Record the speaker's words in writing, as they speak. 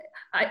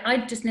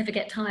I just never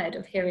get tired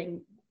of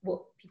hearing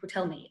what people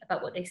tell me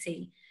about what they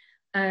see.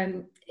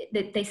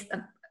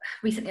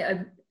 Recently,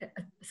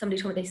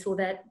 somebody told me they saw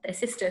their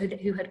sister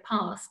who had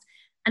passed,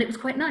 and it was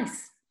quite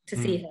nice to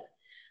see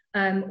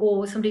her.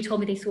 Or somebody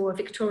told me they saw a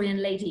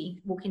Victorian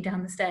lady walking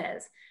down the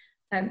stairs.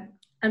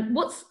 And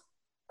what's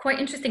quite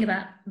interesting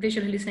about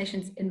visual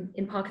hallucinations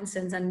in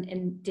Parkinson's and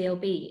in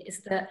DLB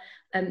is that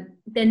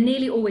they're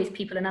nearly always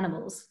people and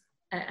animals.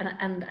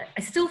 And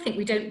I still think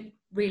we don't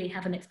really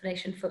have an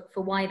explanation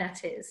for why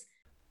that is.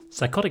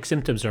 Psychotic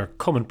symptoms are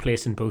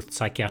commonplace in both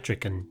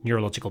psychiatric and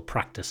neurological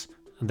practice,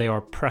 and they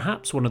are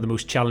perhaps one of the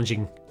most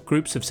challenging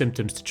groups of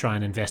symptoms to try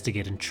and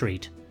investigate and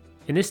treat.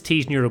 In this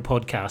TeesNeuro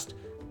podcast,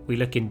 we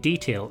look in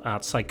detail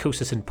at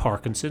psychosis in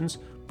Parkinson's,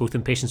 both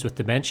in patients with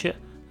dementia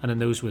and in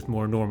those with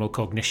more normal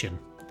cognition.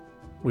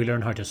 We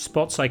learn how to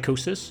spot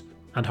psychosis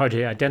and how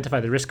to identify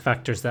the risk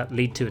factors that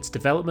lead to its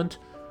development.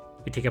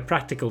 We take a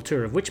practical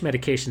tour of which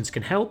medications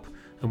can help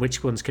and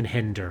which ones can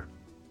hinder.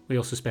 We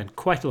also spend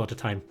quite a lot of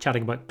time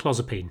chatting about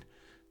clozapine,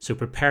 so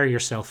prepare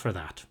yourself for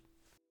that.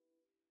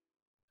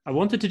 I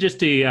wanted to just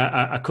do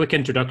a quick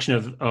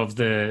introduction of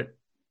the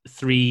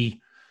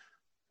three.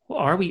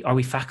 What are we? Are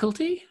we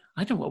faculty?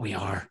 I don't know what we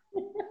are.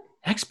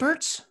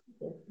 Experts?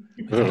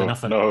 We've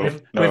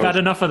had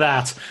enough of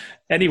that.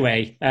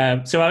 Anyway,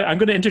 so I'm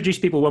going to introduce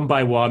people one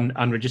by one,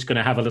 and we're just going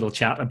to have a little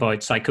chat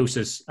about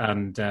psychosis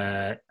and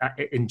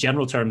in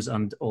general terms,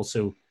 and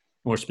also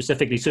more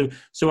specifically. So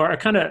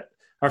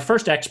our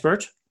first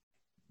expert,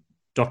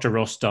 Dr.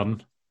 Ross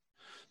Dunne.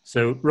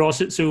 So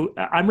Ross,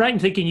 I'm right in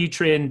thinking you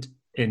trained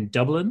in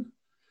Dublin?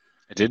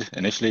 I did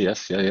initially,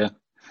 yes, yeah.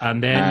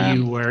 And then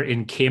you were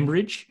in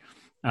Cambridge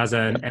as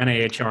an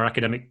NIHR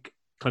academic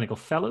clinical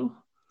fellow?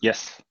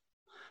 Yes.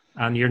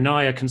 And you're now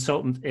a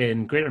consultant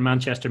in Greater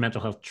Manchester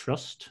Mental Health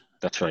Trust?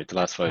 That's right, the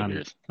last 5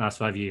 years. Last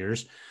 5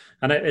 years.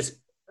 And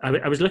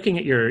I was looking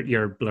at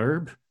your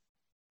blurb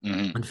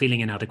and feeling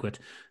inadequate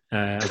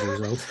as a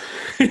result.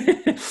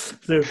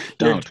 So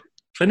you're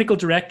Clinical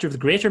Director of the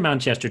Greater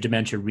Manchester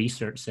Dementia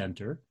Research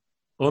Centre,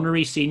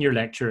 Honorary Senior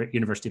Lecturer at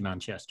University of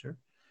Manchester.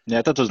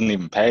 Yeah, that doesn't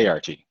even pay,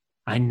 Archie.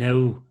 I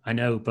know,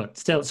 but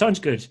still, it sounds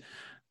good.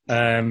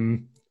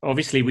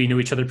 Obviously, we know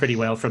each other pretty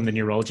well from the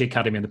Neurology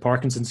Academy and the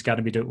Parkinson's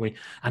Academy, don't we?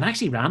 And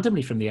actually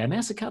randomly from the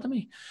MS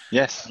Academy.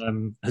 Yes.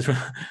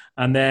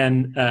 And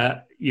then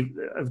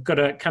you've got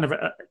a kind of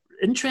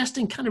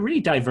interesting, kind of really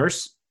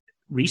diverse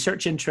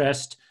research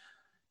interest,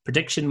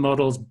 prediction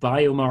models,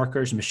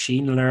 biomarkers,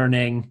 machine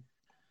learning,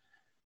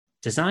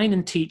 design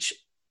and teach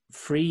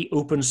free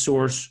open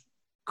source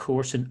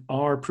course in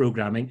R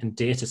programming and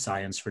data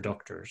science for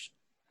doctors.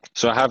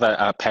 So I have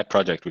a pet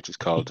project which is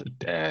called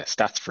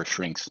Stats for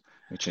Shrinks,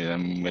 which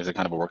is a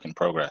kind of a work in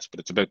progress, but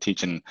it's about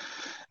teaching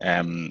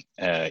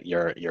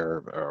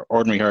your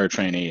ordinary hire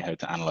trainee how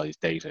to analyze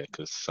data,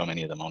 because so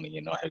many of them only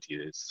know how to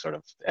use sort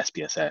of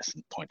SPSS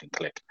and point and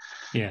click.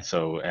 Yeah.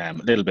 So a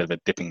little bit of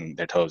it dipping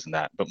their toes in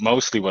that, but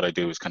mostly what I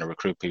do is kind of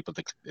recruit people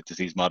to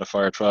disease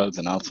modifier trials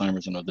in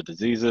Alzheimer's and other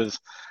diseases.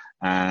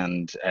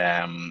 And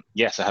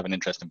yes, I have an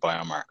interest in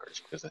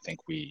biomarkers, because I think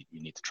we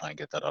need to try and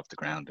get that off the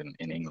ground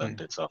in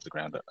England. It's off the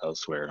ground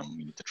elsewhere, and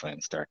we need to try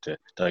and start to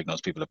diagnose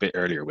people a bit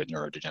earlier with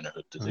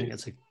neurodegenerative disease. I think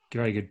that's a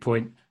very good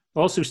point.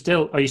 Also,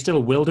 are you still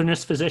a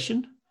wilderness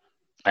physician?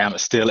 I am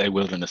still a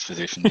wilderness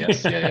physician,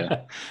 yes.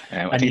 Yeah.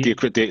 I think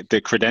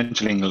the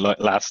credentialing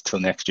lasts till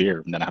next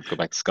year, and then I have to go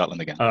back to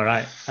Scotland again. All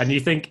right. And you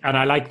think, and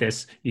I like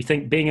this, you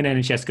think being an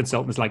NHS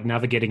consultant is like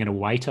navigating in a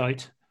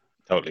whiteout?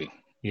 Totally.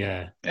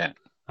 Yeah. Yeah.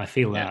 I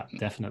feel that,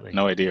 definitely.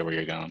 No idea where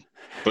you're going,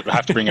 but we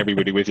have to bring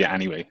everybody with you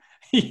anyway.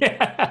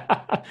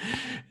 Yeah,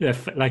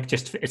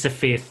 it's a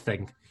faith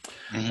thing.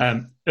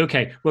 Mm-hmm.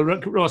 Okay, well,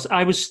 Ross,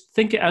 I was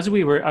thinking up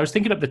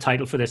the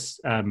title for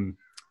this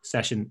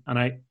session, and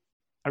I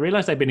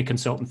realized I've been a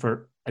consultant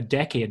for a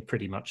decade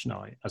pretty much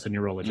now as a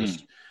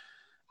neurologist,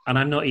 and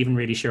I'm not even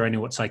really sure I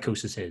know what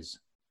psychosis is.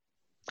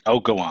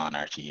 Oh, go on,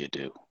 Archie, you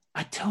do.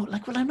 I don't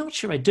well, I'm not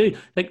sure I do.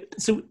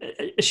 So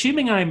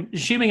assuming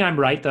I'm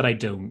right that I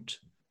don't,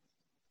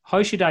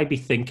 how should I be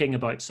thinking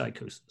about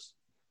psychosis?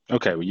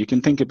 Okay, well, you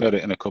can think about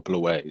it in a couple of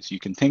ways. You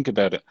can think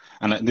about it,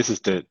 and this is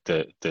the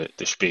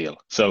spiel.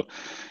 So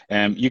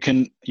you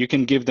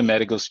can give the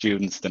medical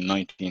students the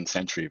 19th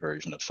century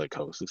version of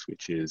psychosis,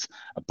 which is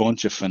a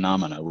bunch of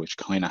phenomena which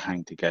kind of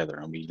hang together,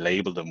 and we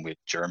label them with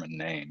German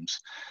names,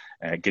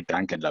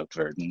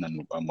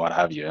 Gedankenlautwerden and what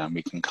have you, and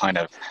we can kind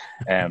of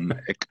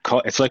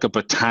it's like a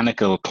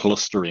botanical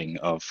clustering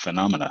of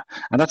phenomena,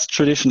 and that's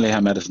traditionally how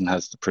medicine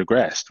has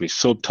progressed. We've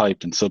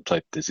subtyped and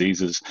subtyped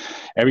diseases.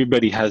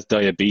 Everybody has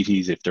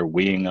diabetes if they're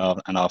weeing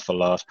an awful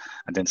lot,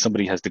 and then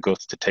somebody has the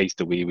guts to taste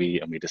the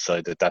wee, and we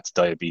decide that that's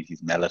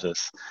diabetes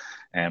mellitus,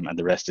 and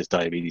the rest is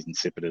diabetes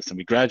insipidus, and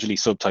we gradually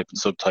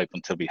subtype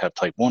until we have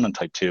type 1 and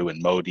type 2 and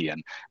MODY,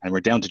 and we're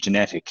down to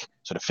genetic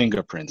sort of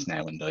fingerprints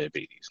now in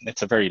diabetes. And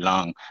it's a very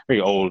long,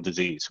 very old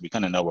disease, so we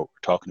kind of know what we're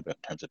talking about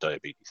in terms of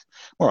diabetes,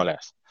 more or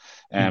less.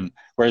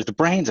 Whereas the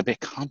brain's a bit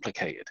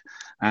complicated,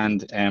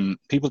 and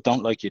people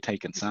don't like you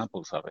taking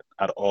samples of it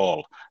at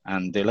all,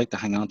 and they like to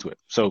hang on to it.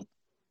 So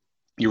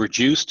you're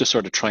reduced to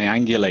sort of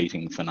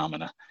triangulating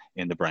phenomena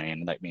in the brain.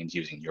 And that means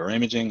using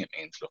neuroimaging, it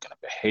means looking at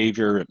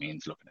behavior, it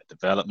means looking at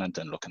development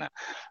and looking at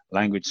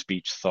language,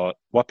 speech, thought,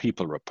 what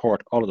people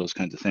report, all of those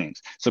kinds of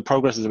things. So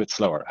progress is a bit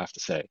slower, I have to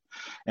say.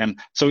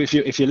 So if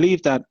you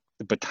leave that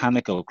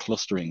botanical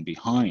clustering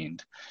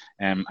behind,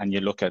 and you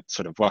look at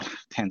sort of what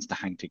tends to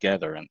hang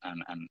together, and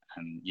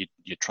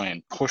you try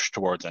and push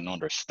towards an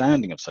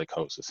understanding of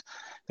psychosis,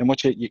 then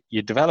what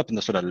you develop in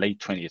the sort of late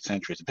 20th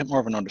century is a bit more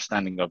of an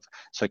understanding of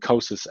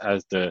psychosis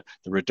as the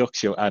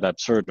reductio ad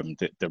absurdum,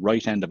 the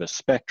right end of a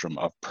spectrum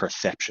of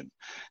perception,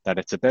 that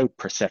it's about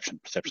perception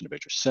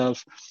about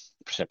yourself,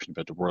 perception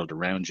about the world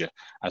around you,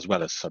 as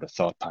well as sort of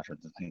thought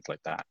patterns and things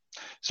like that.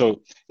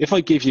 So if I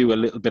give you a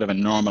little bit of a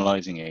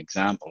normalizing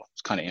example,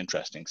 it's kind of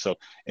interesting. So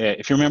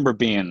if you remember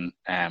being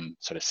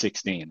sort of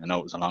 16, I know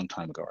it was a long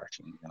time ago,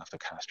 Archie, you're gonna have to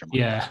cast your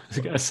mind.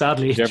 Yeah,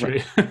 sadly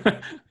true.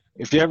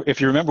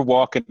 If you remember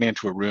walking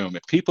into a room,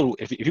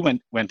 if you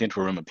went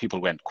into a room and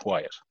people went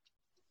quiet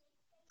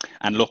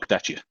and looked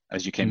at you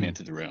as you came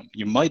into the room,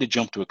 you might have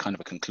jumped to a kind of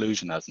a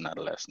conclusion as an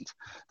adolescent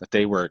that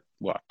they were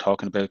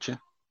talking about you.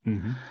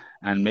 Mm-hmm.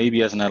 And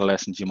maybe as an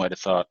adolescent, you might have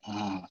thought,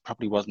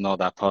 probably wasn't all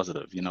that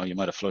positive. You know, you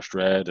might have flushed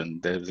red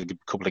and there was a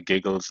couple of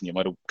giggles and you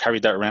might have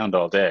carried that around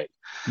all day.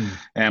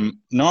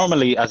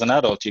 Normally, as an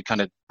adult, you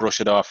kind of brush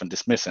it off and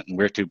dismiss it, and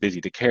we're too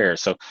busy to care.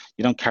 So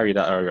you don't carry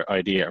that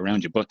idea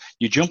around you, but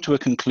you jump to a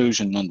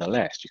conclusion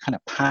nonetheless. You kind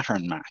of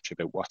pattern match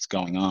about what's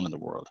going on in the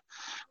world,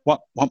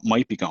 what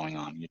might be going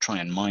on. You try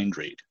and mind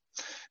read.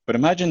 But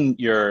imagine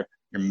your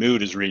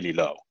mood is really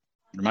low.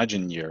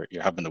 Imagine you're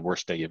having the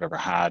worst day you've ever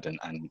had, and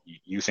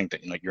you think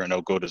that you're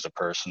no good as a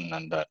person,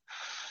 and that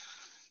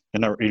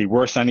you're not really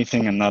worth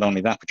anything, and not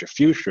only that, but your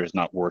future is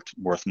not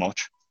worth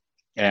much.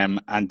 And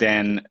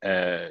then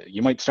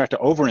you might start to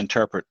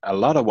overinterpret a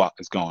lot of what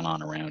is going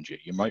on around you.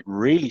 You might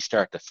really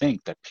start to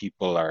think that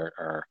people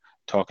are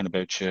talking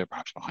about you,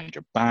 perhaps behind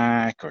your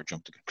back, or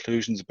jump to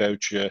conclusions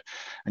about you.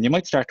 And you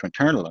might start to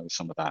internalize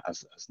some of that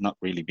as not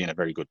really being a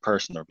very good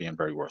person or being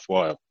very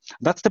worthwhile.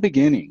 That's the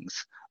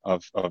beginnings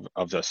of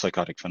the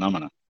psychotic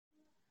phenomena.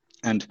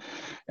 And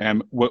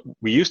what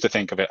we used to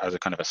think of it as a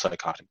kind of a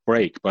psychotic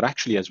break, but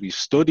actually as we've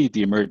studied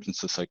the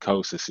emergence of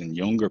psychosis in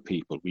younger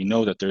people, we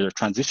know that there are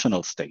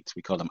transitional states.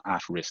 We call them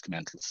at-risk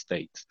mental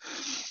states.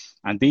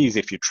 And these,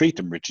 if you treat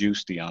them,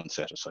 reduce the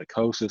onset of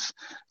psychosis.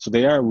 So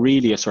they are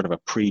really a sort of a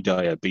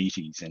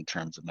pre-diabetes in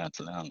terms of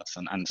mental illness,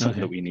 and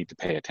something that we need to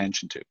pay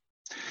attention to.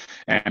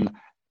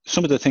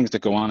 Some of the things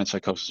that go on in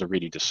psychosis are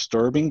really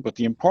disturbing, but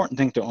the important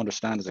thing to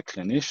understand as a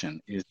clinician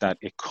is that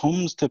it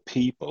comes to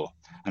people,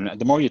 and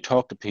the more you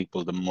talk to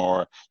people, the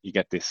more you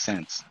get this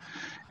sense,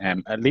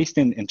 at least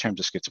in terms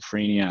of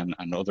schizophrenia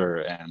and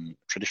other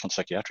traditional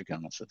psychiatric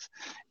illnesses,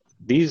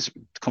 these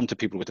come to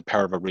people with the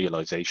power of a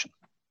realization.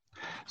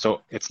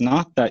 So it's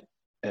not that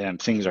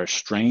things are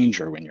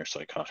stranger when you're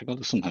psychotic,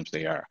 although sometimes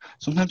they are.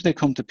 Sometimes they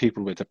come to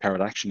people with the power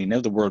that actually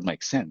now the world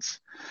makes sense.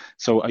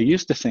 So I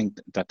used to think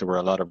that there were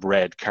a lot of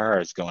red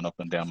cars going up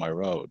and down my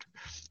road,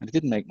 and it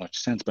didn't make much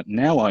sense. But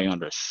now I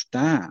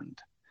understand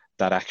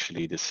that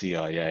actually the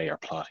CIA are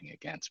plotting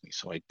against me.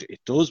 So it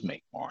does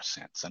make more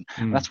sense.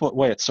 And that's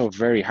why it's so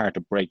very hard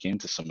to break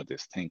into some of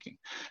this thinking.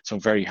 So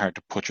very hard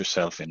to put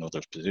yourself in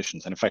others'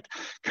 positions. And in fact,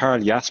 Karl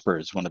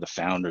Jaspers, one of the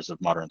founders of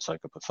modern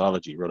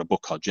psychopathology, wrote a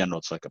book called General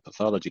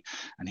Psychopathology.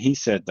 And he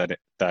said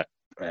that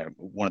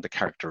one of the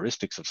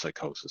characteristics of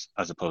psychosis,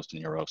 as opposed to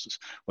neurosis,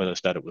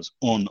 was that it was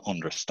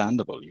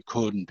ununderstandable. You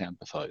couldn't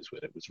empathize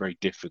with it. It was very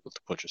difficult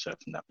to put yourself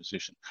in that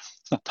position.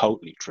 It's not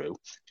totally true.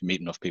 If you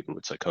meet enough people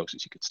with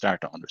psychosis, you could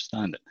start to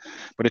understand it.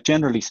 But it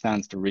generally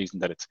stands to reason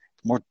that it's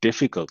more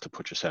difficult to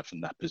put yourself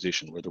in that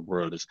position, where the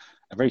world is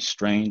a very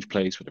strange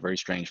place with a very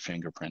strange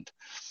fingerprint.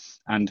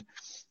 And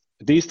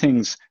these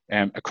things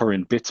occur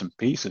in bits and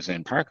pieces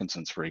in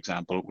Parkinson's, for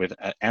example, with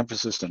an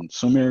emphasis in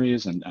some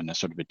areas and a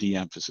sort of a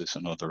de-emphasis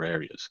in other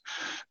areas.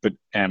 But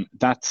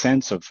that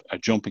sense of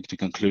jumping to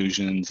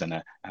conclusions and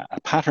a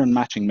pattern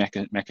matching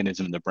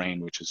mechanism in the brain,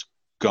 which has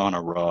gone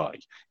awry,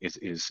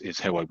 is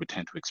how I would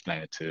tend to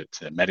explain it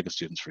to medical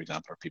students, for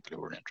example, or people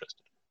who are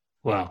interested.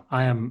 Well,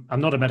 I'm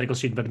not a medical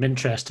student, but I'm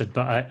interested.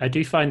 But I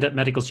do find that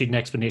medical student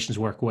explanations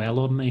work well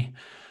on me.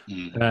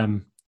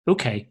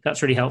 Okay,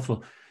 that's really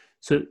helpful.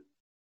 So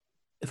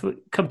if we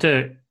come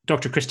to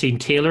Dr. Christine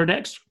Taylor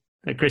next.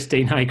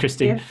 Christine, hi,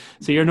 Christine. Yeah.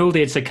 So you're an old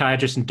age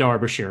psychiatrist in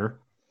Derbyshire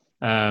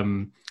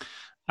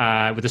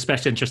with a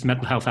special interest in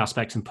mental health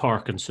aspects in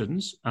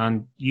Parkinson's.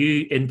 And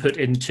you input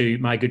into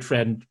my good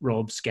friend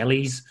Rob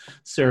Skelly's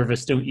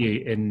service, don't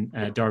you,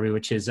 in Derby,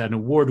 which is an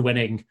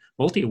award-winning,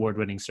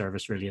 multi-award-winning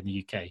service really in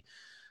the UK.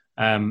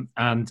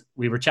 And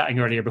we were chatting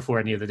earlier before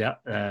any of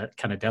the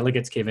kind of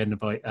delegates came in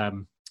about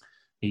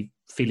me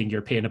feeling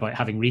your pain about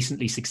having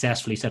recently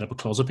successfully set up a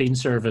clozapine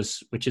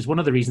service, which is one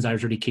of the reasons I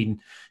was really keen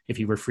if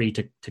you were free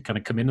to kind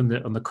of come in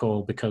on the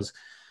call, because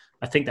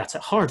I think that's a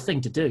hard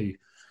thing to do.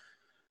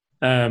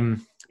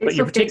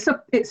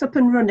 It's up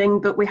and running,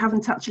 but we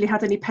haven't actually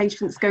had any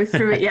patients go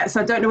through it yet.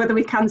 So I don't know whether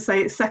we can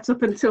say it's set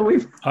up until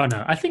we've. Oh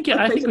no, I think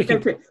we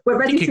can. We're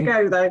ready to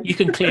go though. You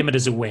can claim it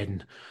as a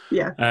win.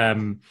 Yeah.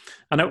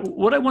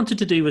 What I wanted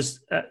to do was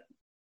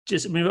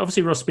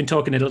obviously Ross has been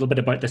talking a little bit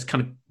about this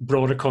kind of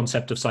broader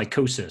concept of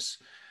psychosis,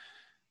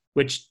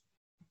 which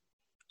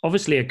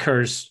obviously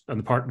occurs,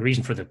 and the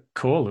reason for the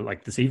call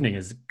like this evening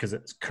is because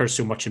it occurs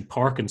so much in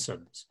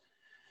Parkinson's,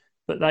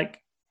 but like.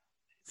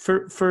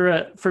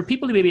 For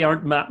people who maybe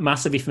aren't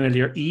massively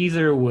familiar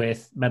either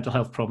with mental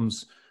health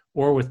problems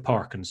or with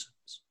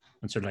Parkinson's,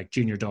 and sort of like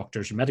junior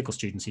doctors or medical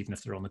students, even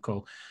if they're on the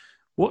call,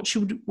 what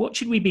should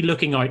we be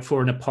looking out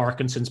for in a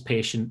Parkinson's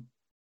patient,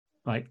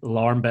 like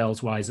alarm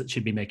bells wise, that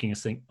should be making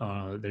us think,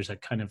 oh, there's a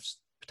kind of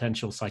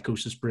potential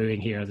psychosis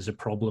brewing here. There's a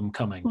problem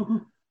coming. Mm-hmm.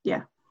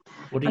 Yeah.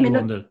 What are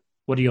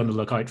you on the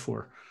lookout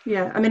for?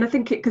 Yeah, I mean, I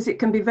think because it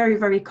can be very,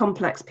 very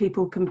complex.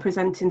 People can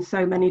present in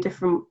so many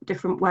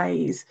different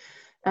ways.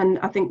 And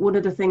I think one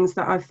of the things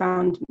that I've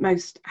found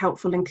most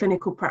helpful in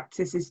clinical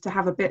practice is to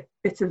have a bit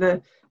of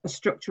a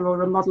structure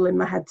or a model in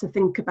my head to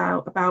think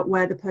about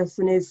where the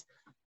person is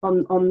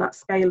on that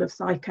scale of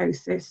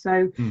psychosis.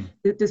 So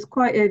there's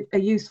quite a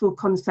useful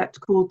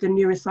concept called the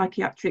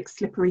neuropsychiatric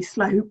slippery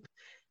slope.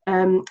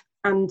 And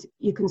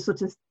you can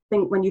sort of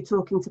think when you're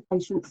talking to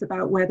patients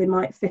about where they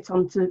might fit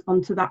onto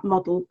that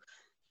model.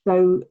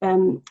 So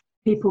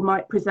people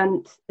might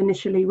present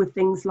initially with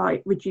things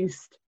like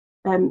reduced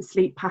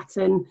sleep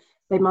pattern.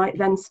 They might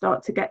then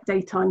start to get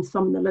daytime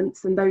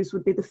somnolence, and those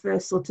would be the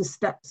first sort of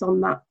steps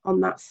on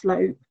that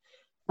slope.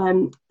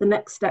 The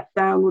next step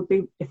down would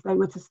be if they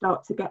were to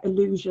start to get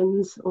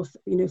illusions or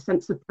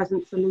sense of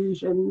presence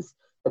illusions,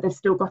 but they've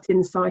still got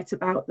insight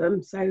about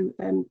them. So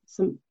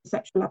some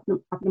perceptual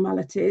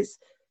abnormalities.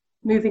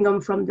 Moving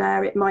on from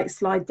there, it might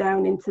slide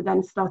down into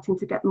then starting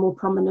to get more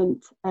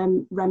prominent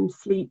REM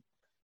sleep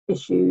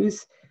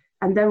issues.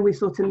 And then we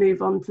sort of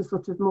move on to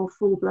sort of more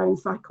full-blown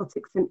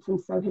psychotic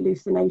symptoms, so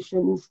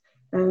hallucinations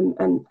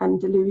and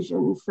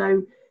delusions.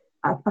 So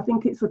I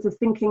think it's sort of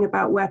thinking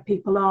about where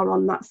people are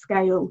on that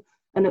scale.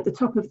 And at the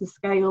top of the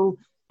scale,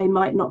 they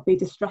might not be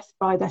distressed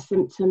by their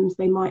symptoms.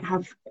 They might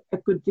have a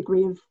good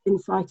degree of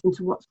insight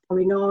into what's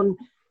going on.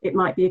 It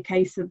might be a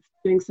case of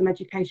doing some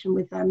education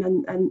with them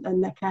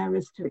and their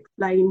carers to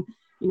explain,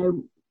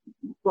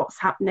 what's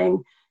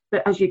happening.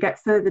 But as you get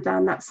further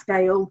down that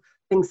scale,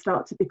 things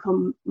start to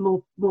become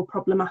more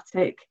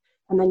problematic,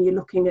 and then you're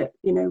looking at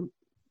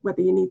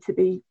whether you need to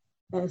be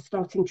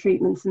starting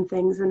treatments and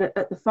things. And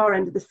at the far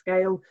end of the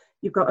scale,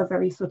 you've got a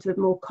very sort of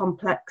more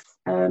complex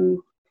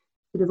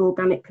sort of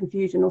organic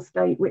confusional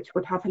state, which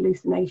would have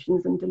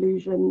hallucinations and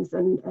delusions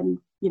and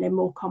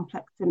more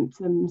complex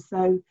symptoms.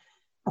 So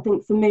I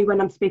think for me,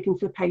 when I'm speaking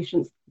to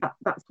patients,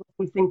 that's what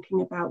I'm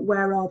thinking about.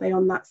 Where are they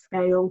on that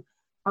scale?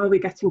 Are we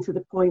getting to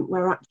the point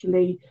where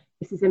actually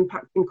this is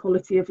impacting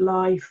quality of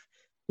life?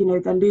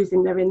 They're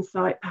losing their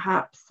insight,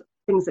 perhaps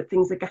things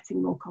are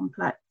getting more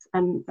complex,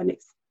 and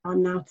it's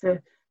time now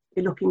to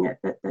be looking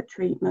at the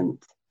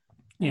treatment.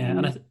 Yeah,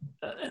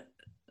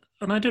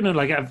 and I don't know,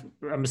 like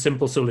I'm a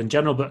simple soul in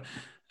general, but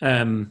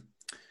I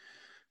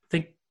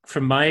think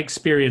from my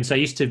experience, I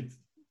used to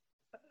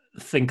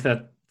think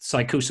that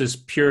psychosis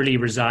purely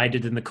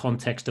resided in the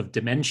context of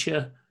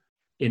dementia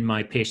in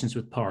my patients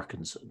with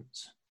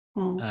Parkinson's.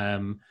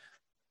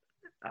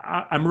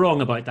 I'm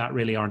wrong about that,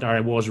 really, aren't I? I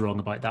was wrong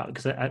about that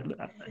because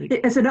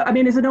as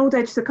an old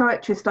age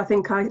psychiatrist, I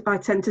think I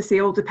tend to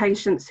see older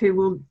patients who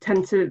will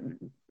tend to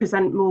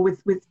present more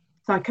with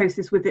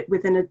psychosis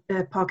within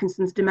a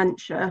Parkinson's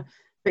dementia.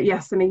 But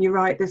yes, I mean, you're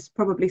right. There's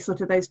probably sort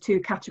of those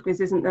two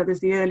categories, isn't there? There's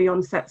the early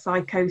onset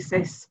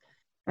psychosis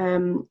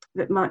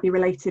that might be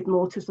related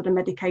more to sort of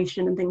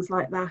medication and things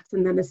like that,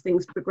 and then as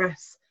things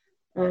progress.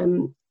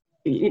 And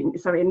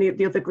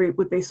the other group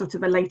would be sort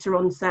of a later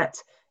onset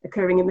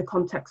occurring in the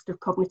context of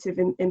cognitive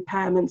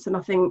impairments. And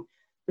I think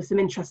there's some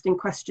interesting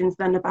questions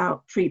then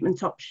about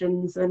treatment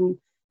options and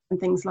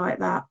things like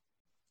that.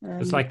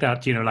 It's like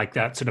that, like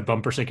that sort of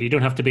bumper sticker. You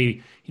don't have to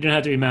be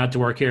mad to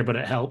work here, but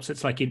it helps.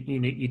 It's like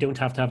you don't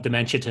have to have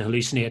dementia to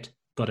hallucinate,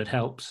 but it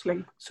helps,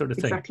 sort of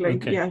thing. Exactly.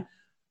 Okay. Yeah.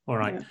 All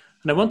right. Yeah.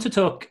 And I want to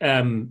talk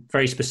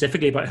very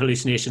specifically about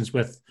hallucinations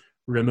with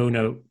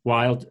Rimona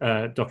Weil,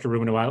 Dr.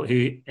 Rimona Weil,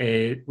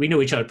 who we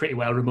know each other pretty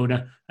well,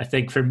 Rimona, I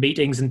think, from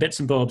meetings and bits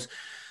and bobs.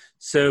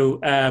 So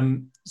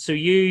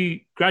you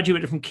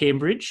graduated from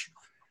Cambridge,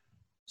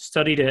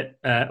 studied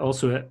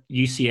also at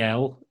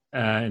UCL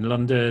in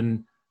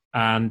London,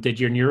 and did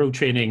your neuro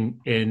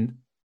training in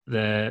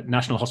the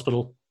National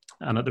Hospital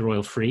and at the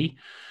Royal Free.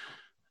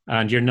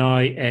 And you're now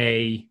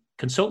a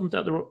consultant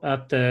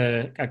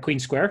at Queen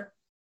Square.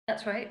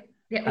 That's right.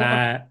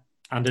 Yeah.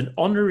 And an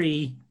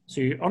honorary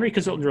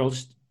consultant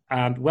neurologist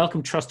and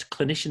Wellcome Trust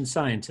clinician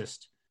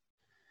scientist.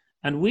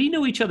 And we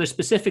know each other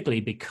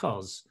specifically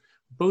because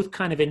both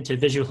kind of into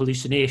visual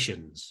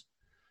hallucinations.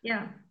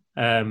 Yeah.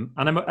 And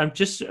I'm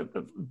just,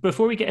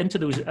 before we get into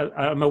those,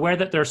 I'm aware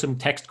that there are some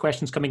text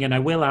questions coming in. I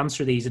will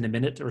answer these in a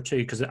minute or two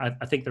because I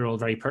think they're all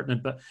very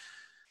pertinent. But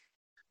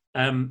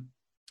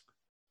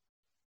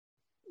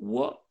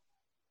what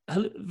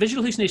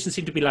visual hallucinations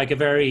seem to be like a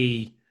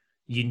very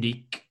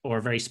unique or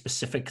very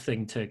specific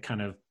thing to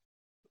kind of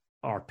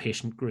our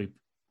patient group.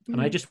 And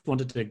I just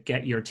wanted to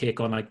get your take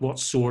on like what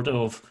sort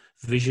of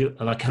visual,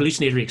 like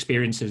hallucinatory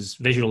experiences,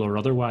 visual or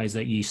otherwise,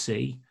 that you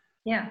see.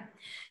 Yeah.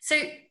 So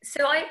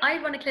I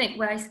run a clinic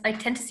where I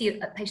tend to see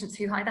patients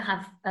who either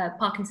have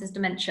Parkinson's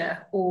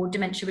dementia or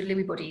dementia with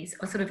Lewy bodies,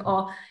 or sort of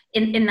are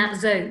in that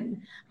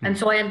zone. And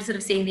so I am sort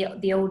of seeing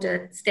the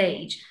older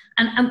stage.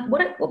 And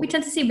what we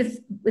tend to see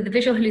with the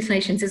visual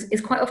hallucinations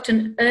is quite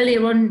often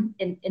earlier on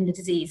in the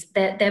disease.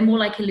 They're more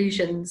like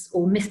illusions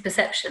or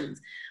misperceptions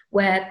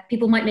where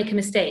people might make a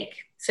mistake.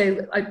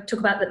 So I talk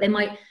about that they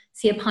might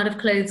see a pile of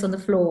clothes on the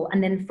floor,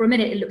 and then for a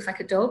minute it looks like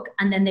a dog,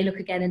 and then they look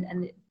again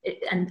and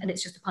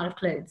it's just a pile of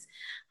clothes.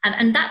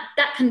 And that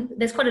can,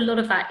 there's quite a lot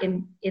of that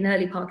in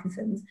early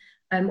Parkinson's.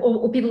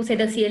 Or people say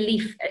they'll see a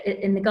leaf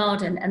in the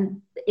garden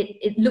and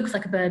it looks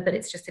like a bird, but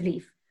it's just a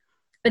leaf.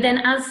 But then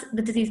as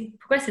the disease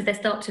progresses, there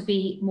start to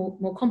be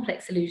more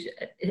complex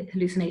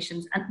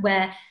hallucinations, and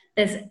where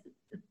there's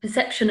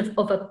perception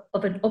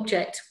of an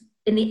object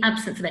in the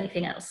absence of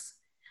anything else.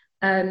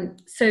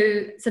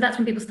 So that's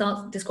when people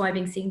start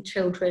describing seeing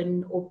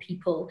children or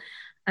people.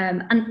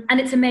 And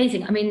it's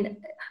amazing. I mean,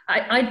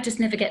 I just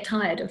never get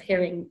tired of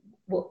hearing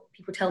what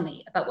people tell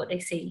me about what they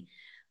see.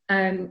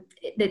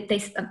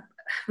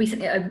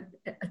 Recently,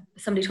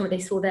 somebody told me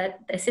they saw their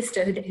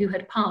sister who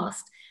had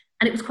passed,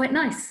 and it was quite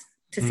nice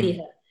to see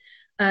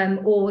her.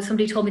 Or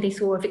somebody told me they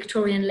saw a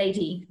Victorian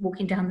lady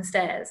walking down the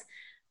stairs.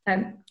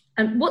 And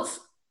what's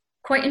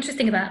quite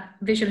interesting about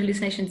visual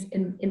hallucinations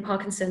in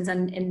Parkinson's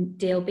and in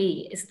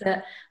DLB is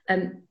that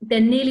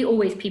they're nearly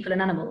always people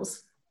and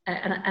animals.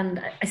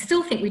 And I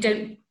still think we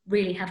don't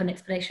really have an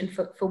explanation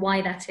for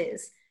why that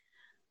is.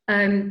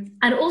 And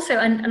also,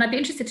 and I'd be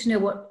interested to know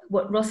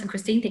what Ross and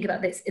Christine think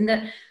about this, in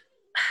that,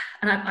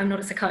 and I'm not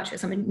a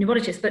psychiatrist, I'm a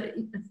neurologist, but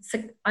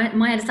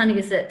my understanding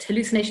is that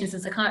hallucinations in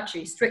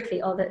psychiatry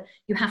strictly are that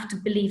you have to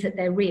believe that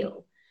they're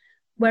real.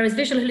 Whereas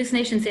visual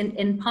hallucinations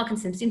in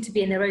Parkinson's seem to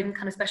be in their own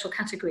kind of special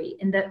category,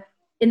 in that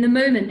in the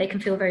moment they can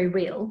feel very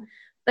real,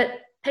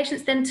 but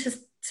patients then to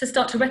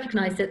start to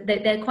recognize that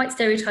they're quite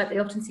stereotyped, they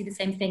often see the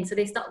same thing, so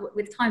they start,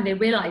 with time, they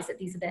realize that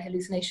these are their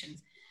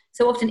hallucinations.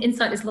 So often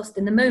insight is lost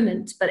in the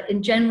moment, but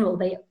in general,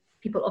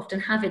 people often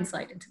have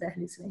insight into their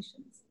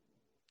hallucinations.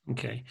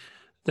 Okay.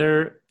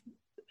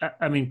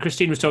 I mean,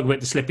 Christine was talking about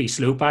the slippery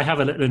slope. I have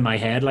a little in my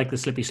head, like the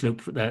slippery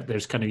slope, that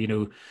there's kind of,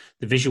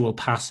 the visual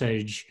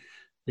passage,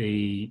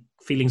 the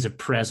feelings of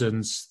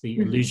presence, the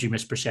illusory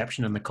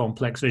misperception, and the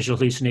complex visual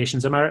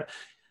hallucinations. Am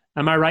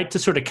I right to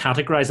sort of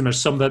categorize them as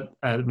some that,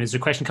 there's a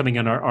question coming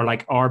in, are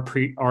like, are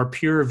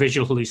pure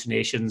visual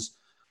hallucinations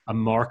a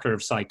marker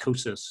of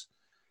psychosis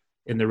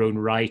in their own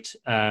right?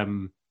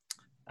 And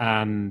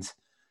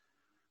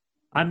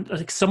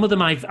like some of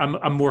them,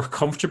 I'm more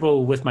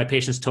comfortable with my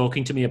patients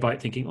talking to me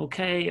about, thinking,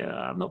 okay,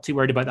 I'm not too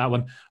worried about that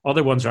one.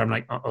 Other ones are I'm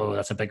like, oh,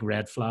 that's a big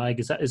red flag.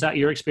 Is that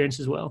your experience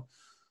as well?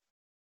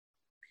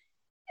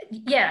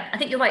 Yeah, I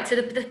think you're right. So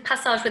the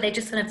passage where they're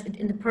just kind of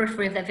in the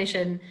periphery of their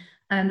vision,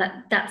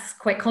 that's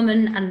quite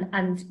common.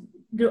 And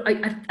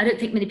I don't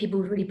think many people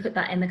would really put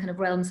that in the kind of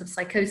realms of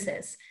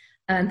psychosis.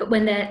 But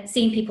when they're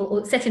seeing people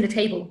or setting the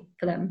table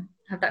for them,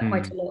 have that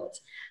quite a lot.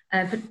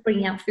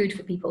 Bringing out food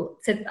for people.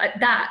 So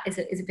that is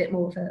a bit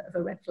more of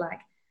a red flag.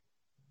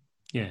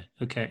 Yeah,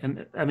 okay.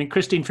 And I mean,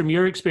 Christine, from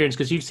your experience,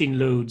 because you've seen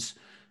loads,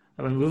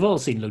 I mean, we've all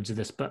seen loads of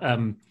this, but,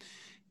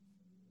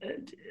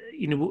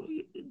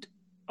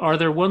 are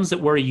there ones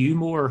that worry you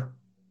more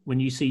when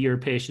you see your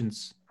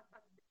patients?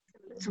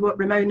 To what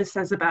Rimona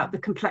says about the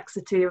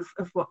complexity of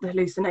what the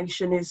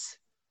hallucination is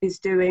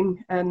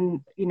doing, and,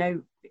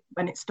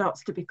 when it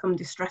starts to become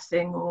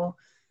distressing or,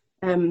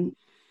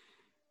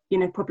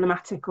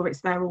 problematic, or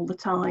it's there all the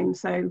time.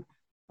 So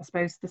I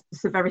suppose the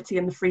severity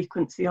and the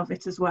frequency of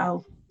it as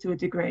well, to a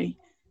degree.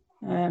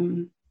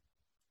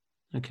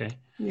 Okay.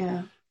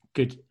 Yeah.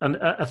 Good. And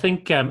I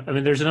think,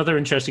 there's another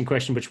interesting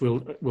question which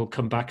we'll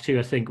come back to,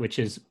 I think, which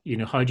is,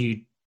 how do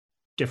you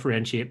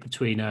differentiate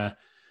between a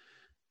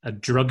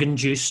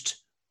drug-induced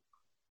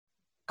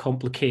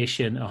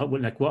complication,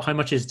 like how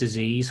much is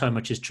disease, how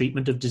much is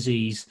treatment of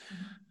disease,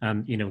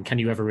 and, can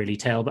you ever really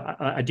tell? But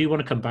I do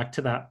want to come back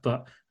to that,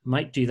 but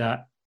might do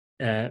that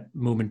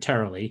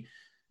momentarily.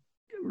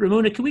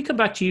 Rimona, can we come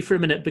back to you for a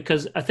minute?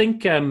 Because I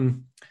think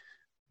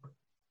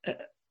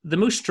the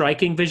most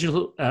striking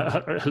visual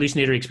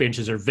hallucinatory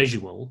experiences are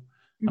visual,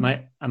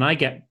 and I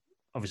get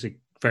obviously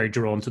very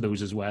drawn to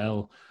those as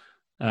well.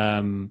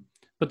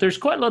 But there's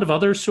quite a lot of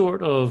other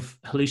sort of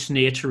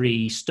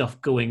hallucinatory stuff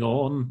going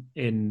on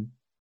in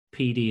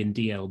PD and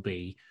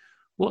DLB.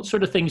 What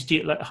sort of things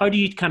how do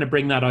you kind of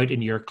bring that out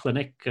in your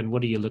clinic, and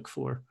what do you look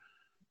for?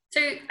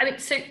 So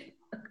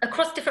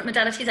across different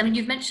modalities,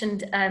 you've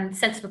mentioned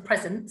sense of a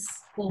presence,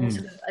 or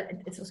sort of,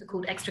 it's also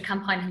called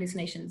extracampine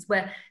hallucinations,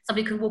 where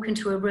somebody can walk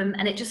into a room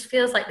and it just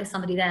feels like there's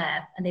somebody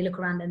there, and they look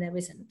around and there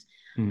isn't.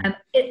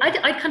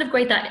 I kind of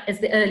grade that as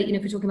the early,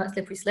 if we're talking about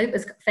slippery slope,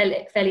 as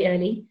fairly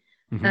early.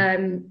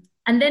 And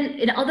then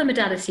in other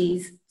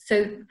modalities,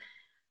 so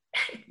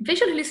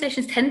visual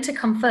hallucinations tend to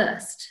come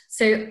first.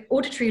 So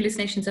auditory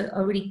hallucinations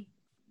are really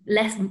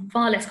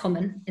far less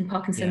common in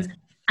Parkinson's. Yeah.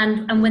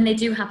 And when they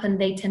do happen,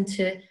 they tend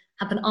to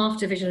happen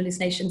after visual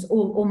hallucinations,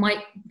 or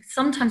might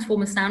sometimes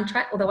form a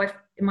soundtrack, although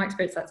in my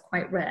experience, that's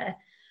quite rare.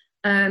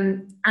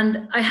 And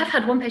I have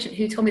had one patient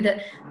who told me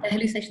that their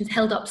hallucinations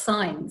held up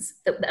signs,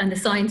 and the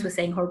signs were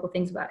saying horrible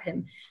things about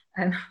him,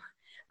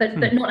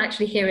 but not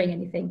actually hearing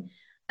anything.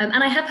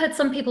 And I have heard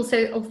some people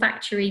say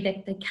olfactory,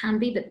 they can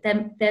be, but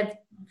they're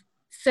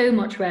so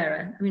much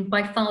rarer. I mean,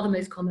 by far the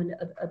most common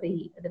are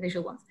the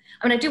visual ones.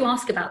 I mean, I do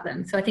ask about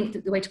them, so I think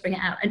that the way to bring it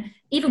out, and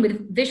even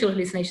with visual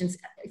hallucinations,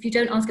 if you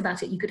don't ask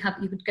about it, you could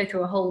go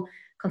through a whole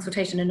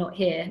consultation and not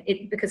hear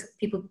it, because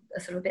people are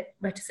sort of a bit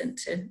reticent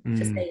to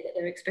say that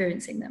they're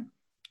experiencing them.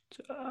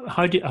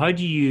 How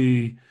do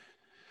you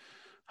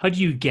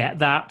get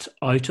that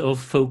out of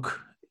folk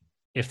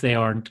if they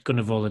aren't going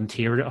to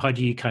volunteer? How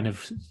do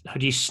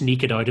you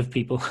sneak it out of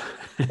people?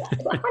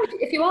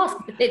 If you ask,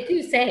 they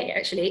do say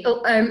actually.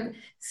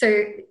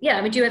 So yeah,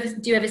 I mean, do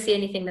you ever see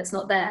anything that's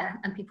not there?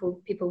 And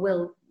people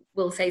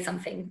will say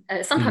something.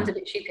 Sometimes a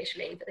bit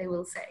sheepishly, but they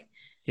will say.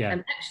 Yeah.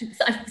 Actually,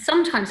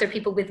 sometimes there are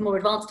people with more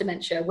advanced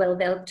dementia. Well,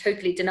 they'll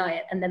totally deny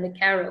it, and then the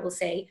carer will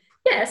say,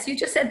 "Yes, you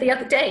just said the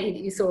other day that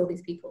you saw all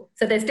these people."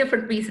 So there's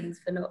different reasons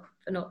for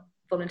not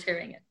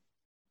volunteering it.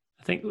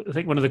 I think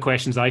one of the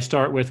questions I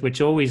start with, and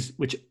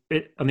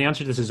the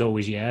answer to this is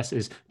always yes,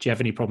 is, do you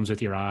have any problems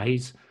with your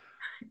eyes?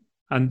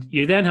 And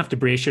you then have to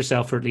brace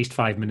yourself for at least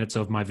 5 minutes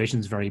of, my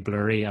vision's very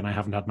blurry and I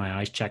haven't had my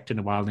eyes checked in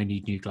a while and I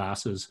need new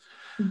glasses.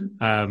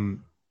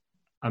 And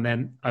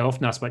then I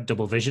often ask about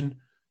double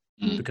vision,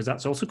 because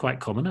that's also quite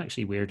common,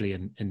 actually, weirdly,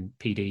 in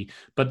PD.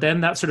 But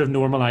then that sort of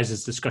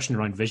normalizes discussion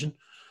around vision.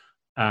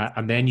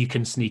 And then you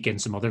can sneak in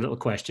some other little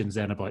questions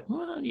then about,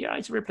 well, yeah,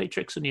 eyes ever play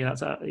tricks on you.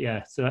 That's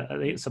yeah. So I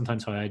think it's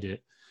sometimes how I do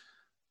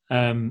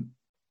it.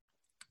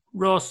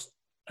 Ross,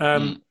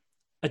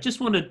 I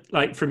just wanted,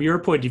 like, from your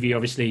point of view,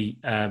 obviously,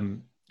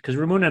 because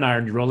Rimona and I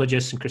are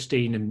neurologists, and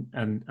Christine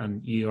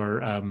and you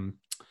are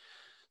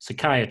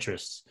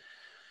psychiatrists.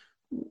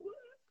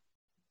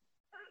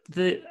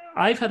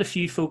 I've had a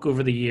few folk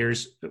over the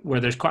years where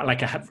there's quite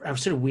like a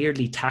sort of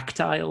weirdly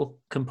tactile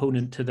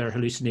component to their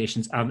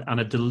hallucinations, and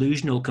a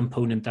delusional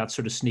component that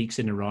sort of sneaks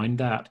in around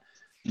that.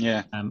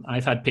 Yeah.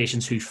 I've had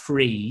patients who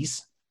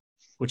freeze,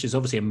 which is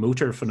obviously a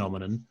motor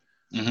phenomenon,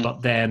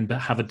 but then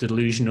have a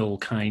delusional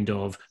kind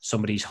of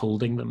somebody's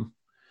holding them.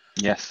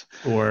 Yes.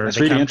 Or it's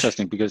really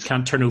interesting because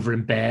can't turn over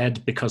in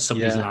bed because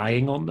somebody's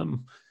lying on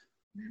them.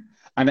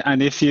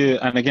 And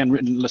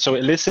again, so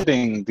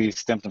eliciting these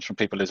symptoms from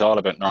people is all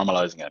about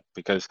normalizing it,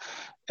 because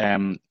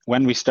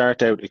when we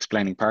start out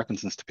explaining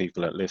Parkinson's to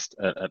people, at least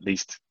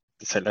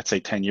let's say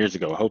 10 years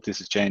ago, I hope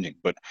this is changing,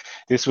 but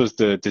this was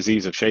the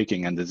disease of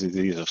shaking and the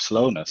disease of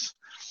slowness.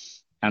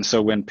 And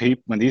so when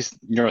these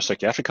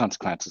neuropsychiatric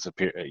consequences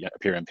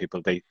appear in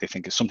people, they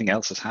think something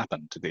else has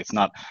happened.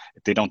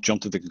 They don't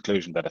jump to the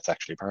conclusion that it's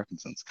actually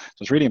Parkinson's.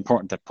 So it's really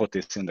important to put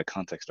this in the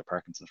context of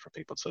Parkinson's for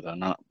people, so they're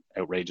not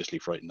outrageously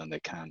frightened and they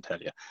can tell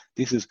you,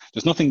 there's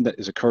nothing that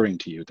is occurring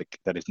to you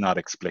that is not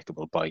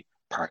explicable by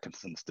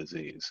Parkinson's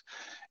disease.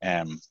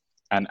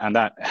 And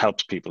that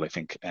helps people, I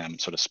think,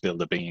 sort of spill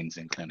the beans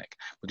in clinic.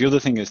 But the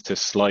other thing is to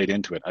slide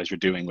into it, as you're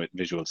doing with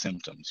visual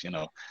symptoms.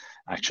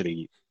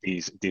 Actually,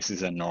 this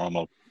is a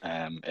normal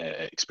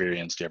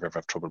experience. Do you ever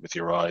have trouble with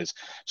your eyes?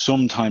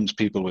 Sometimes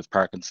people with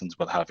Parkinson's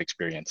will have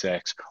experience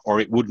X,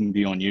 or it wouldn't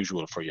be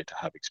unusual for you to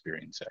have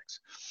experience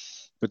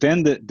X. But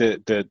then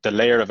the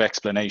layer of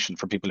explanation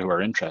for people who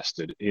are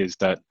interested is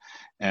that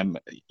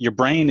your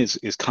brain is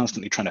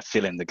constantly trying to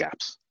fill in the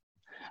gaps.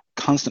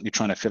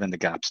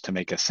 To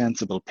make a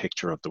sensible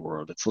picture of the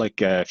world. It's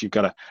like if you've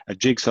got a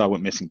jigsaw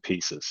with missing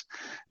pieces,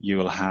 you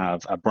will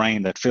have a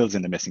brain that fills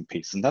in the missing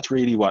pieces. And that's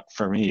really what,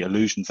 for me,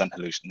 illusions and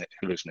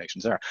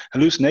hallucinations are.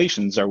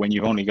 Hallucinations are when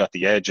you've only got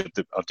the edge of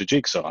the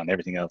jigsaw and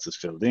everything else is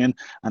filled in.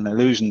 And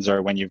illusions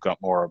are when you've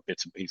got more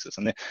bits and pieces.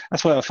 And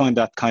that's why I find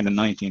that kind of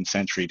 19th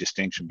century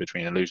distinction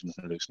between illusions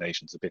and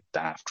hallucinations a bit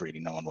daft, really,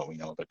 knowing what we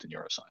know about the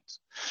neuroscience.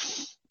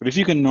 But if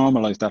you can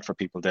normalize that for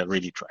people, they'll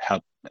really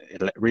help.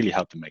 It'll really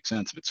help them make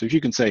sense of it. So if you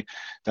can say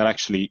that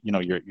actually,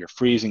 you're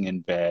freezing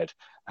in bed,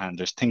 and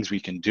there's things we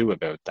can do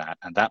about that,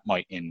 and that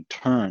might in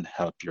turn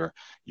help your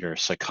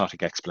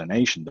psychotic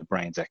explanation, the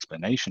brain's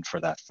explanation for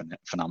that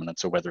phenomenon.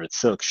 So whether it's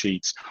silk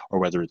sheets or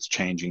whether it's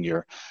changing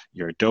your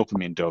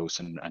dopamine dose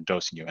and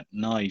dosing you at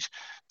night,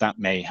 that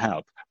may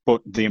help.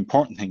 But the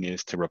important thing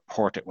is to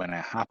report it when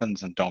it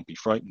happens and don't be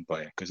frightened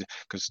by it,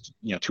 because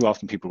too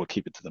often people will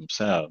keep it to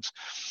themselves.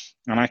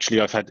 And actually,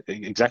 I've had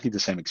exactly the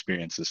same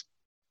experiences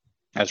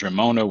as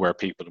Rimona, where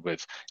people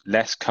with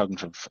less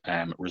cognitive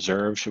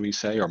reserve, shall we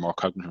say, or more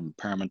cognitive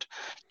impairment,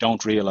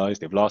 don't realize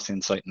they've lost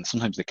insight, and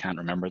sometimes they can't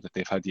remember that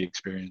they've had the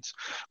experience.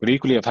 But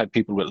equally, I've had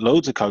people with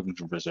loads of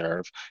cognitive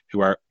reserve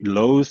who are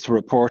loath to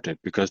report it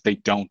because they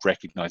don't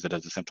recognize it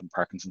as a symptom of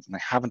Parkinson's, and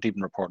they haven't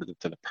even reported it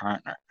to the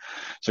partner.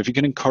 So if you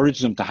can encourage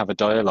them to have a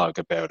dialogue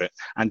about it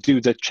and do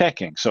the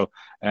checking. So,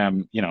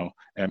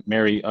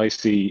 Mary, I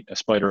see a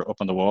spider up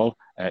on the wall.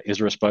 Is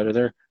there a spider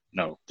there?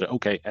 no. They're,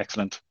 okay,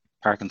 excellent.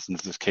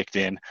 Parkinson's has kicked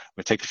in.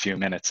 We'll take a few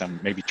minutes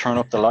and maybe turn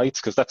up the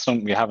lights, because that's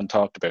something we haven't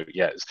talked about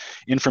yet.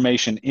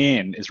 Information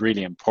in is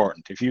really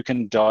important. If you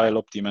can dial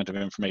up the amount of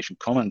information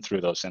coming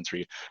through those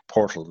sensory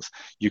portals,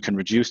 you can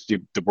reduce the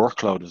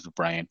workload of the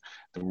brain,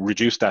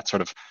 reduce that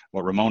sort of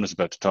what Ramona's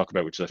about to talk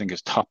about, which I think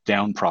is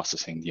top-down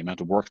processing, the amount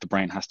of work the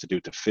brain has to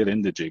do to fill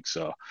in the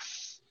jigsaw.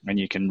 And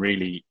you can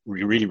really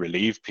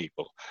relieve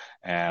people.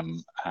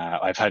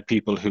 I've had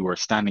people who were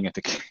standing at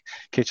the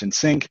kitchen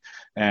sink,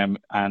 and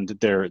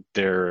their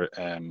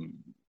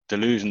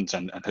delusions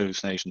and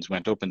hallucinations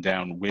went up and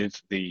down with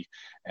the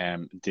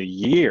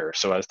year.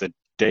 So as the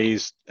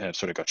days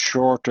sort of got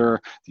shorter,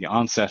 the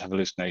onset of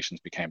hallucinations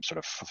became sort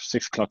of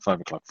 6 o'clock,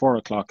 5 o'clock, 4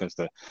 o'clock as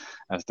the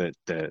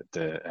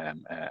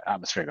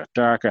atmosphere got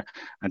darker,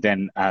 and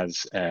then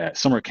as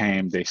summer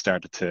came, they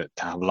started to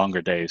have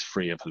longer days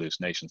free of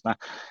hallucinations.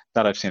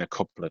 That I've seen a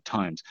couple of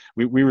times.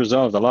 We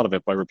resolved a lot of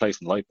it by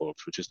replacing light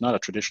bulbs, which is not a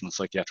traditional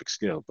psychiatric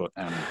skill, but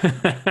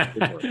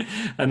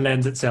and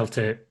lends itself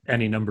to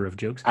any number of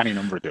jokes. Any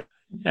number of jokes.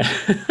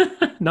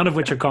 None of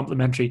which are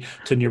complimentary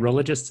to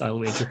neurologists, I'll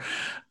wager.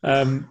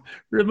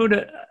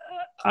 Rimona,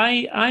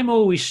 I'm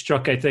always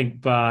struck, I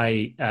think,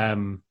 by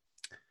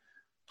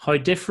how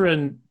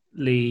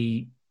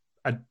differently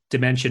a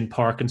dementia,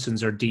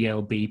 Parkinson's or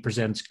DLB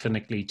presents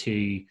clinically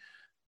to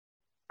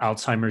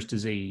Alzheimer's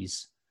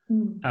disease.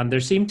 And there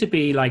seem to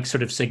be like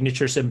sort of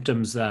signature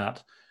symptoms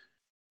that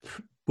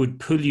would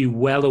pull you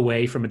well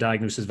away from a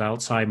diagnosis of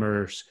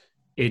Alzheimer's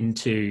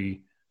into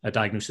a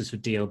diagnosis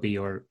of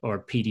DLB or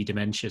PD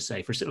dementia,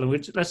 say.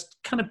 Let's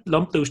kind of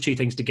lump those two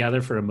things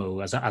together for a mo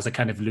as a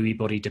kind of Lewy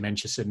body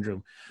dementia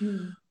syndrome.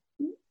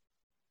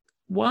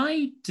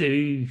 Why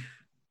do,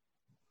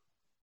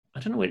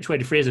 I don't know which way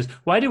to phrase this,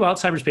 why do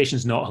Alzheimer's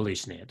patients not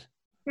hallucinate?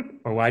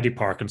 Or why do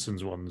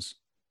Parkinson's ones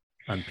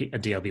and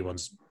DLB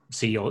ones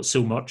see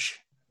so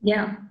much?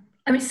 Yeah.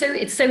 I mean, so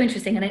it's so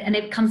interesting, and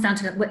it comes down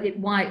to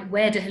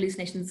where do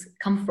hallucinations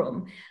come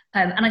from?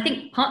 And I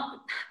think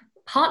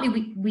partly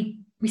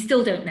we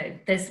still don't know.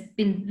 There's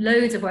been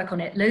loads of work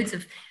on it, loads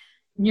of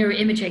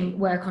neuroimaging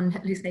work on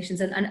hallucinations,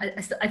 and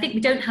I think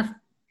we don't have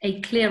a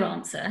clear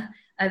answer.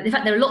 In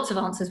fact, there are lots of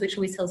answers, which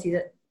always tells you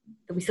that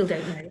we still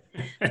don't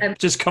know.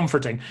 Just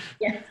comforting.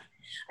 Yeah.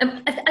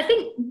 I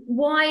think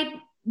why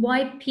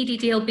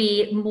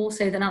PD-DLB more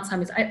so than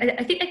Alzheimer's?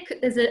 I think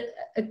there's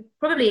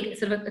probably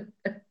sort of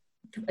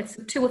a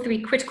 2 or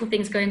 3 critical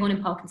things going on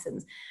in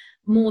Parkinson's,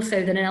 more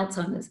so than in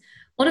Alzheimer's.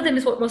 One of them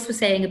is what Ross was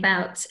saying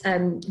about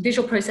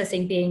visual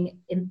processing being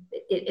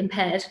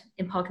impaired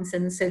in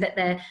Parkinson's, so that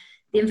the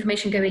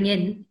information going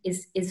in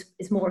is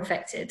more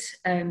affected.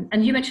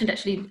 And you mentioned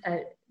actually,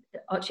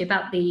 Archie,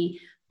 about the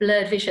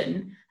blurred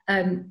vision.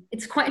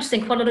 It's quite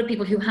interesting. Quite a lot of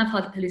people who have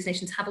had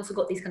hallucinations have also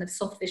got these kind of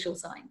soft visual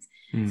signs.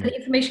 So the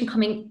information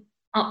coming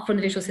up from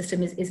the visual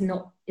system is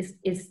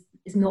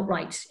not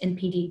right in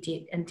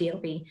PD and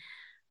DLB.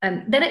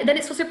 Then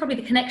it's also probably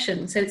the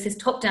connection. So it's this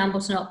top-down,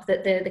 bottom-up,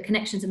 that the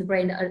connections in the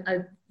brain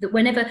are that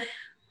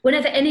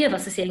whenever any of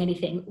us are seeing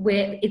anything,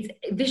 it's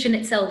vision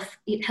itself,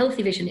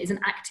 healthy vision is an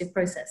active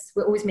process.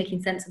 We're always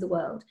making sense of the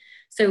world.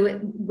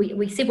 So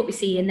we see what we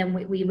see, and then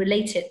we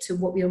relate it to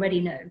what we already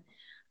know.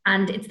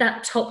 And it's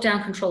that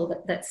top-down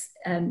control that's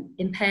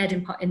impaired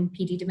in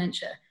PD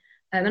dementia.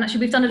 And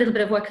actually, we've done a little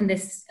bit of work on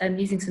this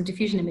using some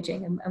diffusion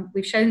imaging, and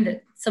we've shown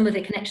that some of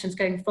the connections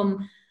going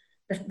from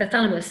the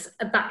thalamus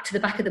back to the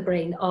back of the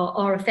brain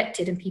are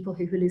affected in people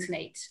who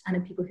hallucinate and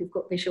in people who've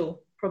got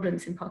visual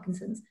problems in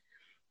Parkinson's.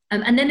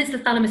 And then there's the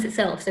thalamus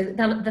itself. So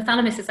the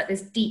thalamus is like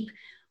this deep,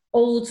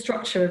 old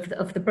structure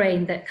of the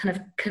brain that kind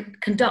of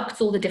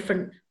conducts all the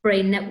different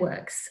brain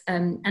networks.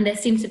 And there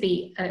seems to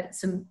be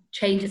some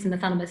changes in the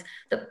thalamus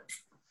that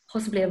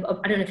possibly, I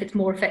don't know if it's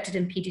more affected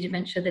in PD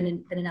dementia than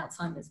in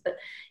Alzheimer's, but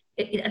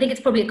I think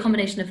it's probably a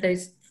combination of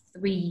those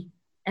 3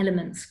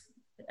 elements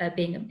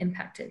being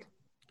impacted.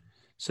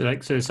 So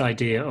this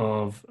idea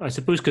of, I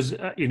suppose, because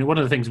one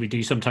of the things we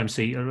do sometimes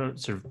see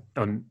sort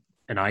of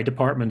in eye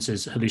departments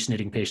is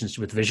hallucinating patients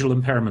with visual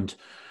impairment,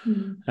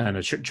 and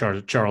a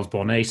Charles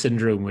Bonnet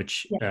syndrome,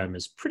 which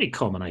is pretty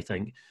common, I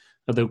think.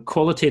 Although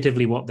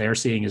qualitatively what they're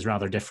seeing is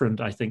rather different,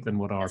 I think, than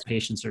what our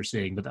patients are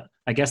seeing. But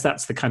I guess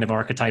that's the kind of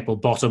archetypal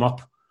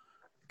bottom-up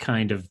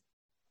kind of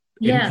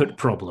input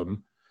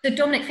problem. So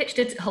Dominic Fitch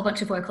did a whole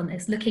bunch of work on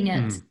this, looking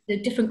at the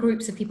different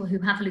groups of people who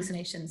have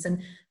hallucinations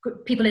and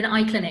people in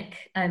eye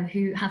clinic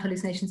who have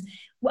hallucinations.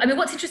 I mean,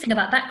 what's interesting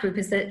about that group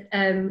is that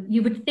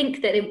you would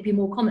think that it would be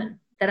more common,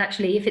 that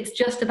actually if it's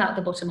just about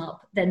the bottom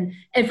up, then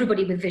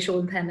everybody with visual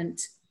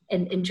impairment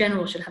in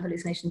general should have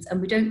hallucinations, and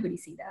we don't really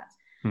see that.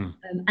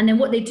 And then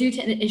what they do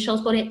in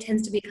Charles Bonnet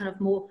tends to be kind of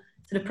more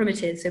sort of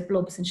primitive, so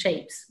blobs and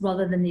shapes,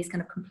 rather than these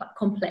kind of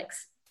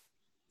complex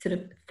sort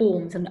of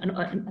forms and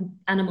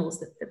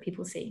animals that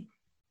people see.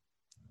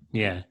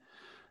 Yeah.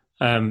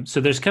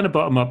 So there's kind of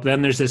bottom up.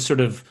 Then there's this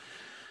sort of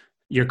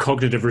your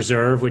cognitive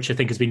reserve, which I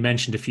think has been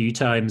mentioned a few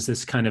times,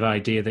 this kind of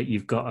idea that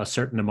you've got a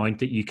certain amount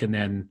that you can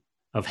then,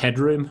 of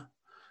headroom,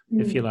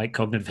 if you like,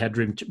 cognitive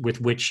headroom,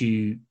 with which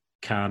you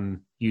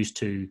can use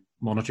to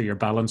monitor your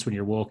balance when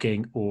you're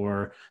walking,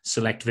 or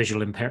select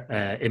visual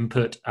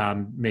input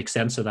and make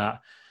sense of that.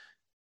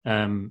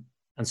 And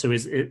so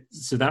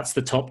so that's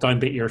the top-down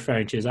bit you're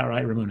referring to. Is that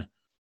right, Rimona?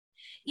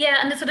 Yeah,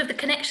 and the sort of the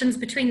connections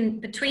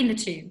between the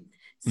two.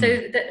 So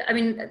that, I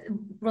mean,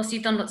 Ross,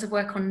 you've done lots of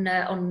work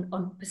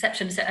on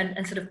perception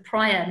and sort of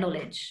prior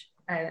knowledge,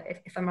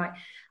 if I'm right.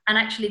 And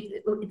actually,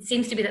 it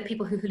seems to be that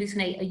people who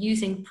hallucinate are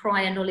using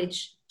prior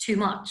knowledge too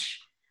much,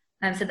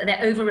 so that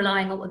they're over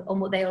relying on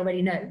what they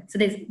already know. So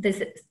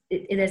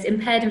there's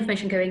impaired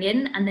information going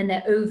in, and then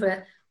they're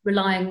over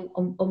relying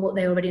on what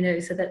they already know,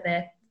 so that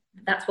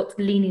that's what's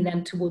leaning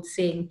them towards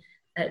seeing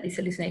these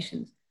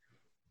hallucinations.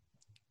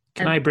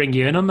 Can I bring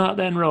you in on that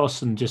then,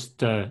 Ross, and just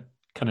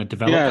kind of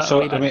develop that?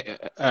 So I mean,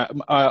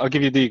 I'll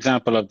give you the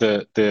example of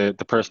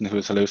the person who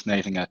was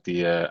hallucinating at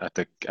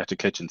the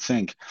kitchen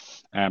sink,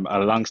 a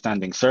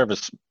long-standing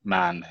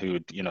serviceman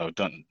who'd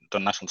done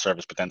national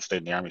service but then stayed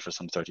in the army for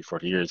some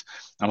 30-40 years,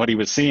 and what he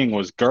was seeing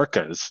was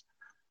Gurkhas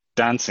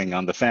dancing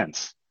on the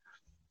fence.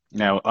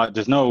 Now,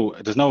 there's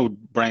no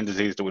brain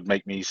disease that would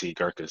make me see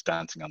Gurkhas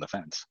dancing on the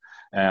fence.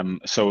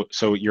 So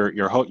you're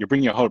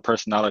bringing your whole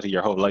personality,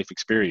 your whole life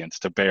experience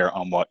to bear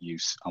on what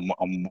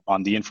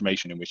on the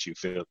information in which you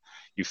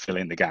fill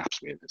in the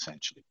gaps with,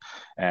 essentially.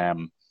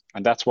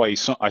 And that's why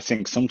I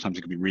think sometimes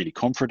it can be really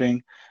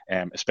comforting,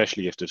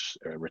 especially if there's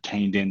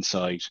retained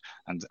insight,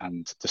 and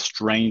the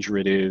stranger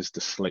it is,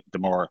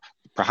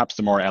 perhaps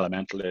the more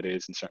elemental it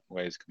is in certain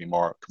ways, can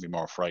be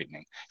more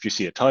frightening. If you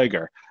see a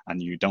tiger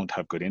and you don't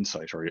have good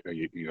insight, or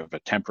you have a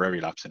temporary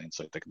lapse in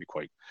insight, that can be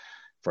quite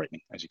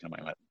frightening, as you can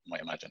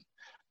might imagine.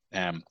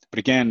 But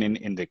again,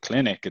 in the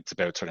clinic, it's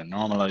about sort of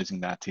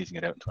normalizing that, teasing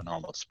it out into a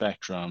normal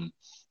spectrum,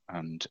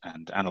 and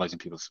analyzing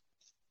people's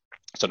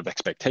sort of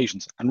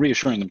expectations and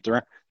reassuring them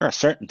there are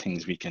certain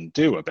things we can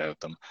do about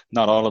them.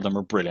 Not all of them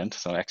are brilliant,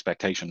 so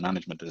expectation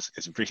management is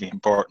really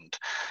important,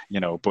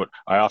 but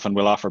I often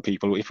will offer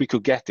people, if we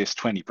could get this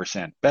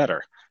 20%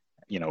 better,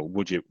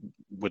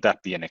 would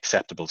that be an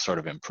acceptable sort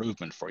of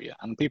improvement for you?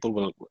 And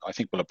people I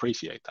think will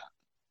appreciate that.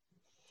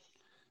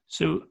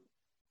 So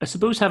I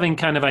suppose, having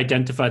kind of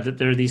identified that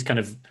there are these kind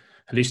of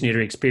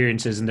hallucinatory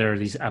experiences and there are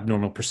these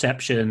abnormal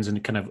perceptions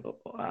and kind of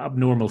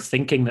abnormal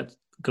thinking that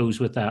goes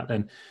with that,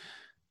 then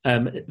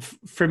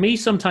for me,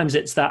 sometimes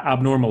it's that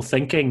abnormal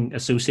thinking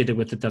associated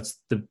with it that's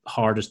the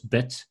hardest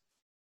bit,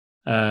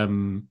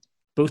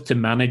 both to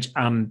manage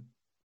and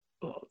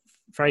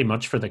very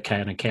much for the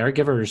kind of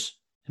caregivers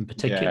in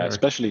particular. Yeah,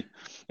 especially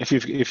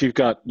if you've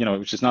got,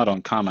 which is not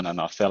uncommon, an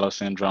Othello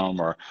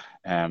syndrome or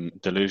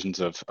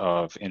delusions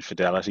of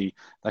infidelity,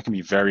 that can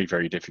be very,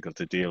 very difficult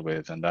to deal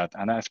with, and that's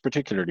a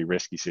particularly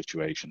risky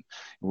situation.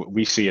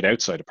 We see it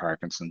outside of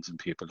Parkinson's in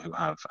people who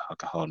have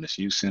alcohol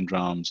misuse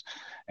syndromes,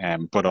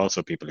 but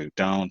also people who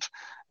don't.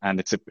 And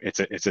it's a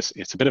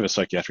bit of a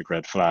psychiatric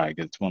red flag.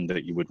 It's one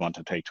that you would want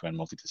to take to a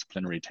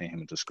multidisciplinary team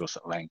and discuss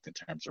at length in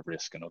terms of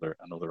risk and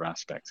other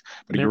aspects.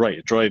 But you're right,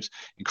 it drives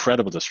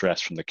incredible distress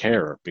from the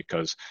carer,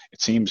 because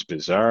it seems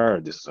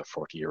bizarre. This is a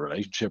 40-year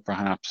relationship,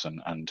 perhaps,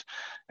 and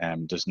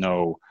there's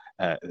no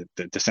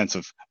the sense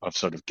of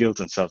sort of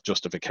guilt and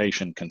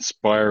self-justification can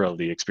spiral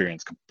the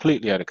experience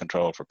completely out of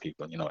control for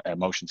people.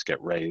 Emotions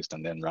get raised,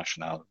 and then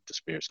rationale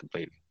disappears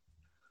completely.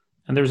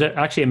 And there was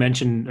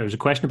a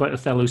question about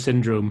Othello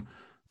syndrome.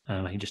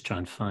 I can just try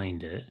and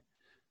find it.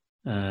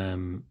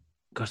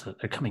 Gosh,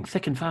 they're coming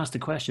thick and fast, the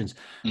questions.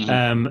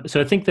 Mm-hmm. So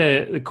I think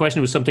the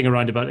question was something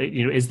around about,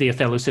 is the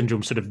Othello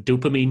syndrome sort of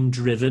dopamine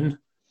driven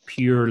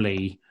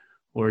purely,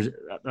 or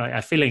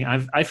I feel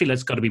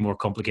it's got to be more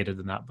complicated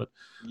than that? But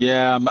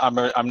yeah, I'm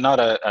not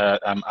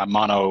a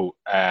mono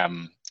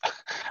I'm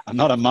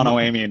not a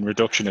monoamiine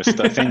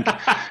reductionist. I think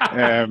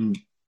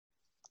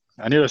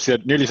I nearly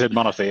said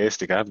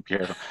monotheistic. I have to be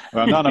careful.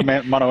 I'm not a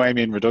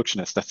monoamiine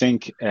reductionist. I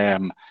think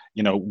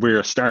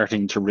we're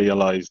starting to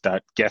realize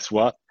that, guess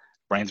what?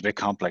 Brain's a bit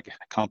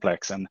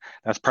complex, and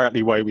that's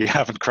partly why we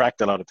haven't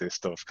cracked a lot of this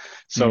stuff.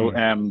 So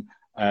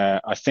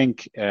I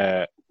think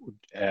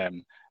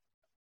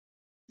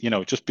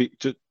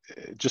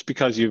just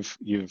because you've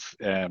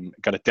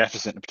got a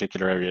deficit in a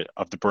particular area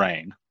of the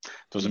brain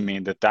doesn't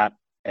mean that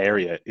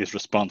area is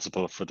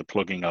responsible for the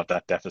plugging of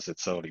that deficit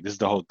solely. This is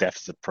the whole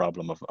deficit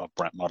problem of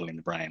modeling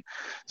the brain.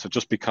 So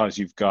just because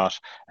you've got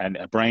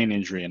a brain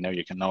injury and now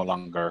you can no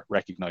longer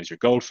recognize your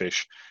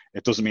goldfish,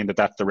 it doesn't mean that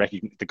that's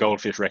the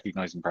goldfish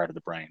recognizing part of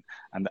the brain.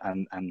 And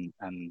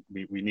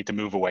we need to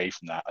move away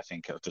from that. I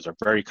think there's a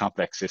very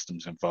complex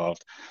systems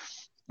involved,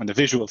 and the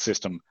visual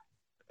system,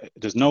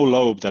 there's no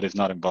lobe that is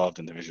not involved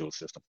in the visual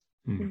system.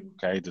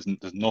 Okay, there's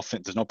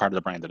no part of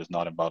the brain that is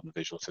not involved in the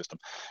visual system.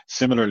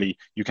 Similarly,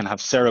 you can have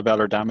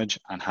cerebellar damage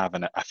and have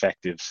an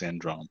affective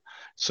syndrome.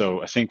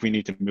 So I think we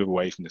need to move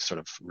away from this sort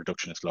of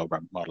reductionist lobe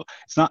model.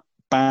 It's not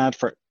bad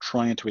for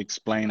trying to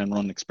explain and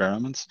run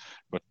experiments,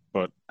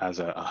 but as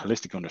a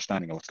holistic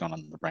understanding of what's going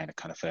on in the brain, it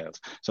kind of fails.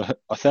 So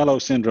Othello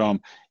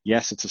syndrome,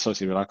 yes, it's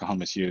associated with alcohol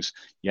misuse.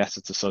 Yes,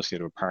 it's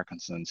associated with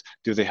Parkinson's.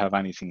 Do they have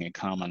anything in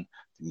common?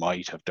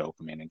 might have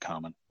dopamine in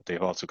common, but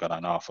they've also got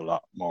an awful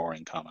lot more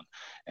in common.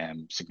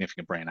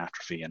 Significant brain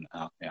atrophy and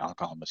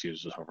alcohol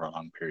misuse over a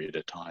long period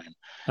of time.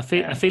 I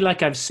feel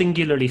like I've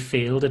singularly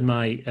failed in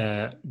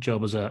my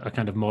job as a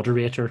kind of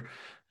moderator,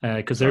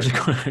 because there's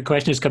a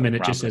question has come in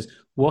that just says,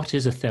 "What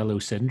is Othello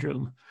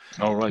syndrome?"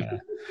 Oh, right.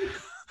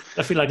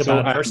 I feel like a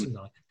bad person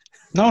now.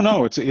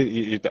 No,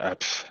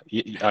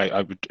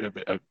 I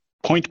would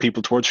point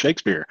people towards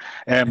Shakespeare,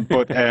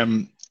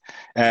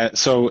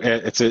 so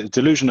it's a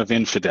delusion of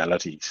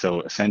infidelity.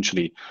 So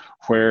essentially,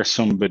 where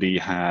somebody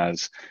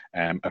has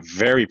a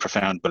very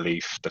profound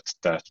belief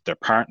that their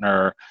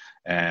partner,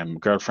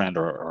 girlfriend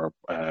or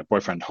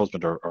boyfriend,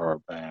 husband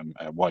or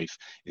wife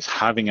is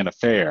having an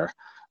affair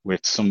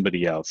with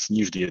somebody else,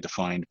 usually a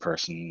defined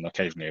person,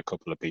 occasionally a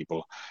couple of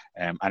people,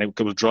 and it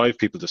will drive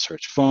people to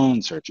search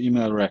phones, search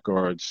email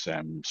records,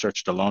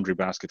 search the laundry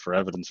basket for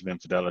evidence of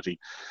infidelity,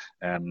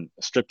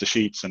 strip the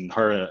sheets and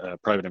hire a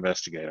private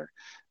investigator.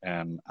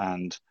 And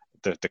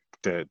the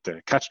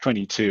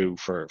catch-22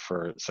 for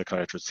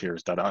psychiatrists here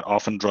is that it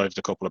often drives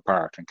the couple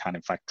apart and can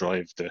in fact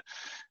drive the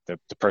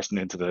person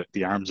into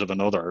the arms of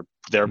another,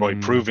 thereby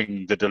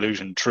proving the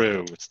delusion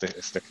true. It's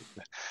the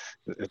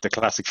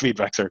classic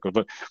feedback circle,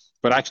 but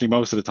actually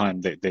most of the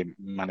time they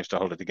manage to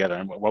hold it together.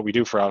 And what we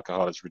do for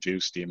alcohol is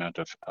reduce the amount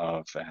of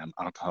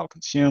alcohol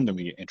consumed, and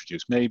we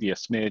introduce maybe a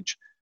smidge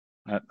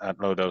at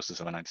low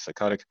doses of an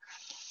antipsychotic.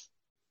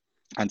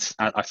 And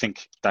I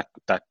think that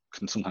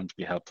can sometimes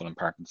be helpful in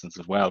Parkinson's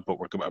as well, but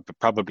we're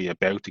probably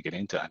about to get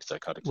into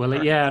antipsychotics.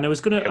 Well, yeah, and I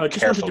just wanted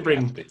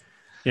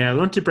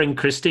to bring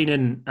Christine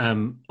in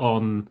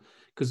on,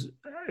 because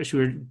we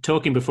were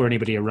talking before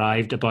anybody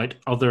arrived about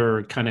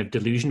other kind of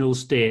delusional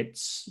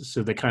states,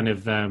 so the kind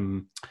of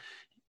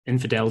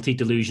infidelity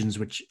delusions,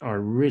 which are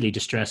really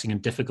distressing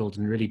and difficult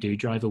and really do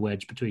drive a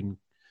wedge between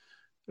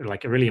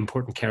like a really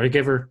important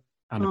caregiver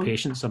and a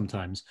patient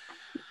sometimes.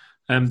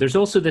 There's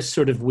also this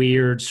sort of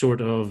weird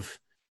sort of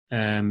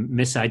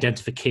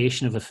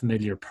misidentification of a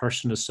familiar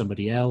person as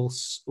somebody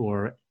else,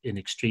 or in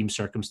extreme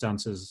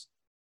circumstances,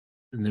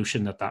 the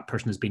notion that that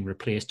person has been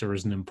replaced or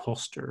is an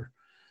imposter.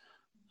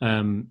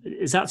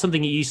 Is that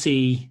something you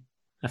see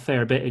a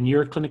fair bit in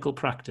your clinical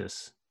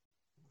practice?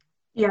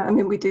 Yeah, I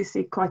mean, we do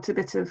see quite a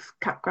bit of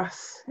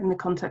capgras in the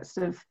context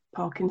of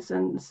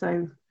Parkinson.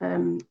 So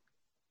the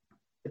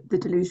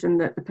delusion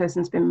that the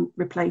person's been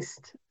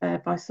replaced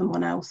by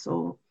someone else,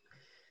 or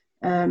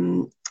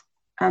and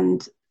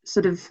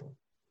sort of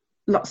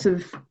lots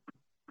of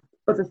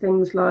other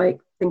things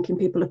like thinking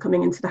people are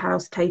coming into the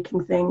house,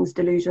 taking things,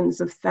 delusions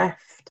of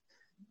theft.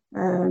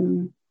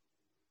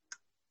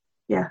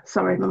 Yeah,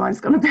 sorry, my mind's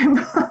gone a bit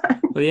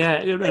blank. Well,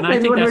 yeah, and I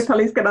think one of my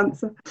colleagues can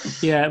answer.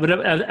 Yeah,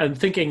 but I'm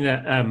thinking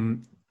that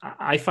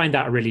I find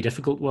that a really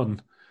difficult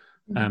one.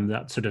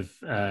 That sort of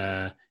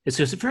it's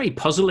just a very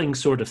puzzling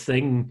sort of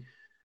thing.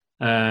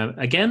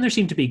 Again, there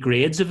seem to be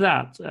grades of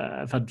that.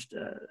 I've had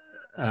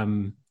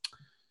kind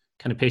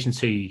of patients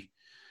who,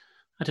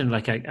 I don't know,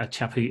 like a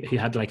chap who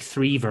had like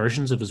 3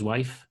 versions of his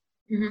wife,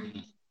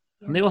 and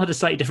they all had a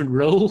slightly different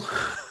role.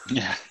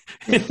 Yeah.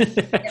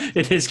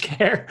 In his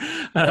care.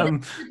 The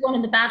good one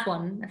and the bad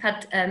one. I've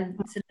had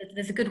so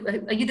there's a good.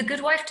 Are you the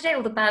good wife today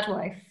or the bad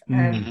wife?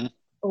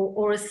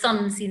 Or a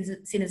son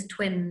seen as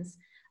twins.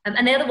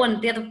 And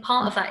the other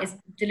part of that is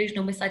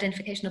delusional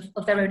misidentification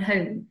of their own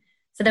home.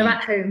 So they're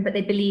at home, but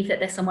they believe that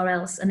they're somewhere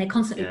else, and they're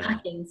constantly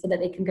packing so that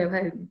they can go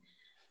home.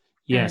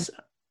 Yes,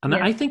 and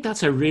I think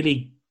that's a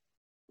really,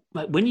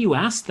 like, when you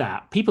ask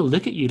that, people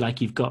look at you like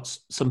you've got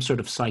some sort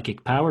of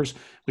psychic powers,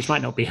 which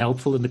might not be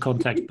helpful in the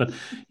context, but,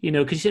 you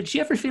know, because do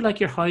you ever feel like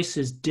your house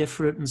is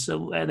different?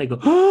 And they go,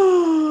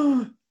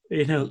 oh,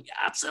 you know,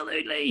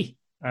 absolutely.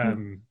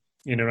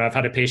 You know, I've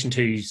had a patient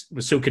who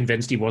was so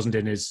convinced he wasn't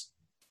in his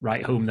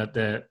right home that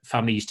the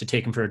family used to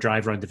take him for a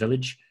drive around the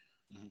village.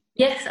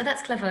 Yes,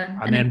 that's clever.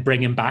 And then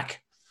bring him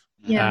back.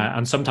 Yeah.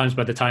 And sometimes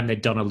by the time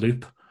they'd done a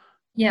loop,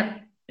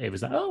 it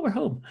was like, oh, we're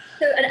home.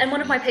 So, and one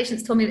of my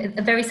patients told me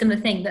a very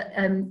similar thing, that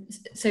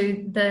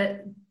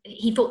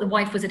he thought the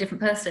wife was a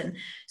different person.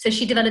 So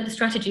she developed a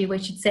strategy where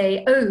she'd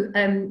say,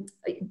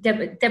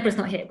 Deborah's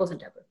not here. It wasn't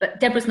Deborah, but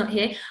Deborah's not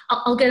here.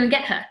 I'll go and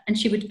get her. And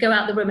she would go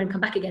out the room and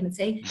come back again and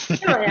say,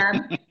 here I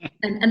am.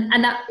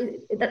 and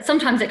that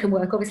sometimes it can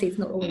work. Obviously, it's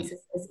not always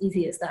as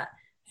easy as that.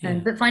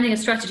 But finding a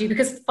strategy,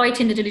 because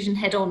fighting the delusion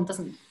head on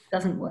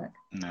doesn't work.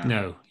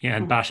 No. Yeah,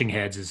 and bashing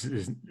heads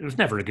it was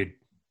never a good.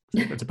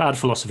 It's a bad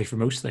philosophy for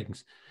most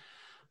things.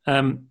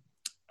 I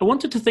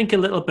wanted to think a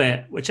little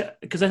bit,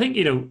 because I think,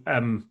 you know,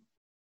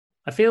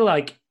 I feel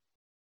like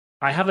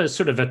I have a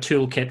sort of a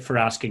toolkit for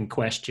asking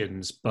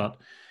questions, but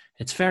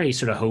it's very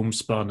sort of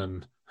homespun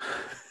and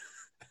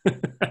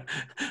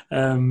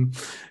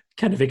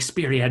kind of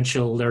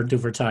experiential, learned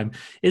over time.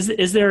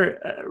 Is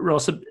there,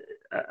 Ross,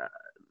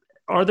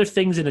 are there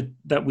things in it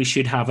that we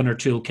should have in our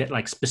toolkit,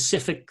 like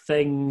specific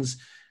things?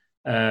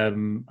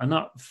 I'm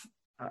a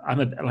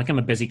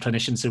busy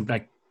clinician, so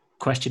like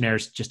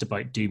questionnaires just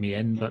about do me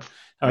in, but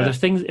are there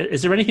things,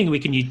 is there anything we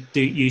can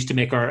use to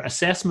make our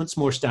assessments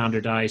more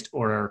standardized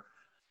or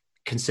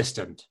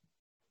consistent?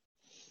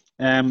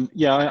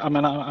 Yeah, I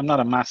mean, I'm not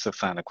a massive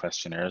fan of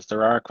questionnaires.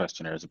 There are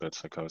questionnaires about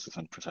psychosis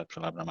and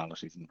perceptual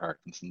abnormalities in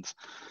Parkinson's.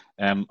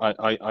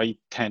 I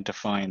tend to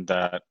find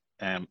that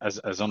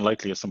as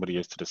unlikely as somebody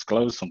is to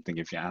disclose something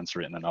if you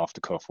answer it in an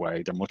off-the-cuff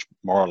way, they're much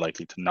more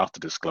likely to not to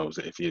disclose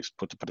it if you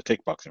put a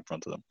tick box in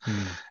front of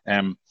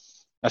them.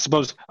 I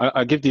suppose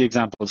I give the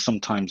example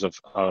sometimes of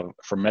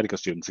for medical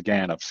students,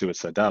 again, of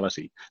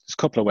suicidality. There's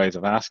a couple of ways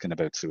of asking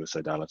about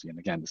suicidality. And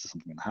again, this is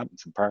something that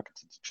happens in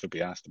Parkinson's, it should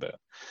be asked about.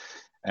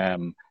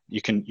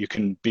 You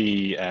can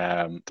be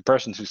the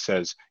person who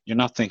says, you're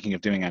not thinking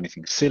of doing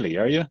anything silly,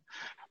 are you?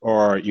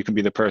 Or you can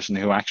be the person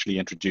who actually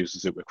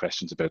introduces it with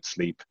questions about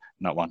sleep,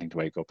 not wanting to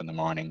wake up in the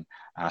morning,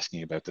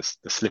 asking about the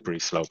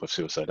slippery slope of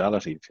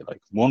suicidality, if you like.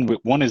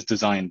 One is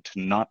designed to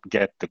not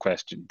get the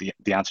question,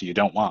 the answer you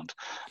don't want,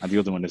 and the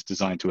other one is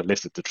designed to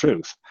elicit the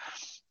truth.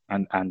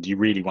 And you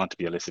really want to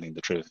be eliciting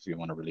the truth if you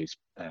want to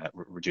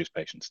reduce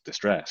patients'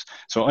 distress.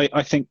 So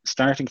I think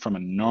starting from a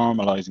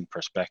normalizing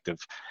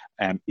perspective,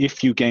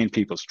 if you gain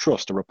people's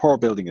trust, the rapport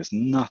building is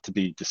not to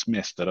be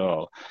dismissed at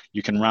all.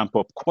 You can ramp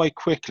up quite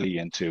quickly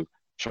into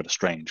sort of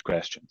strange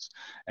questions.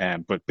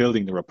 But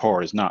building the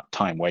rapport is not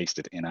time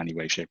wasted in any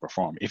way, shape, or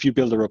form. If you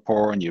build a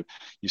rapport and you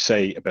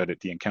say about it,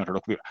 the encounter,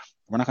 look,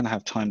 we're not going to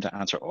have time to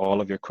answer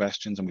all of your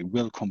questions, and we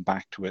will come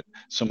back to it.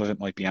 Some of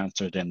it might be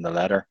answered in the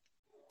letter.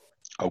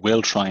 I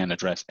will try and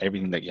address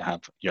everything that you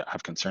have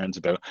concerns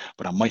about,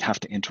 but I might have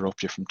to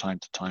interrupt you from time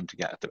to time to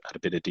get at a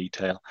bit of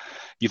detail.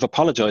 You've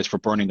apologized for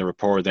burning the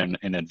rapport then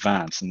in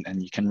advance,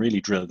 and you can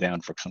really drill down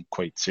for some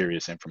quite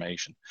serious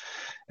information.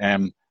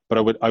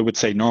 But I would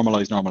say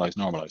normalize.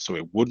 So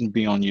it wouldn't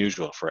be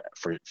unusual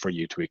for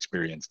you to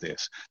experience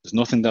this. There's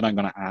nothing that I'm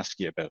going to ask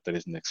you about that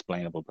isn't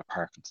explainable by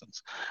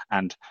Parkinson's.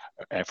 And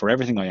for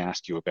everything I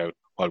ask you about,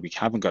 while we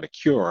haven't got a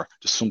cure,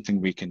 there's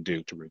something we can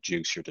do to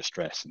reduce your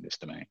distress in this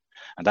domain.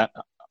 And that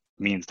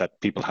means that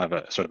people have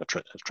a sort of a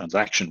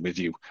transaction with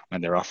you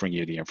when they're offering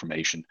you the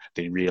information.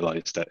 They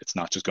realize that it's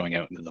not just going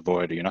out into the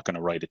void, or you're not going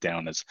to write it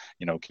down as,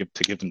 to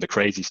give them the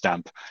crazy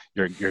stamp.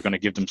 You're going to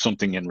give them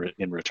something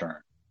in return.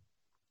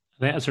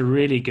 That's a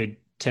really good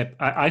tip.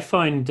 I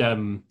find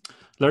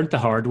learned the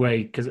hard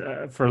way, because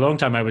for a long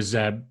time I was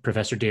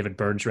Professor David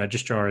Burns'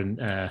 registrar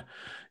in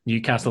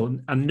Newcastle,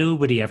 and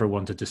nobody ever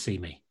wanted to see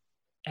me,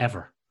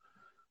 ever,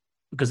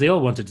 because they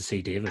all wanted to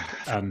see David.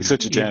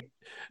 Such a gent.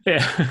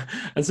 Yeah,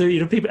 and so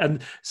people,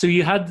 and so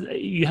you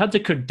had to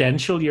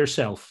credential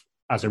yourself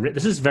as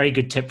this is a very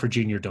good tip for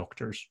junior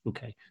doctors.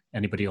 Okay,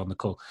 anybody on the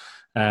call,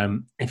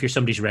 if you're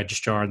somebody's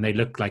registrar and they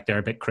look like they're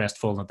a bit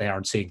crestfallen that they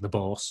aren't seeing the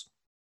boss.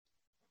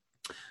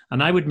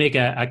 And I would make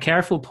a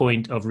careful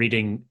point of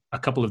reading a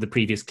couple of the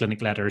previous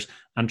clinic letters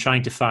and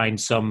trying to find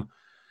some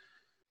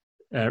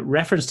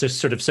reference to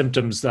sort of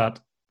symptoms that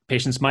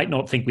patients might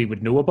not think we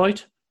would know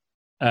about,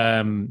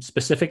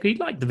 specifically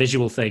like the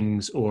visual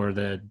things or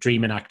the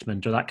dream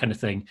enactment or that kind of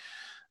thing.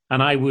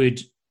 And I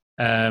would,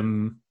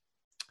 when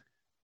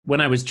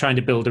I was trying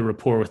to build a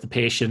rapport with the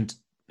patient,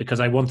 because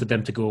I wanted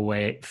them to go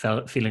away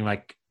feeling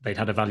like they'd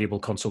had a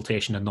valuable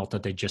consultation and not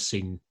that they'd just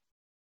seen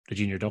the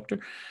junior doctor,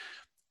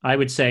 I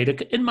would say,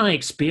 look, in my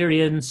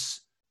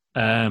experience,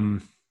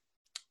 sometimes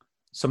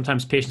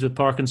patients with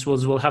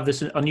Parkinson's will have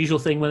this unusual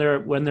thing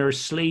when they're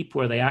asleep,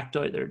 where they act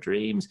out their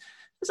dreams.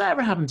 Has that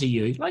ever happened to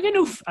you? Like, I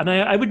know, and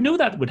I would know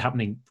that was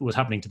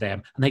happening to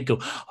them, and they'd go,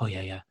 "Oh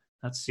yeah,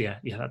 that's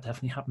that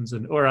definitely happens."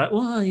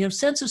 And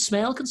sense of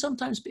smell can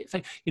sometimes be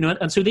affected,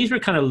 And so these were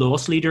kind of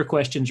loss leader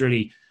questions,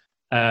 really.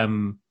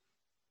 In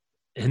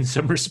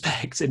some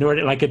respects, in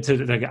order,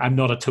 I'm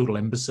not a total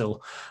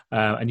imbecile,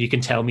 and you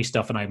can tell me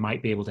stuff, and I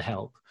might be able to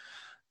help.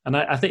 And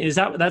I think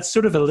that's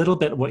sort of a little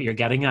bit what you're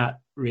getting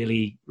at,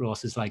 really,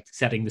 Ross, is like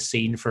setting the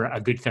scene for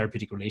a good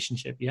therapeutic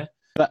relationship. Yeah.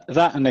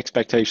 That and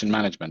expectation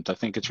management. I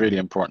think it's really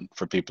important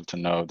for people to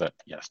know that,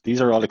 yes,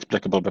 these are all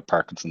explicable by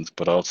Parkinson's,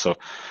 but also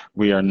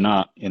we are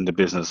not in the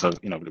business of,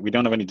 we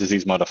don't have any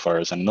disease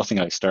modifiers, and nothing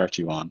I start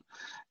you on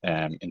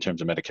in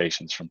terms of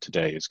medications from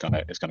today is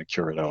going to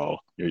cure it all.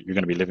 You're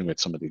going to be living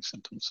with some of these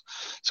symptoms.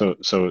 So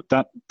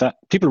that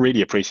people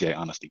really appreciate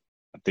honesty.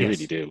 They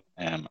really do,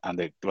 and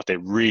what they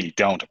really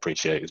don't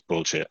appreciate is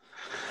bullshit,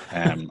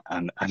 and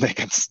they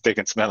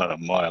can smell it a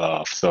mile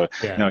off. So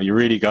you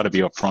really got to be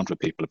upfront with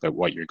people about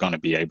what you're going to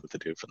be able to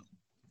do for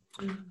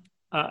them.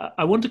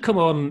 I want to come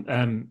on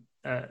and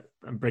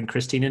bring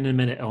Christine in a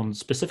minute on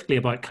specifically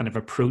about kind of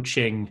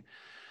approaching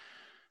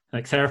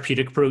like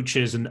therapeutic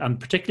approaches and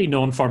particularly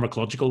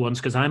non-pharmacological ones,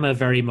 because I'm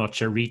very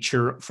much a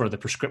reacher for the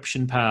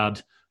prescription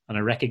pad, and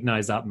I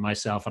recognize that in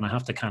myself, and I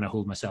have to kind of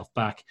hold myself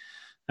back.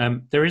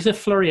 There is a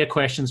flurry of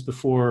questions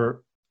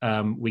before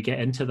we get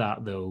into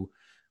that, though,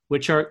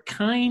 which are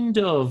kind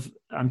of,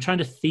 I'm trying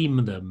to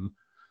theme them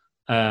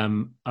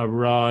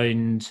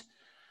around,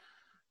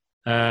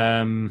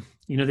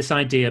 this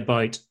idea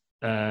about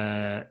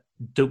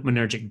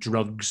dopaminergic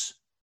drugs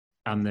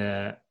and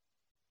the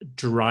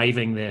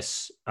driving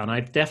this. And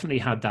I've definitely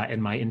had that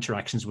in my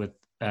interactions with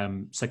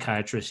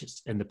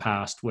psychiatrists in the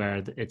past,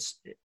 where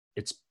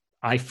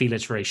I feel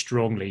it's very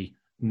strongly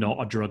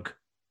not a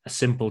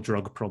simple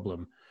drug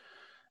problem.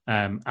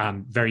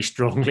 And very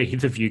strongly,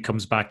 the view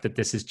comes back that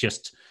this is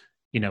just,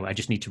 I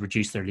just need to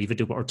reduce their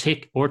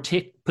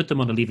levodopa put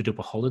them on a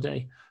levodopa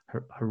holiday,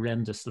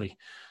 horrendously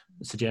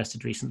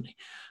suggested recently.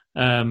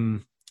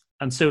 And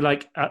so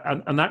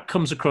and that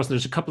comes across,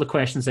 there's a couple of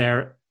questions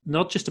there,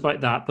 not just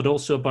about that, but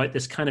also about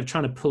this kind of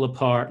trying to pull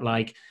apart,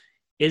 like,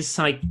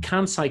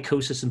 can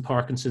psychosis and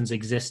Parkinson's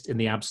exist in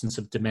the absence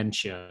of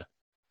dementia?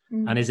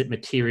 And is it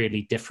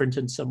materially different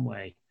in some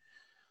way?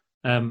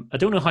 I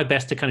don't know how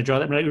best to kind of draw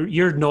that.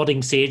 You're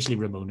nodding sagely,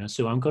 Rimona,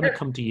 so I'm going to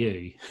come to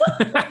you. Well,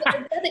 I'm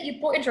glad that you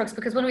brought in drugs,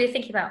 because when we were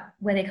thinking about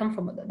where they come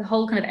from, the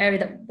whole kind of area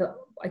that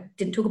I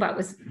didn't talk about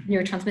was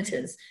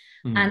neurotransmitters.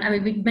 And I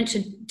mean, we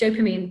mentioned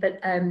dopamine,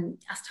 but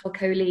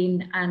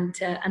acetylcholine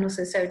and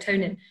also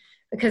serotonin,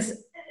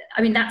 because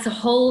I mean, that's a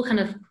whole kind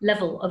of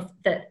level of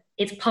that.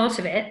 It's part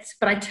of it,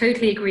 but I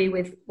totally agree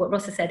with what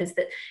Ross has said, is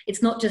that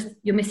it's not just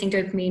you're missing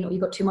dopamine or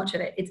you've got too much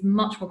of it. It's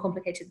much more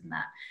complicated than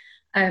that.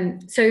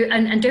 And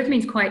dopamine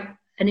is quite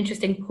an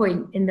interesting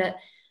point, in that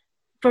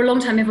for a long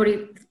time,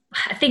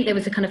 I think there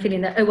was a kind of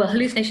feeling that, oh, well,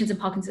 hallucinations and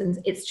Parkinson's,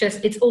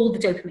 it's all the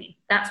dopamine.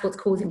 That's what's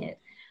causing it.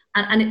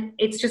 And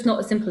it's just not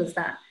as simple as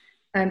that.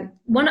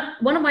 One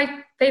of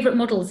my favorite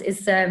models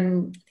is, I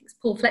think it's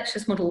Paul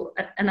Fletcher's model,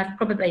 and I'm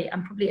probably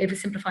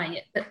oversimplifying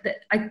it, but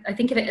I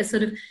think of it as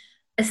sort of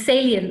a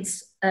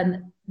salience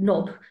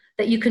knob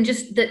that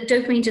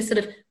dopamine just sort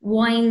of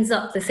winds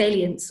up the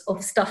salience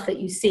of stuff that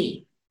you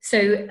see.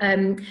 So,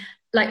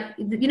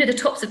 the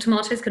tops of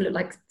tomatoes can look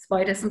like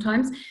spiders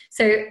sometimes.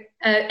 So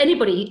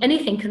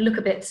anything can look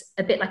a bit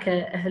like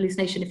a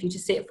hallucination if you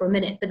just see it for a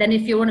minute. But then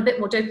if you're on a bit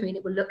more dopamine,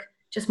 it will look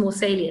just more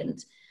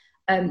salient.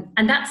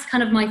 And that's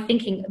kind of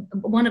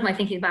one of my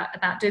thinking about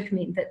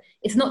dopamine, that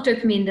it's not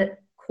dopamine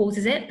that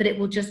causes it, but it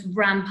will just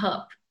ramp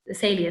up the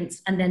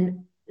salience, and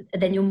then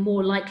you're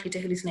more likely to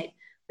hallucinate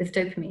with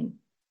dopamine.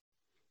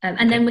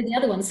 And then with the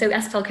other one, so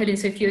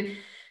acetylcholine,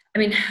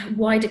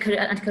 why do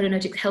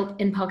anticholinergics help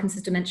in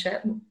Parkinson's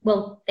dementia?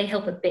 Well, they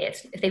help a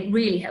bit, if they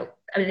really help.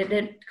 I mean,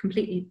 they don't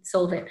completely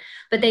solve it,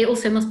 but they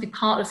also must be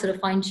part of sort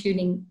of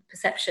fine-tuning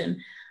perception.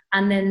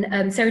 And then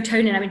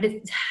serotonin, I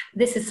mean,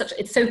 this is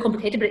it's so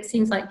complicated, but it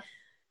seems like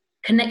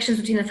connections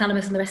between the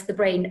thalamus and the rest of the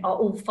brain are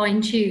all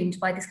fine-tuned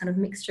by this kind of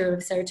mixture of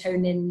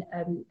serotonin,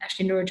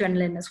 actually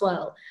noradrenaline as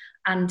well.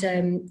 And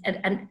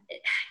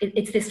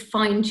it's this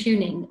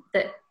fine-tuning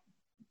that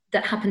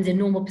happens in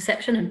normal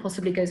perception and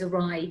possibly goes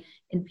awry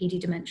in PD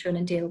dementia and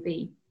in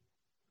DLB.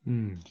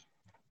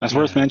 It's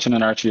worth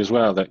mentioning, Archie, as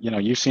well, that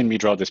you've seen me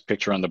draw this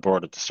picture on the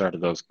board at the start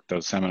of those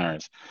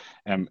seminars.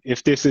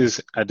 If this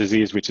is a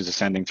disease which is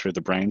ascending through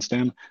the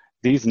brainstem,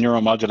 these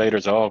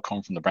neuromodulators all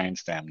come from the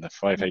brainstem. The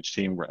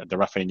 5-HT, the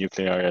Raphael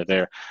nuclei are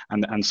there,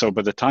 and so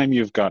by the time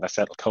you've got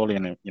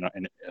acetylcholine,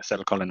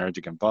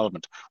 acetylcholinergic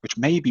involvement, which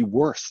may be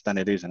worse than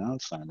it is in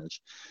Alzheimer's,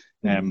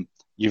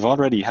 you've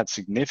already had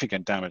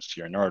significant damage to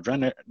your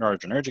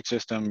noradrenergic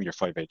system, your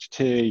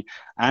 5-HT,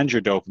 and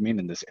your dopamine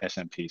in this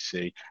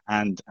SMPC,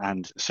 and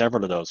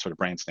several of those sort of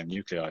brainstem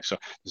nuclei. So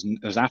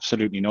there's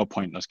absolutely no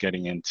point in us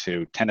getting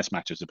into tennis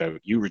matches about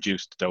you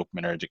reduced the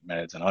dopaminergic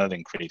meds and I'll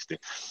increase the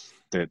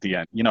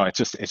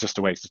it's just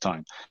a waste of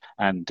time,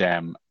 and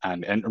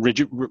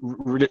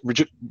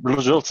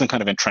results in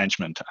kind of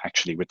entrenchment,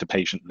 actually, with the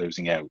patient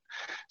losing out.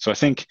 So I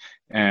think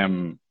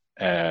N=1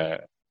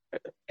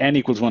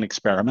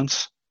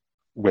 experiments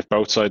with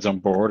both sides on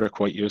board are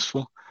quite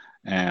useful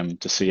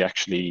to see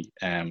actually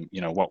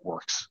what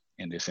works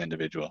in this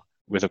individual,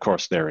 with of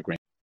course their agreement.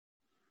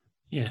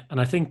 Yeah,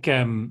 and I think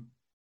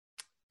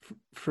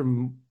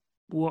from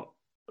what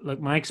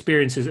my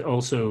experience is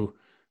also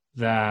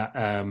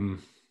that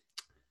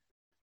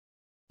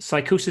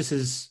psychosis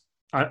is,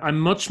 I'm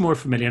much more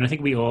familiar, and I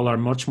think we all are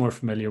much more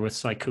familiar with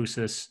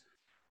psychosis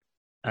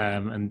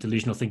and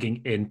delusional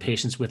thinking in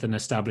patients with an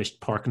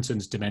established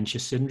Parkinson's dementia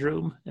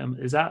syndrome.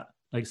 Is that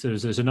so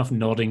there's enough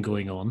nodding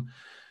going on?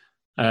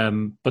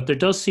 But there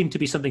does seem to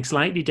be something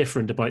slightly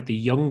different about the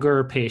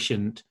younger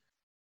patient,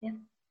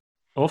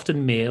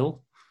 often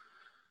male,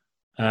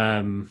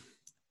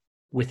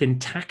 with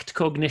intact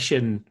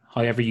cognition,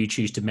 however you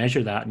choose to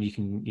measure that, and you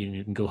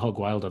can go hog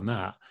wild on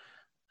that.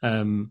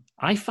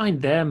 I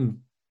find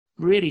them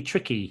really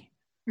tricky.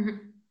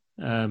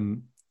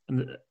 And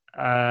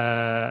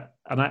I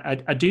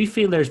do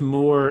feel there's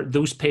more,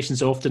 those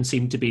patients often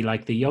seem to be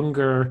like the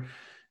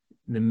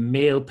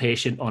male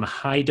patient on a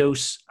high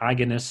dose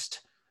agonist.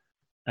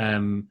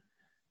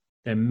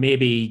 They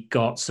maybe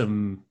got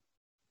some,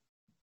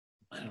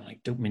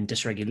 dopamine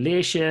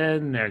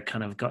dysregulation. They're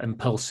kind of got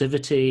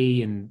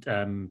impulsivity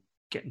and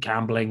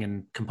gambling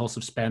and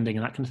compulsive spending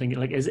and that kind of thing.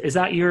 Is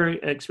that your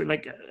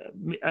experience?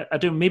 I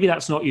don't. Maybe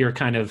that's not your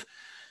kind of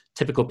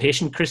typical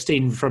patient,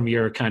 Christine, from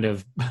your kind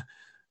of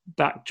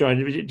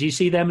background. Do you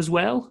see them as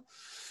well?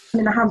 I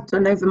mean, I have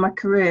done over my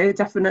career,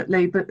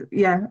 definitely, but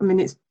yeah, I mean,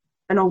 it's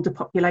an older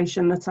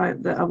population that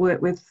I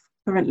work with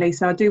currently.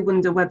 So I do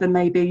wonder whether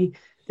maybe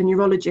the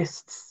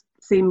neurologists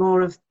see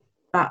more of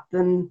that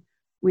than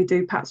we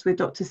do, perhaps with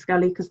Dr.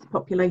 Scully, because the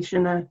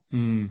population are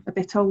a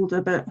bit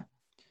older. But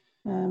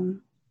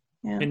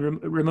yeah. And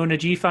Rimona,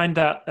 do you find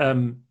that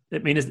I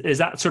mean, is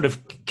that sort of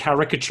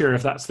caricature,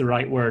 if that's the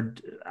right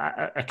word,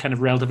 a kind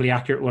of relatively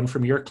accurate one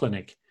from your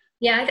clinic?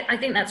 Yeah, I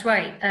think that's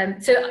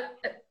right. So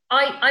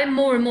I'm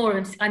more and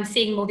more, I'm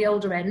seeing more the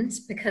older end,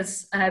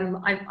 because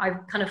I'm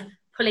kind of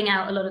pulling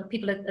out a lot of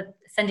people, are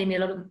sending me a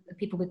lot of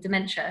people with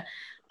dementia.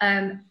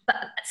 And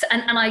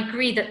I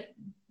agree that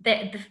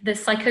the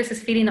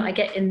psychosis feeling that I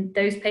get in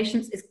those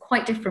patients is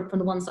quite different from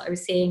the ones that I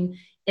was seeing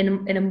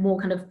in a more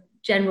kind of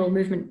general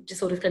movement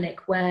disorder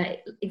clinic, where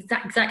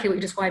exactly what you're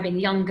describing,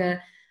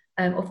 younger,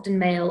 often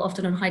male,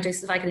 often on high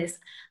doses of agonists.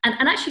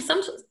 And actually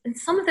in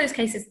some of those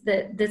cases,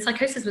 the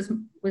psychosis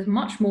was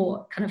much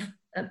more kind of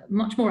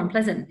much more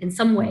unpleasant in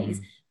some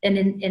ways than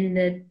in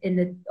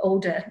the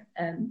older.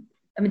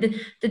 I mean,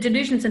 the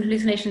delusions and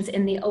hallucinations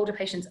in the older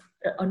patients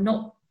are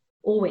not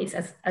always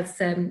as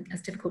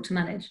difficult to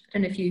manage. I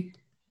don't know if you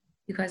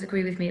guys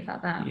agree with me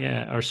about that.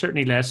 Yeah, or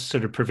certainly less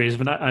sort of pervasive.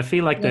 And I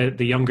feel like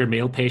the younger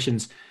male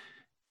patients,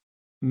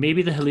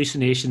 maybe the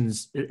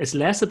hallucinations, it's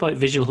less about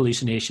visual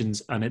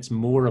hallucinations and it's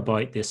more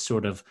about this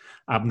sort of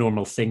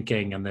abnormal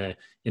thinking and the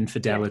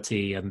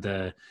infidelity and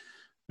the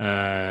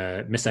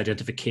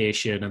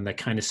misidentification and the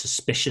kind of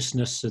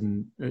suspiciousness.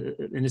 And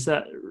is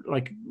that,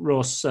 like,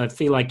 Ross, I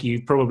feel like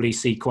you probably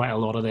see quite a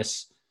lot of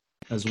this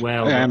as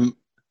well. Again,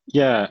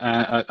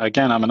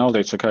 I'm an old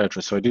age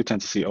psychiatrist, so I do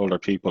tend to see older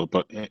people,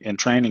 but in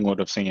training would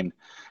have seen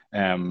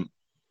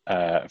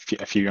a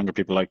few younger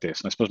people like this.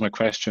 And I suppose my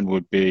question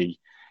would be,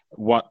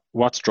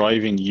 what's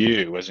driving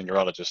you as a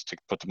neurologist to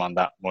put them on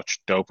that much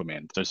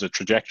dopamine? There's a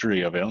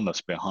trajectory of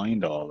illness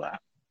behind all that,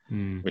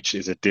 which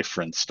is a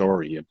different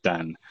story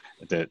than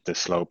the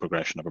slow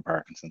progression of a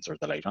Parkinson's or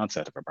the late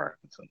onset of a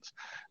Parkinson's.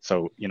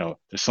 So,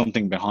 there's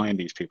something behind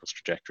these people's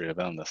trajectory of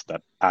illness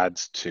that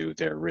adds to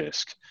their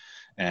risk.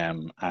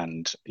 And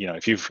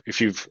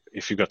if you've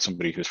got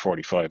somebody who's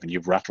 45 and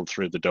you've rattled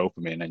through the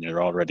dopamine and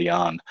you're already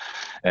on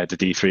the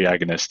D3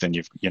 agonist, and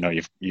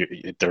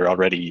they're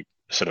already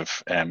sort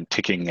of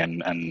ticking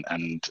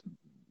and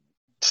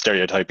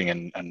stereotyping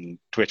and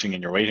twitching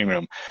in your waiting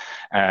room,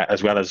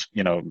 as well as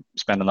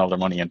spending all their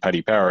money in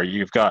petty power,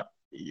 you've got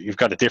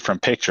a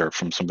different picture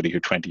from somebody who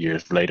 20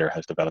 years later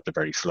has developed a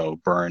very slow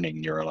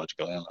burning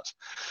neurological illness.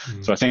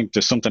 So I think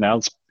there's something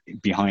else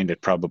behind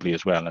it probably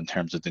as well, in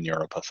terms of the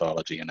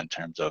neuropathology and in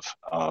terms of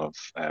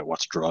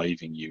what's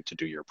driving you to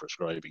do your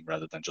prescribing,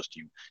 rather than just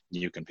you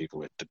nuking people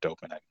with the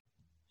dopamine.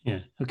 Yeah,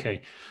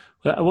 okay.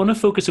 Well, I want to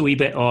focus a wee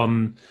bit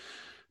on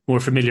more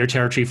familiar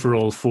territory for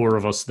all four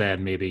of us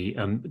then, maybe,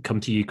 and come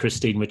to you,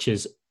 Christine, which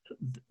is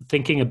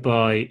thinking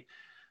about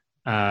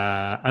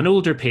an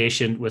older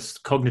patient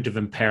with cognitive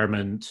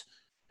impairment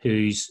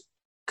who's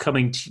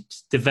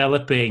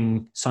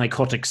developing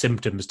psychotic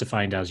symptoms,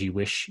 defined as you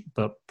wish,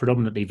 but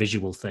predominantly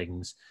visual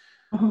things.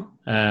 How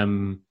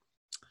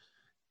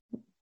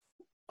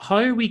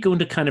are we going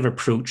to kind of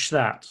approach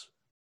that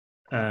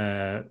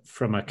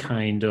from a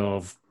kind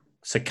of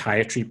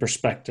psychiatry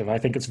perspective? I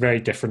think it's very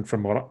different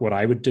from what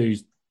I would do,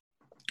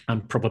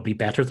 and probably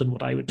better than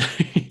what I would do.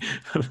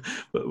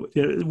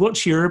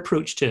 What's your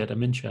approach to it?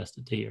 I'm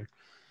interested to hear.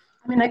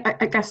 I mean,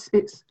 I guess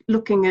it's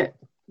looking at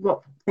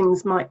what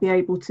things might be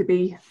able to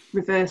be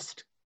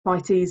reversed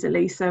quite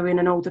easily. So in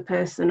an older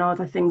person, are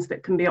there things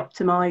that can be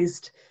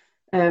optimized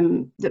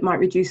that might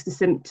reduce the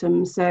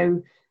symptoms?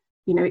 So,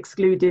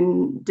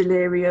 excluding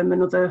delirium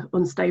and other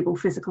unstable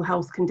physical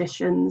health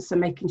conditions, so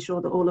making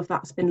sure that all of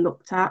that's been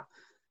looked at.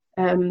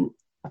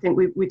 I think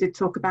we did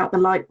talk about the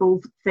light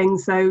bulb thing.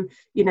 So,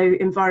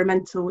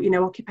 environmental,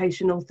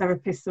 occupational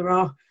therapists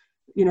are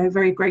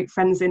very great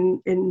friends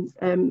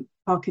in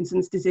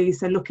Parkinson's disease.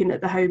 So looking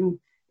at the home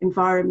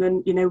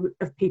environment,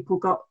 have people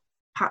got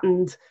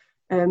patterned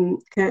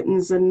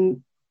curtains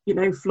and,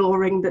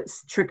 flooring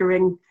that's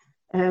triggering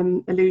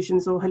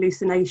illusions or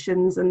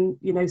hallucinations, and,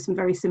 some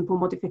very simple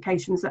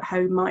modifications at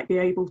home might be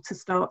able to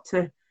start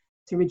to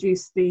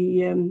reduce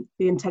the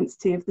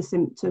intensity of the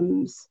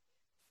symptoms.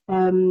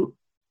 I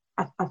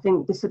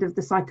think the sort of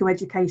the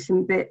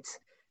psychoeducation bit,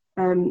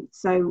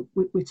 so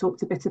we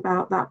talked a bit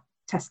about that,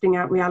 testing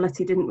out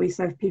reality, didn't we?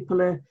 So if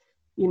people are,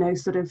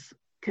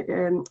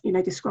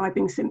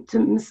 describing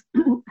symptoms,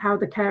 how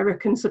the carer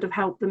can sort of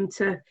help them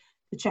to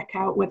check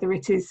out whether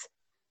it is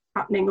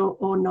happening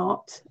or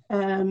not.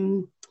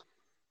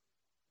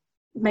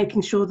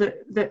 Making sure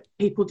that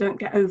people don't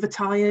get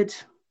overtired,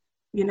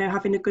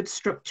 having a good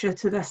structure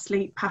to their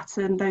sleep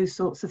pattern, those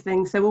sorts of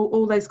things. So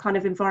all those kind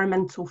of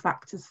environmental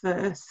factors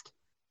first,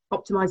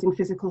 optimizing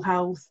physical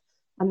health.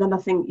 And then I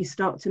think you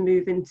start to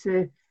move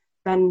into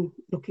then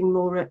looking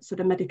more at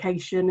sort of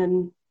medication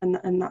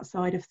and that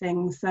side of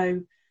things. So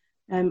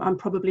I'm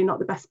probably not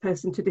the best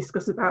person to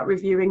discuss about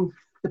reviewing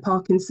the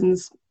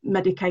Parkinson's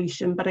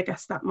medication, but I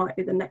guess that might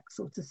be the next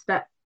sort of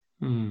step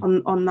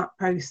on that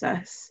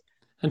process.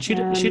 And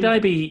should I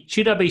be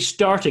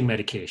starting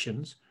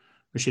medications,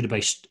 or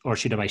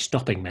should I be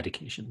stopping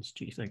medications,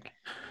 do you think?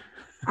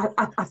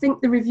 I think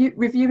the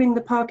reviewing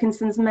the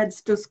Parkinson's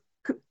meds does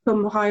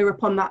come higher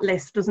up on that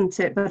list, doesn't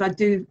it? But I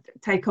do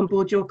take on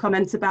board your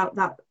comment about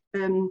that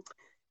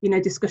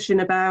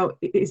discussion about,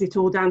 is it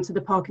all down to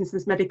the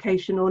Parkinson's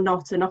medication or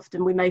not? And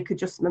often we make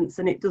adjustments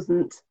and it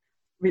doesn't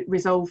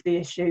resolve the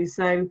issue.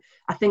 So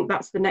I think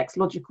that's the next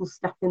logical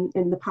step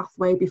in the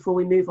pathway before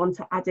we move on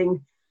to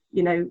adding,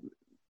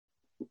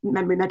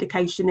 memory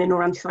medication in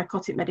or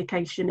antipsychotic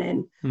medication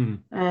in.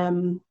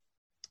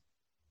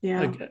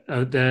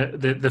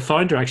 The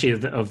founder actually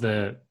of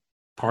the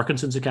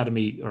Parkinson's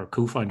Academy, or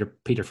co-founder,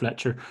 Peter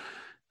Fletcher,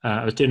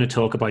 I was doing a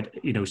talk about,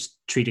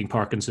 treating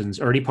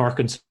Parkinson's, early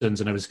Parkinson's,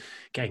 and I was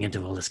getting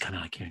into all this kind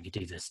of like, you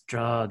do this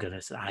drug and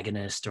it's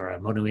agonist or a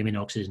monoamine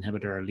oxidase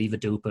inhibitor or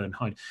levodopa and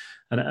how,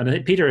 and I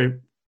think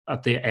Peter,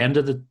 at the end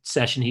of the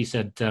session, he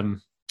said,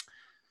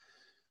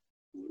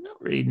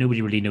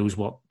 nobody really knows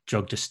what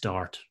drug to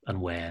start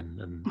and when,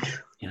 and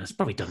it's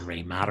probably doesn't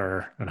really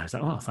matter. And I was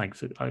like, oh,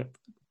 thanks.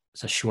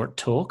 It's a short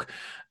talk,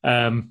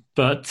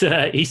 but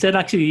he said,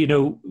 actually,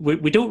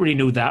 we don't really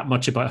know that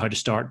much about how to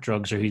start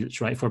drugs or who it's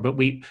right for, but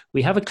we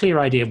have a clear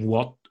idea of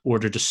what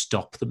order to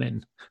stop them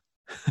in.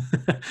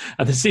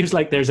 And it seems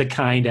like there's a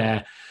kind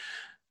of,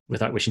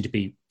 without wishing to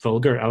be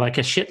vulgar, like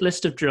a shit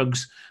list of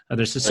drugs, and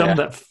there's some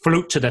that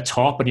float to the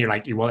top, and you're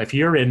like, well, if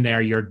you're in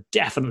there, you're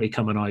definitely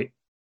coming out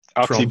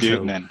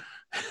oxybutynin.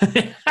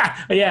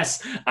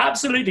 Yes,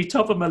 absolutely,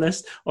 top of my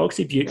list,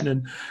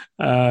 oxybutynin.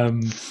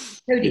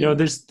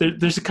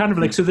 There's a kind of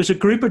like, so there's a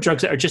group of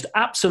drugs that are just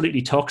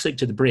absolutely toxic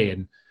to the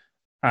brain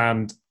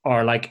and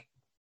are like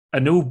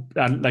no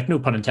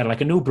pun intended,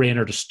 like a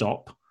no-brainer to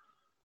stop.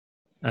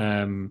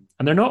 And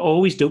they're not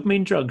always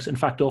dopamine drugs, in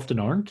fact often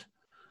aren't.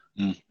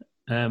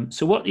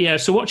 So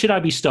what should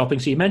I be stopping?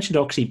 So you mentioned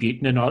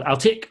oxybutynin.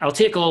 I'll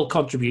take all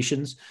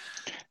contributions.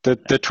 The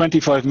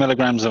 25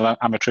 milligrams of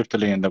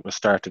amitriptyline that was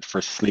started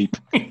for sleep,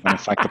 and in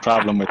fact the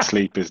problem with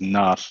sleep is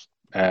not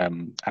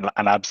an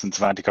absence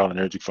of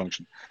anticholinergic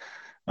function.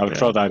 I'll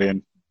throw that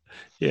in.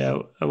 Yeah,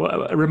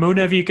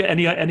 Rimona, have you got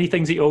any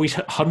things that you always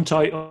hunt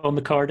out on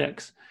the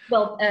Cardex?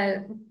 Well,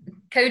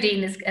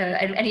 codeine is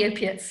any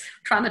opiates,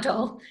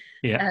 tramadol.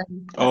 Yeah.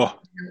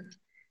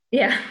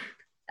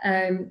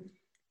 Any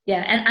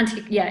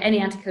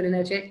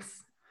anticholinergics.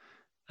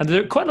 And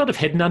there are quite a lot of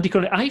hidden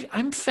anticholinergics.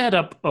 I'm fed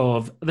up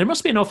of, there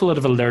must be an awful lot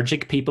of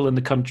allergic people in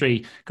the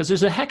country, because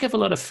there's a heck of a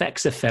lot of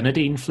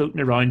fexofenadine floating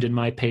around in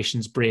my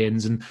patients'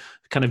 brains, and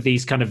kind of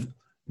these kind of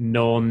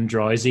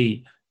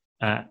non-drowsy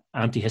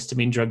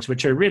antihistamine drugs,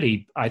 which are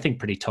really, I think,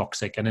 pretty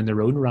toxic and in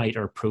their own right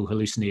are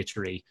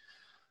pro-hallucinatory.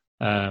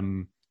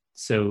 I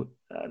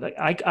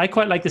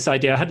quite like this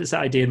idea. I had this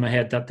idea in my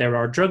head that there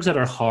are drugs that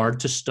are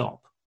hard to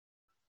stop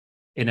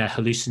in a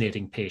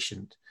hallucinating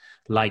patient,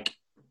 like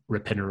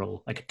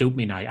Ropinirole, like a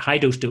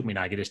high-dose dopamine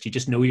agonist. You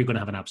just know you're going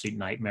to have an absolute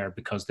nightmare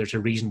because there's a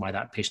reason why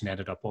that patient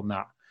ended up on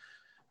that,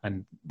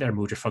 and their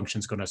motor function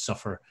is going to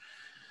suffer.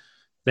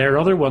 There are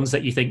other ones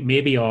that you think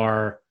maybe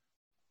are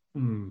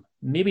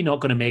maybe not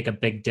going to make a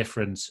big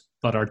difference,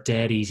 but are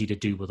dead easy to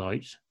do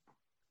without.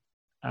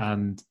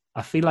 And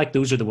I feel like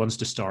those are the ones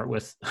to start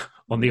with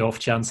on the off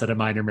chance that a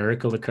minor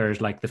miracle occurs,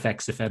 like the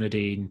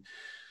fexofenadine.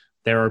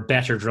 There are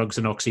better drugs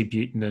than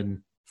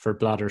oxybutynin for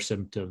bladder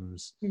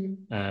symptoms.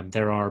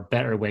 There are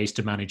better ways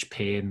to manage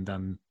pain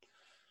than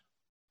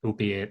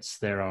opiates.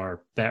 There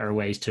are better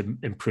ways to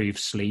improve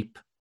sleep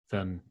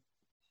than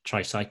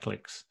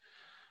tricyclics.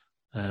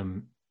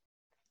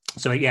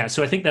 So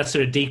I think that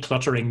sort of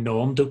decluttering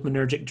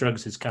non-dopaminergic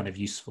drugs is kind of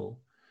useful.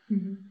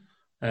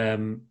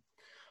 Of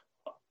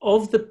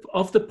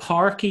the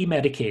Parky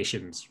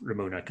medications,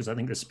 Rimona, because I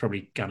think this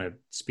probably kind of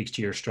speaks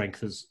to your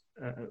strength as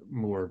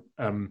more.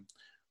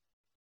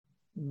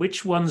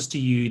 Which ones do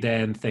you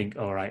then think,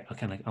 all right,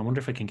 I wonder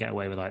if I can get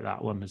away without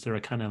that one? Is there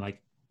a kind of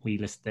like wee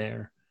list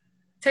there?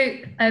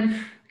 There's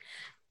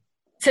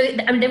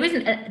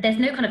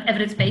no kind of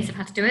evidence base of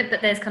how to do it,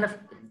 but there's kind of,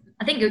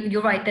 I think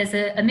you're right. There's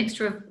a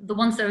mixture of the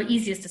ones that are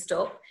easiest to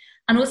stop,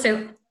 and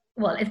also,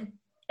 well, if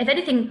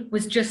anything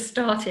was just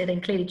started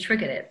and clearly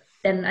triggered it,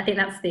 then I think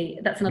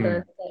that's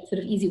another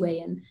sort of easy way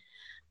in.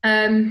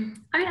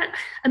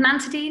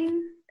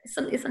 Amantadine is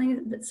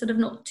something that's sort of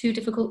not too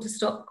difficult to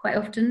stop quite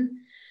often.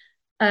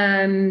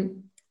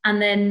 And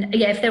then,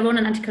 if they're on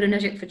an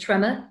anticholinergic for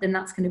tremor, then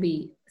that's going to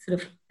be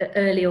sort of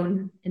early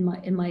on in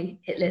my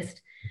hit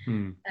list.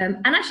 And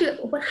actually,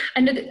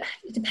 I know that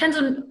it depends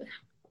on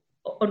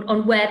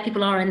where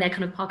people are in their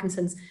kind of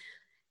Parkinson's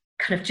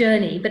kind of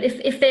journey. But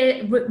if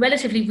they're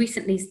relatively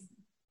recently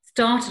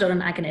started on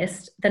an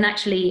agonist, then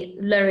actually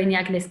lowering the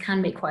agonist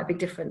can make quite a big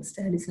difference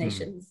to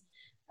hallucinations.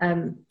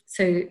 I'm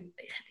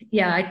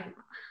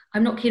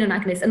not keen on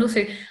agonists, and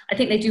also I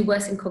think they do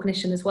worsen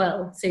cognition as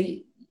well. So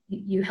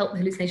you help the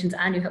hallucinations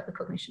and you help the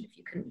cognition if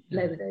you can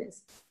lower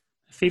those.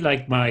 I feel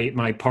like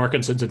my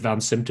Parkinson's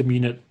Advanced Symptom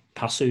Unit,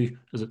 PASU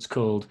as it's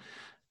called,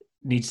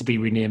 needs to be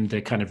renamed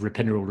the kind of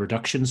Ropinirole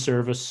Reduction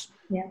Service,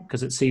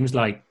 because it seems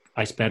like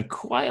I spend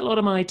quite a lot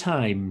of my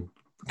time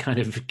kind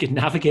of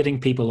navigating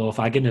people off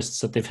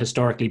agonists that they've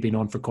historically been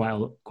on for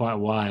quite a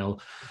while.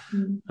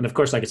 And of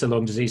course, like, it's a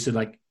lung disease, so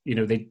like,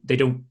 they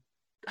don't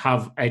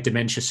have a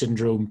dementia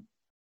syndrome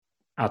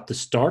at the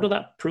start of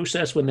that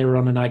process when they were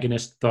on an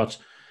agonist, but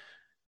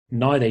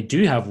now they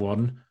do have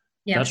one.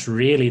 That's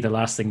really the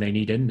last thing they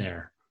need in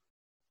there.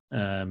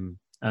 And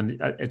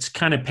it's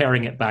kind of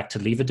pairing it back to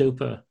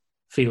levodopa.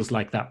 Feels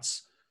like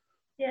that's...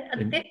 Yeah,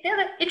 the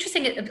other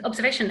interesting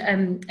observation,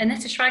 Annette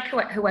Schreck,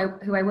 who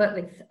I work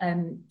with,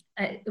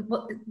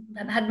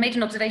 had made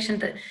an observation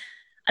that,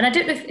 and I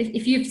don't know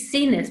if you've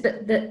seen this,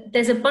 but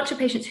there's a bunch of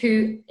patients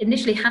who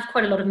initially have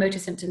quite a lot of motor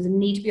symptoms and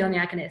need to be on the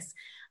agonists.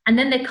 And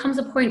then there comes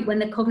a point when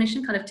the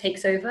cognition kind of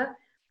takes over.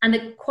 And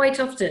that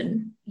quite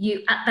often,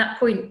 at that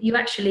point,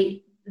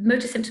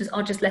 motor symptoms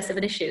are just less of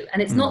an issue.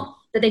 And it's not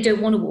that they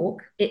don't want to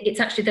walk. It's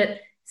actually that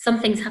some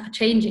things have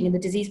changing in the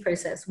disease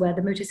process where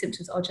the motor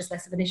symptoms are just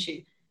less of an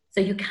issue. So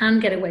you can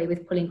get away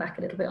with pulling back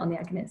a little bit on the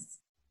agonists.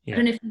 Yeah. I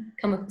don't know if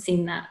you've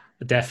seen that.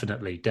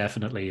 Definitely.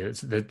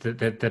 It's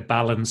the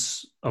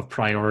balance of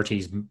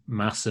priorities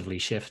massively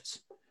shifts.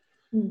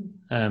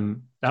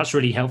 That's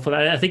really helpful.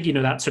 I think,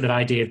 that sort of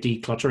idea of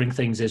decluttering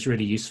things is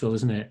really useful,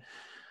 isn't it?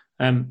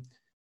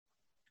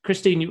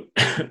 Christine,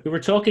 we were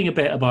talking a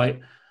bit about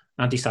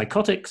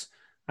antipsychotics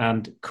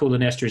and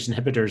cholinesterase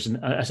inhibitors.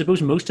 And I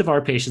suppose most of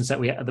our patients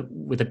that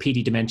with a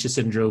PD dementia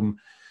syndrome,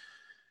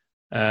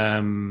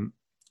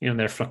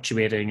 they're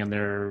fluctuating and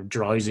they're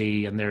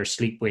drowsy and their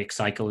sleep-wake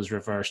cycle is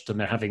reversed and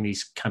they're having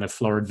these kind of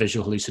florid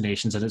visual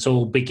hallucinations and it's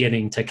all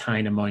beginning to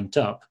kind of mount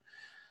up.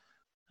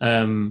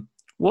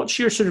 What's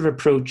your sort of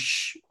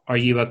approach? Are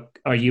you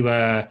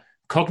a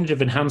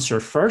cognitive enhancer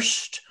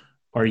first?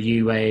 Are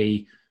you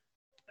a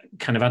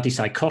kind of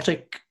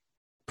antipsychotic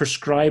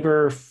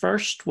prescriber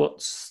first?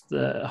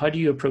 How do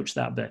you approach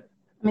that bit?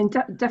 I mean,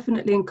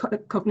 definitely in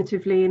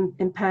cognitively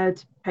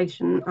impaired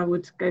patient, I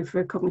would go for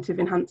a cognitive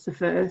enhancer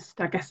first.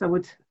 I guess I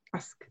would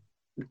ask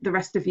the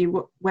rest of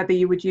you whether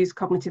you would use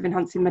cognitive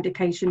enhancing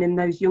medication in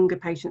those younger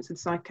patients with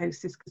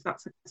psychosis, because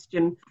that's a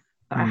question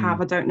that I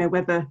have. I don't know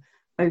whether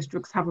those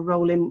drugs have a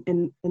role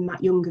in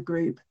that younger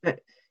group.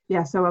 But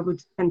yeah, so I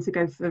would tend to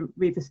go for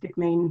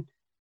rivastigmine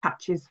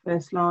patches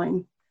first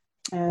line.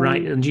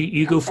 Right, and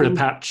you go for the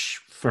patch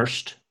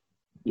first?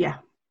 Yeah.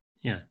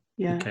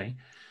 Okay.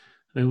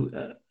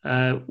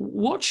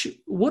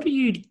 What are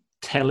you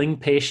telling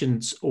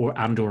patients or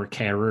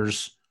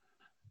carers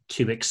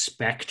to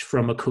expect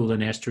from a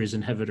cholinesterase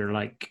inhibitor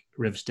like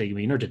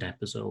rivastigmine or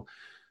donepezil?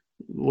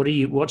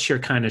 What's your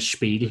kind of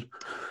spiel?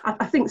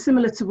 I think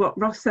similar to what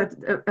Ross said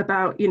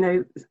about,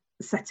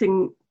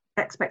 setting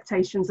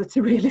expectations at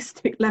a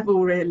realistic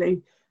level,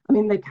 really. I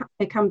mean,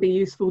 they can be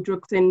useful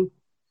drugs in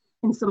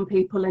some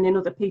people, and in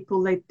other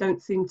people they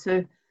don't seem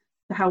to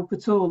help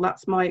at all.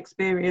 That's my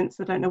experience.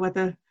 I don't know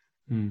whether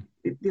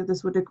the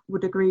others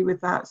would agree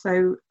with that.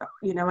 So,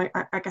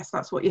 I guess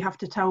that's what you have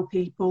to tell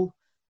people,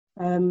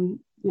 so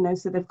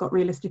they've got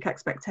realistic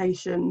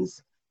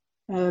expectations.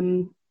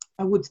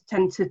 I would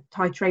tend to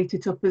titrate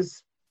it up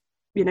as,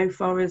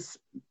 far as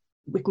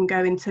we can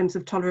go in terms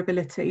of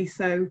tolerability.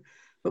 So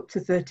up to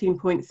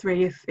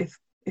 13.3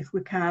 if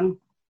we can.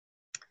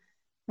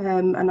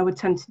 And I would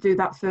tend to do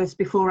that first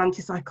before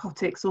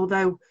antipsychotics,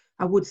 although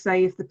I would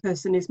say if the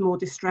person is more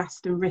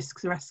distressed and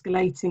risks are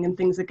escalating and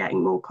things are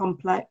getting more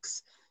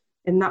complex,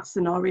 in that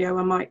scenario,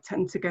 I might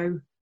tend to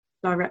go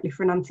directly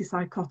for an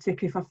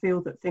antipsychotic if I feel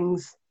that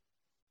things,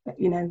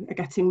 are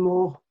getting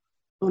more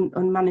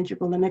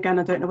unmanageable. And again,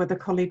 I don't know whether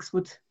colleagues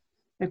would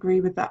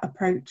agree with that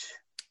approach.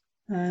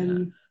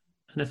 And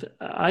if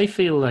I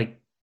feel like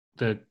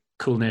the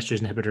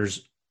cholinesterase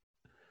inhibitors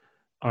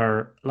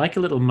are like a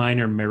little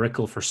minor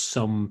miracle for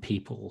some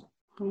people,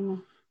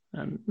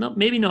 and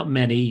maybe not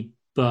many,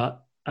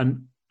 but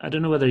and I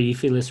don't know whether you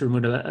feel this,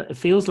 Rimona. It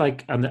feels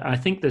like, and I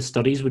think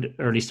the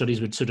early studies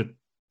would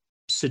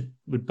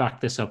back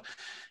this up.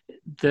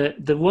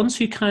 The ones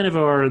who kind of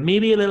are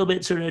maybe a little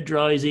bit sort of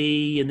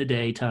drowsy in the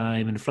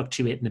daytime and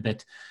fluctuating a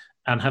bit,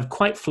 and have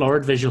quite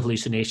florid visual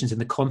hallucinations in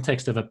the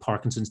context of a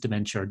Parkinson's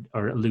dementia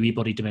or a Lewy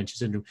body dementia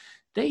syndrome,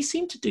 they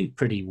seem to do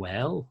pretty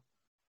well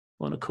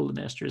on a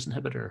cholinesterase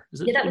inhibitor.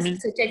 So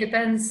David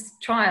Burns'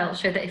 trial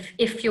showed that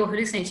if you're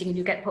hallucinating and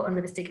you get put on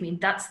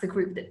rivastigmine, that's the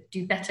group that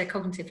do better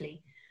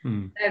cognitively.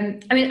 You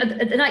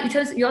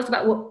asked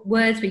about what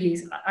words we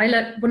use. I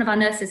learned, one of our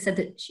nurses said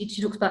that she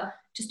talks about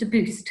just a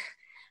boost.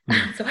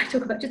 So I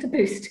talk about just a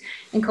boost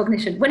in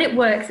cognition. When it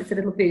works, it's a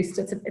little boost.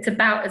 It's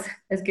about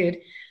as good.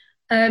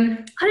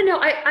 I don't know.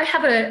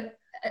 I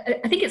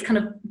think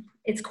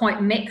it's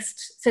quite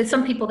mixed. So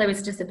some people there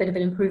is just a bit of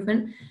an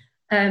improvement.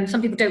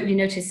 Some people don't really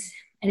notice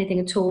anything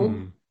at all.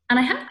 And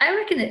I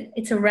reckon that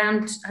it's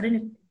around,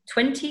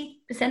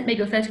 20%,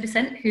 maybe, or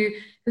 30% who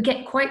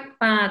get quite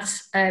bad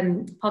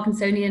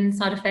Parkinsonian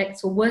side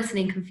effects or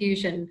worsening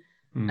confusion.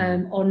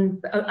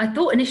 I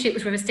thought initially it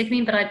was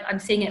rivastigmine, but I'm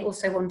seeing it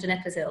also on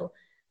donepezil.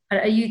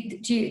 Do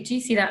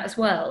you see that as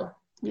well?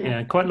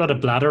 Yeah, quite a lot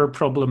of bladder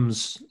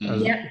problems,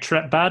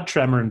 bad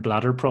tremor and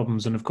bladder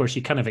problems, and of course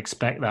you kind of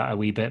expect that a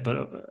wee bit, but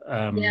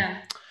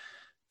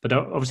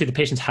obviously the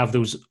patients have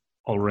those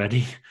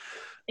already.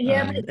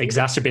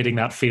 Exacerbating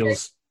that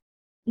feels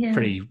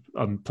pretty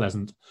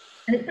unpleasant.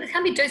 But it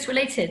can be dose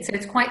related, so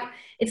it's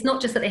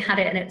not just that they had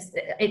it, and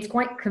it's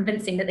quite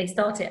convincing that they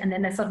start it and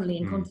then they're suddenly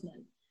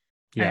incontinent.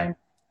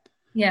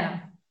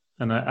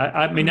 And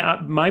I mean,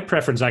 my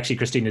preference actually,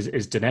 Christine,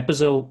 is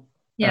donepezil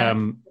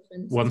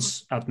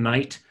once at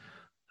night.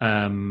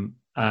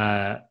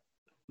 Partly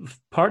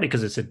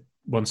because it's a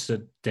once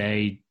a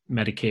day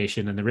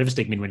medication, and the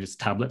rivastigmine when it's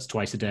tablets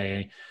twice a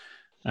day.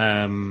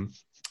 I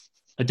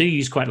do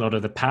use quite a lot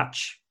of the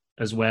patch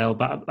as well,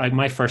 but like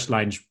my first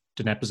line's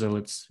donepezil.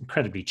 It's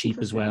incredibly cheap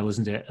as well,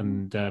 isn't it?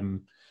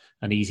 And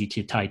easy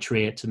to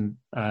titrate, and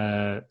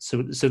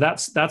so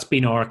that's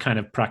been our kind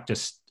of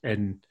practice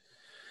in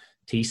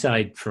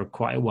Teesside for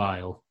quite a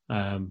while.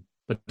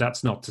 But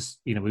that's not to,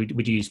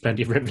 we use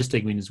plenty of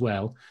rivastigmine as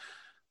well.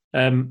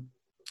 And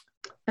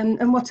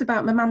what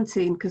about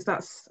memantine? Because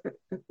that's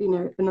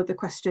another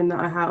question that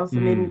I have. I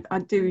mean, I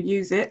do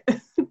use it,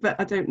 but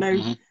I don't know.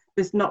 Mm-hmm.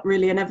 There's not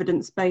really an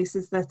evidence base,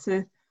 is there,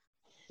 to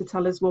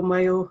tell us one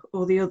way or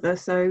the other?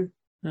 So,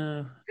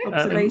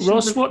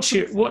 Ross,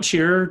 what's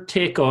your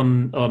take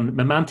on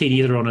memantine,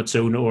 either on its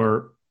own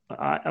or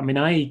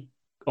I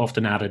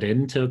often add it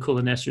into a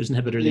cholinesterase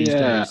inhibitor these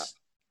days.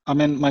 I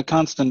mean,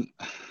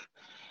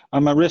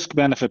 I'm a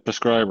risk-benefit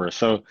prescriber,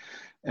 so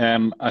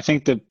I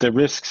think that the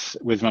risks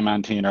with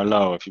memantine are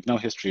low. If you've no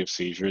history of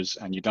seizures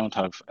and you don't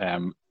have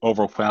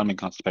overwhelming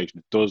constipation,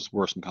 it does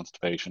worsen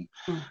constipation,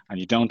 and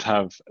you don't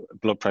have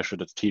blood pressure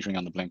that's teetering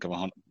on the brink of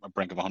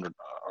 100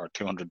 or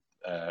 200,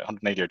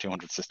 180 or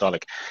 200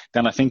 systolic,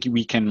 then I think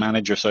we can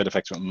manage your side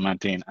effects with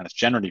memantine, and it's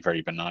generally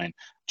very benign.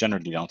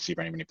 Generally, don't see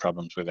very many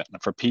problems with it.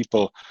 And for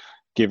people,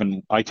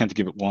 I tend to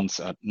give it once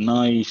at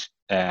night,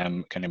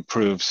 can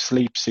improve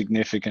sleep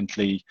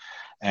significantly,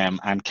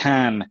 and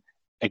can,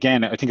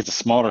 again, I think it's a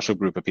smaller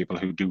subgroup of people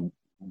who do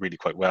really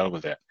quite well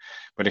with it,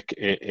 but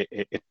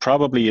it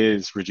probably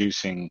is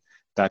reducing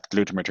that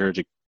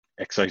glutamatergic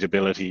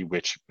excitability,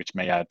 which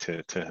may add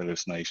to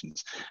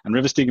hallucinations. And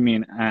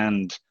rivastigmine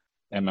and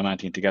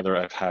memantine together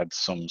I've had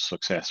some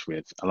success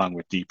with, along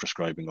with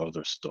deprescribing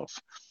other stuff.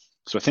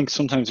 So I think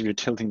sometimes if you're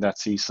tilting that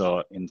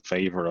seesaw in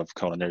favor of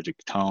cholinergic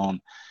tone,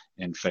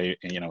 and sort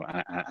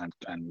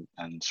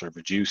of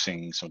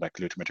reducing some of that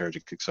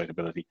glutamatergic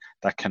excitability,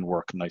 that can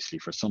work nicely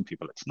for some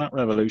people. It's not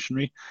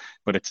revolutionary,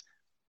 but it's,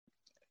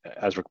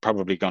 as we're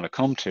probably going to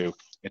come to,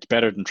 it's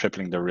better than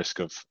tripling the risk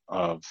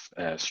of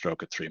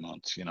stroke at 3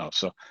 months.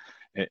 So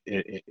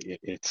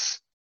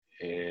it's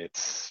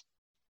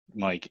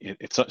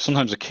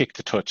sometimes a kick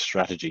to touch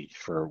strategy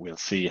for, we'll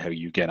see how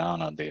you get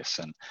on this,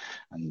 and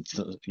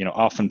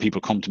often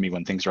people come to me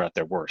when things are at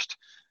their worst.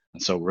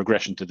 And so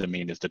regression to the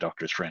mean is the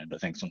doctor's friend. I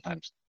think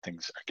sometimes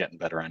things are getting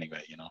better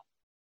anyway,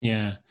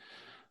 Yeah.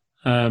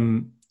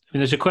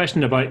 There's a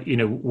question about,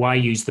 why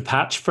use the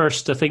patch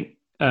first? I think,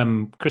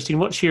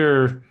 Christine, have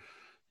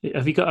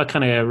you got a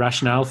kind of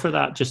rationale for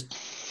that?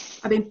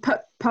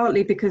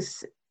 Partly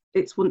because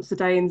it's once a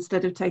day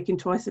instead of taking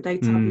twice a day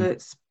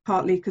tablets,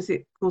 partly because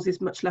it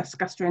causes much less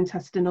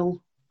gastrointestinal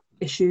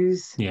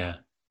issues. Yeah.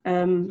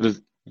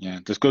 There's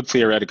good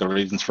theoretical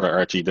reasons for it,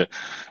 Archie. The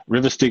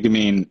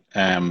rivastigmine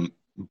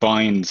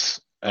binds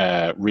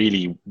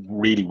really,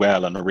 really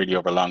well and really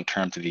over long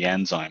term to the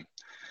enzyme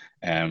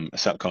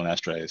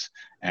acetylcholinesterase.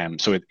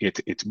 So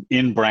it's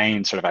in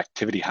brain sort of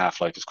activity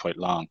half-life is quite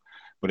long,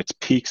 but its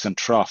peaks and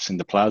troughs in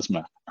the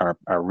plasma are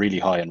really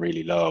high and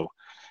really low.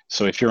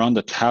 So if you're on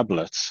the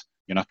tablets,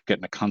 you're not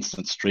getting a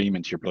constant stream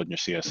into your blood and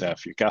your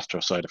CSF. Your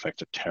gastro side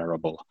effects are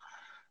terrible.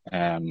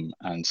 And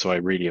so I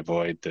really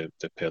avoid the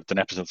pill.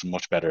 Donepezil's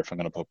much better if I'm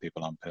going to put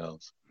people on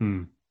pills.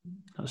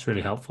 That's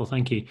really helpful.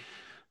 Thank you.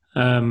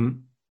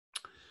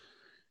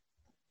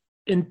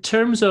 In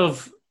terms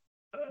of,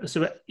 I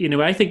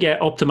think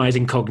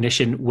optimizing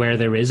cognition where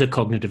there is a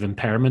cognitive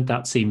impairment,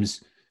 that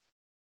seems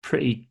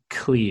pretty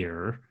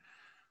clear.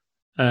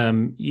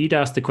 You'd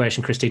asked the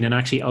question, Christine, and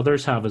actually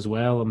others have as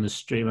well on the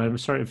stream. I'm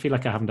sorry, I feel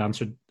like I haven't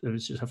answered. It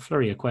was just a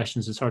flurry of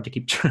questions. It's hard to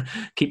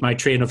keep my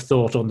train of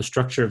thought on the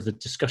structure of the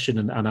discussion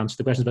and answer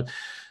the questions. But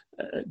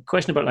a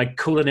question about like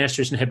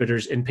cholinesterase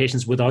inhibitors in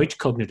patients without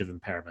cognitive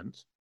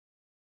impairment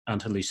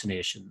and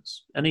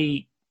hallucinations.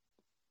 Any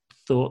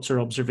thoughts or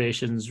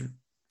observations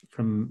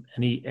from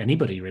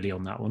anybody really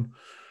on that one?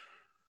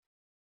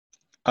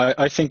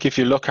 I think if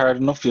you look hard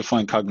enough, you'll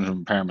find cognitive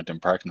impairment in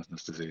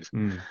Parkinson's disease.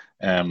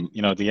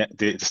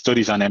 The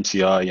studies on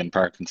MCI and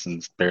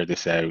Parkinson's bear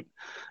this out.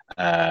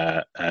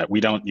 We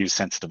don't use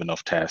sensitive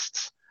enough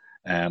tests,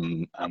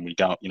 and we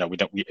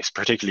it's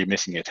particularly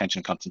missing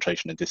attention,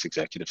 concentration, and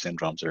dysexecutive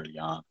syndromes early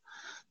on.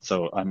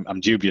 So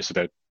I'm dubious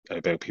about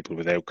people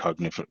without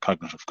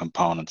cognitive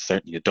components.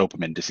 Certainly a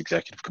dopamine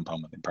dysexecutive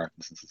component in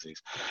Parkinson's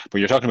disease. But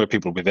you're talking about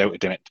people without a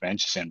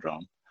dementia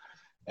syndrome.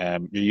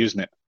 You're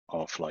using it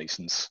off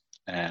license.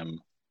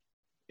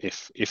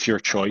 If your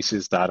choice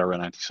is that or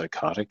an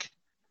antipsychotic,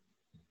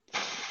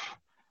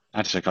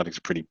 antipsychotics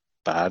are pretty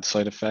bad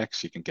side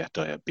effects. You can get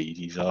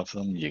diabetes off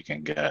them. You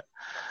can get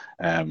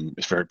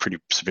it's pretty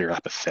severe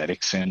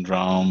apathetic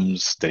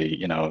syndromes.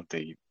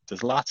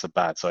 There's lots of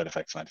bad side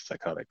effects of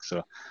antipsychotics.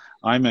 So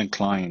I'm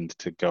inclined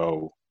to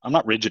go. I'm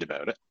not rigid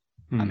about it.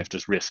 And if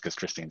there's risk, as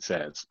Christine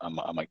says, I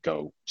might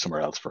go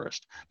somewhere else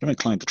first. But I'm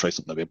inclined to try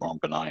something a bit more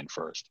benign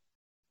first.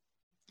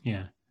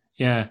 Yeah.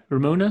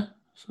 Rimona,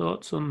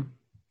 thoughts on?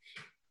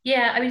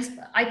 Yeah, I mean,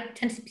 I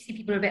tend to see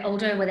people a bit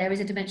older where there is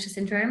a dementia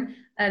syndrome.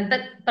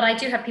 But I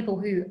do have people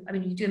who, I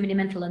mean, you do a mini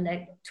mental and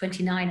they're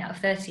 29 out of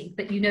 30,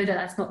 but you know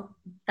that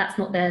that's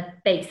not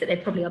their base, that they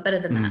probably are better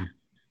than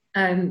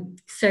that.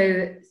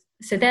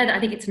 So there, I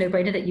think it's a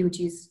no-brainer that you would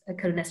use a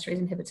cholinesterase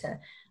inhibitor.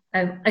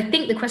 I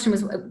think the question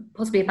was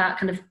possibly about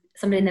kind of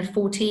somebody in their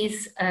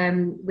 40s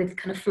with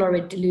kind of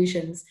florid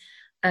delusions.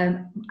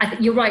 I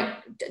think you're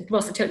right,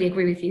 Ross. I totally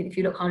agree with you. If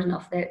you look hard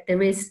enough, there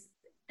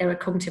are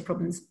cognitive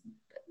problems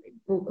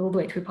all the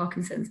way through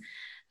Parkinson's.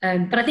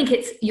 But I think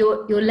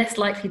you're less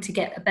likely to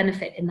get a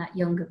benefit in that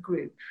younger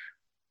group.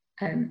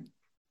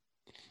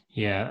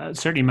 Yeah,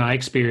 certainly my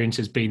experience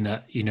has been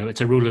that,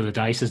 it's a roll of the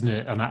dice, isn't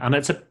it? And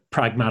it's a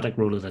pragmatic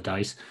roll of the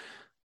dice.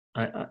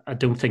 I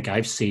don't think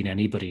I've seen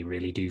anybody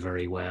really do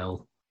very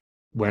well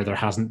where there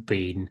hasn't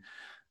been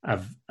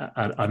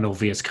an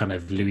obvious kind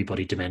of Lewy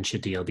body dementia,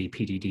 DLB,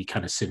 PDD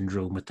kind of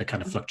syndrome with the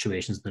kind of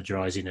fluctuations in the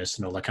drowsiness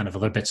and all that kind of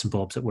other bits and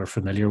bobs that we're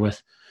familiar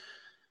with.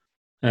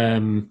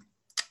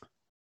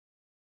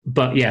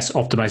 But yes,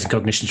 optimizing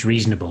cognition is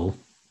reasonable.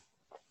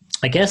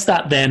 I guess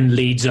that then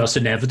leads us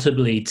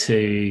inevitably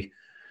to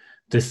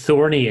the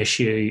thorny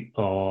issue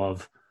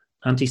of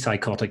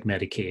antipsychotic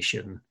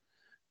medication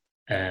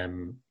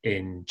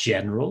in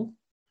general,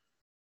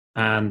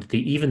 and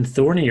the even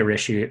thornier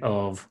issue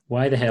of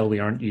why the hell we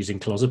aren't using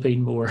clozapine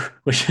more,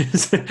 which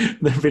is, there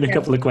have been a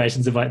couple of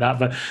questions about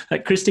that.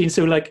 But Christine,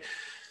 so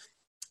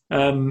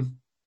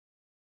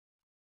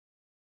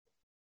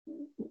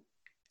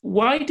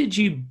why did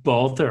you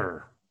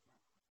bother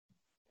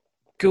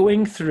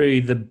going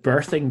through the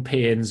birthing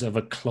pains of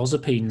a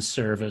clozapine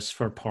service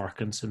for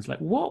Parkinson's? Like,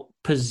 what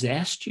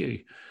possessed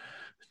you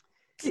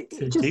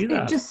to do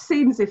that? It just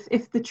seems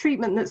if the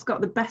treatment that's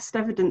got the best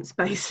evidence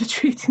base for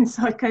treating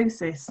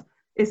psychosis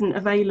isn't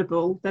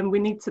available, then we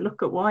need to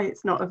look at why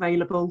it's not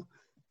available.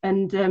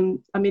 And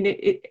I mean,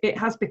 it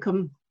has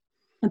become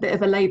a bit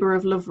of a labour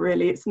of love,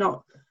 really. It's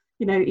not,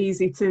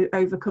 easy to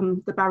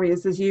overcome the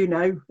barriers, as you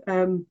know.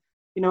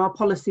 Our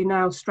policy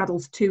now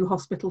straddles 2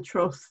 hospital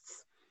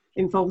trusts,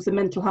 involves a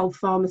mental health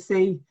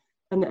pharmacy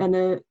and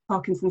a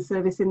Parkinson's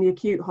service in the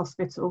acute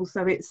hospital.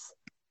 So it's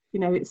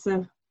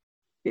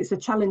a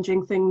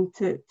challenging thing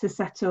to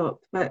set up.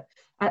 But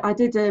I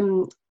did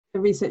a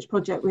research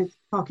project with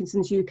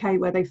Parkinson's UK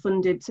where they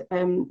funded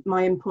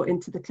my input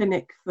into the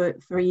clinic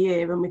for a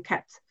year, and we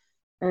kept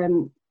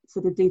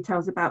sort of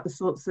details about the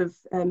sorts of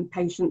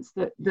patients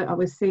that I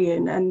was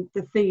seeing. And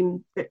the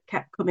theme that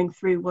kept coming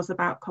through was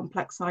about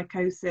complex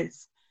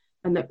psychosis,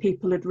 and that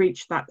people had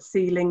reached that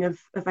ceiling of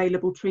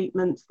available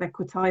treatments. They're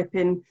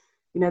quetiapine,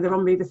 they're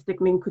on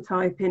rivastigmine,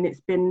 quetiapine. It's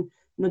been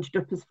nudged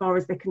up as far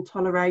as they can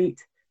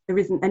tolerate. There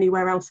isn't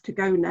anywhere else to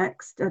go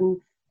next.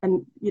 And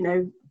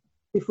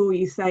before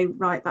you say,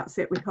 right, that's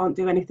it, we can't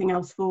do anything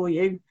else for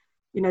you,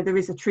 there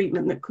is a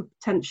treatment that could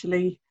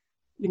potentially,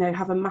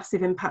 have a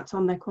massive impact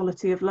on their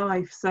quality of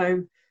life.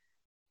 So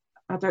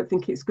I don't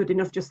think it's good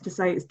enough just to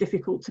say it's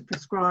difficult to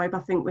prescribe. I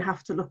think we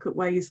have to look at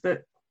ways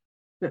that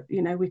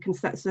we can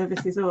set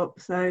services up.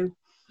 So,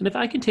 and if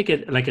I can take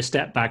it like a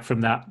step back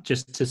from that,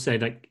 just to say,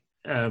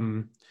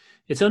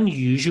 it's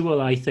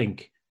unusual, I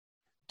think,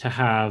 to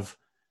have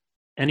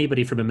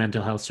anybody from a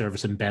mental health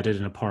service embedded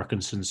in a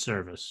Parkinson's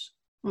service.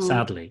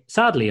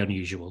 Sadly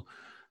unusual.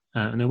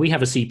 And we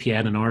have a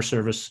CPN in our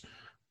service,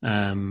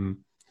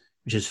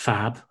 which is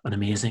fab and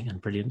amazing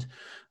and brilliant.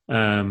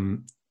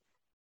 Did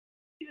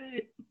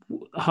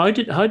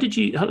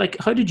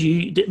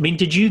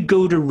you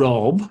go to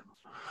Rob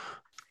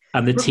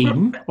and the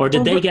team, or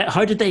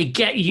how did they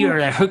get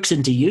their hooks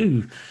into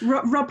you?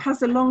 Rob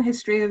has a long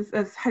history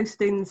of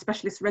hosting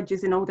specialist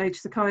regs in old age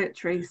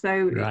psychiatry.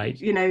 So, right.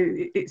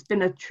 It's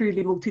been a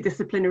truly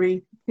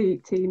multidisciplinary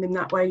team in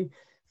that way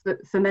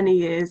for many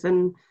years.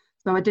 And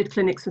so I did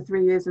clinics for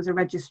 3 years as a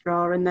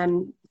registrar, and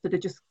then sort of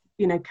just,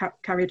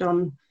 carried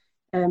on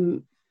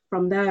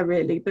from there,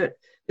 really. But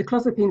the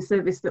clozapine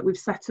service that we've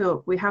set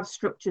up, we have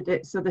structured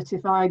it so that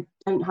if I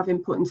don't have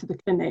input into the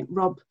clinic,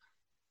 Rob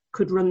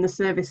could run the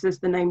service as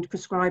the named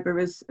prescriber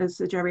as a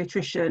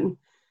geriatrician,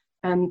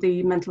 and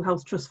the mental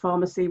health trust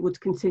pharmacy would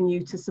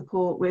continue to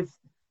support with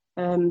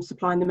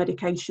supplying the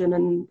medication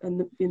and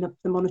the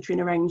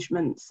monitoring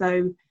arrangements.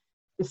 So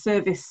the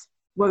service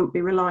won't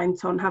be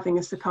reliant on having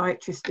a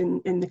psychiatrist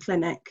in the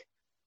clinic.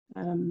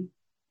 And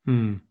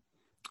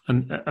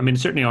I mean,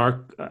 certainly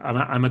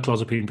I'm a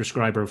clozapine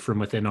prescriber from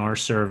within our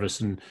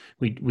service, and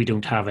we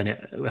don't have any.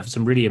 We have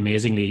some really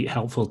amazingly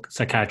helpful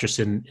psychiatrists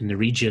in the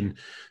region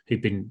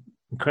who've been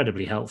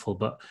incredibly helpful,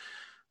 but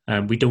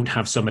we don't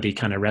have somebody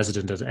kind of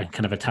resident and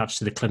kind of attached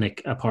to the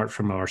clinic apart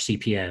from our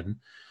CPN.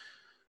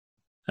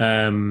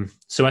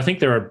 So I think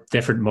there are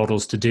different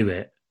models to do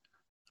it,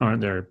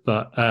 aren't there?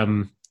 But I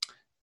mean,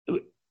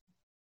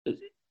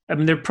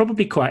 there are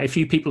probably quite a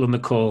few people on the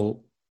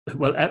call.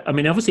 Well, I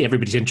mean, obviously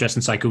everybody's interested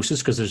in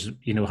psychosis because there's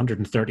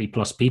 130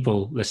 plus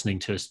people listening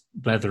to us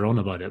blather on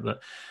about it,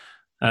 but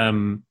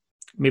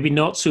maybe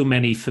not so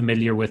many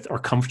familiar with or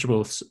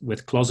comfortable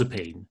with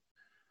clozapine.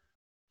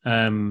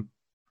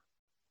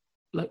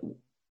 Like,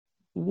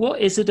 what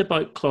is it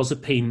about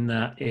clozapine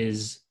that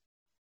is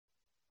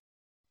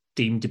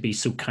deemed to be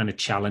so kind of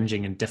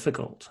challenging and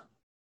difficult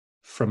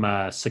from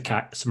a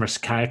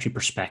psychiatry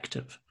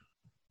perspective?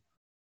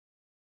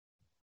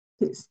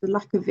 It's the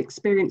lack of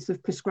experience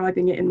of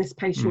prescribing it in this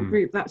patient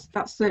group.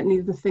 That's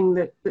certainly the thing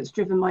that's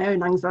driven my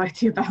own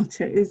anxiety about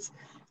it, is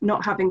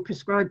not having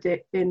prescribed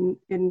it in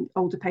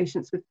older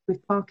patients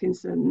with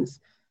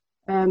Parkinson's.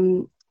 I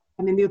mean,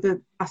 the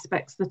other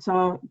aspects that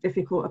are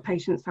difficult are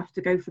patients have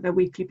to go for their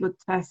weekly blood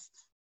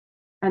tests.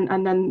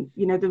 And then,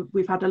 you know,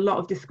 we've had a lot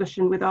of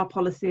discussion with our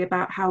policy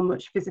about how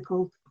much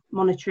physical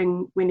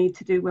monitoring we need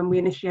to do when we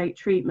initiate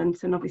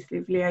treatment, and obviously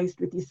I've liaised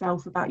with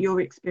yourself about your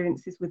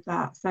experiences with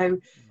that. So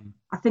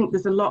I think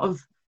there's a lot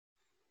of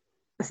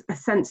a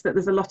sense that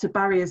there's a lot of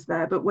barriers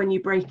there, but when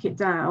you break it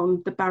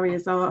down, the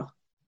barriers are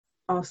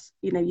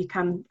you know, you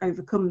can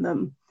overcome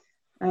them.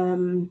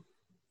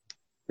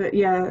 But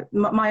yeah,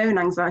 my own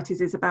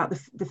anxieties is about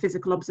the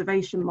physical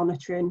observation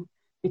monitoring,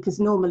 because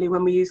normally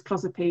when we use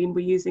clozapine,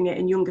 we're using it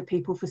in younger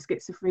people for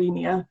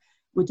schizophrenia.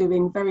 We're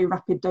doing very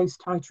rapid dose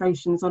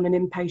titrations on an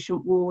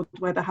inpatient ward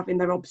where they're having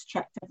their obs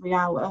checked every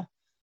hour.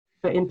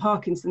 But in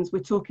Parkinson's, we're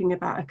talking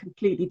about a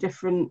completely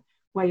different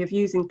way of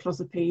using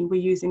clozapine.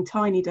 We're using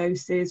tiny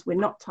doses. We're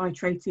not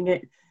titrating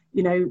it,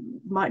 you know,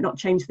 might not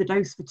change the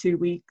dose for 2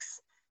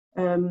 weeks.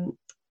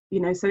 You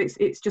know, so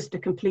it's just a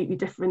completely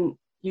different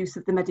use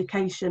of the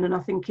medication. And I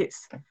think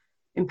it's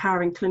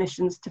empowering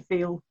clinicians to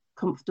feel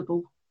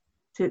comfortable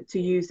to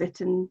use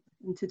it and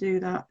to do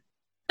that.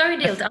 Sorry,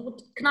 Neil,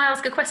 can I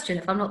ask a question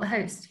if I'm not the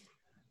host?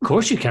 Of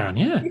course you can,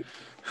 yeah.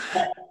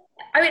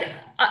 I mean,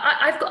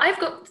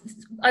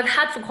 I've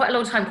had for quite a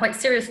long time quite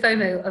serious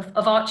FOMO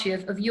of Archie,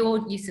 of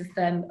your use of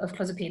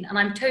clozapine, and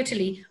I'm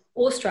totally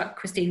awestruck,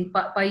 Christine,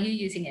 by you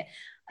using it.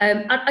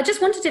 I just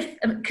wondered if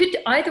could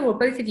either or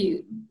both of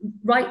you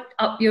write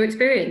up your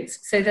experience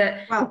so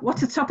that... Well,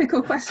 what a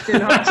topical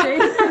question, Archie.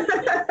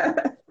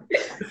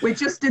 We're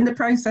just in the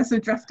process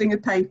of drafting a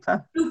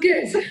paper. Oh,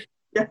 good.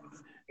 Yeah.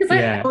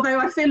 Yeah. Although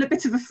I feel a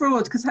bit of a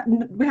fraud because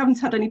we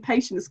haven't had any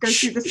patients go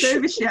through the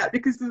service yet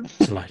because of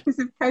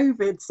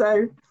COVID.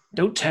 So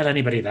don't tell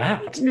anybody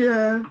that.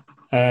 Yeah.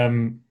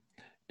 No,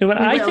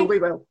 but we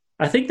will.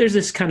 I think there's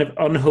this kind of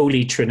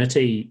unholy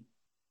trinity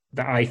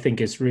that I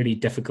think is really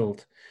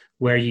difficult,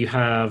 where you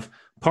have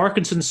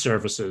Parkinson's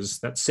services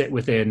that sit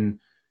within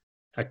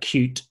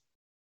acute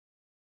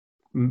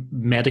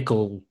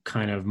medical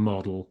kind of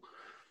model,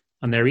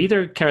 and they're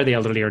either care of the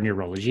elderly or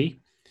neurology,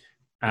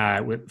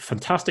 with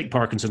fantastic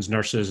Parkinson's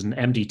nurses and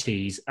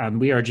MDTs, and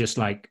we are just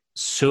like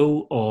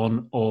so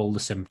on all the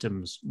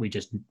symptoms. We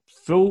just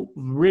feel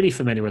really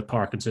familiar with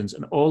Parkinson's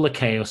and all the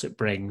chaos it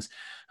brings,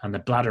 and the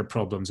bladder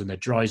problems and the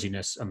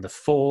drowsiness and the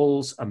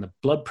falls and the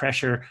blood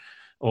pressure,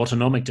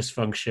 autonomic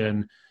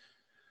dysfunction,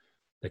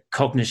 the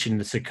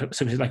cognition,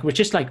 like we're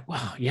just like,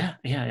 wow, yeah,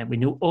 we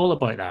know all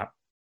about that.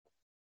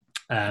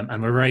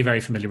 And we're very,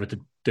 very familiar with the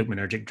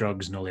dopaminergic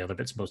drugs and all the other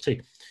bits and bobs too.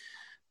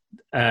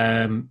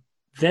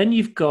 Then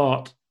you've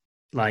got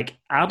like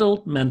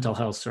adult mental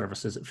health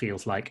services, it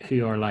feels like,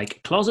 who are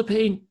like,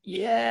 clozapine,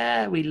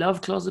 yeah, we love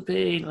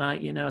clozapine.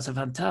 Like, you know, it's a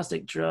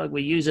fantastic drug.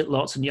 We use it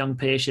lots in young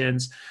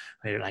patients.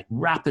 We're like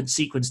rapid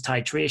sequence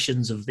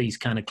titrations of these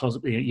kind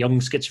of young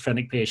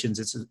schizophrenic patients.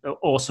 It's an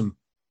awesome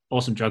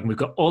drug. And we've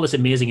got all this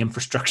amazing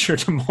infrastructure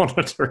to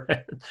monitor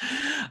it.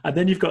 And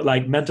then you've got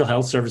like mental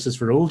health services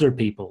for older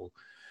people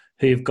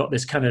who've got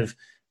this kind of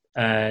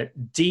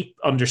deep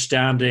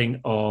understanding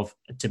of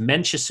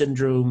dementia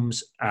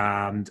syndromes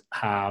and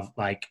have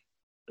like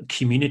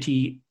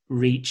community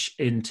reach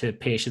into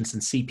patients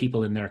and see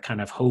people in their kind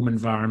of home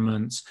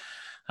environments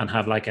and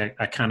have like a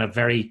kind of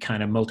very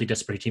kind of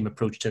multidisciplinary team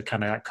approach to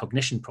kind of that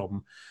cognition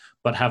problem,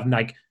 but have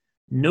like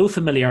no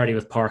familiarity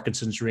with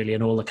Parkinson's really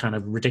and all the kind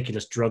of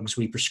ridiculous drugs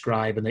we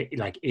prescribe, and they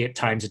like 8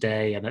 times a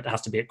day, and it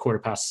has to be at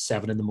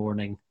 7:15 in the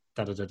morning,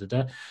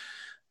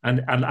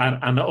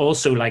 And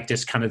also like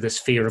this kind of this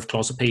fear of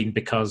clozapine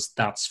because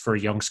that's for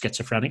young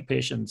schizophrenic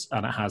patients,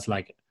 and it has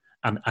like,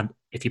 and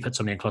if you put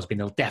somebody in clozapine,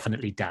 they'll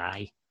definitely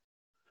die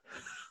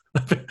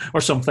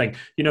or something,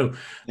 you know.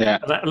 Yeah.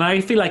 And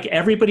I feel like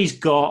everybody's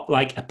got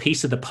like a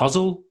piece of the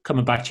puzzle,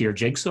 coming back to your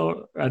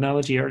jigsaw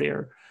analogy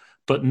earlier,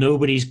 but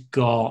nobody's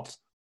got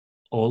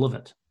all of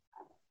it.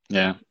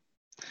 Yeah.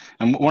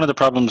 And one of the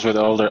problems with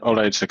older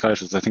age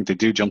psychiatrists, I think they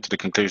do jump to the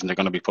conclusion they're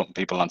going to be putting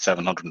people on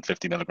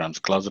 750 milligrams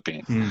of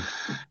clozapine.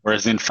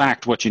 Whereas in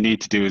fact, what you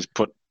need to do is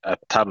put a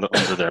tablet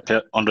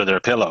under their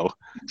pillow,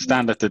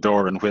 stand at the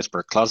door and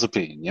whisper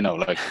clozapine. You know,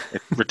 like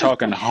we're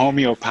talking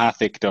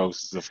homeopathic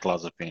doses of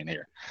clozapine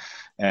here,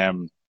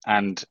 and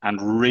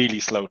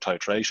really slow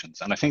titrations.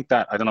 And I think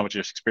that, I don't know what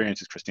your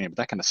experience is, Christine, but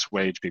that can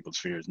assuage people's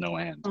fears no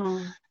end.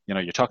 You know,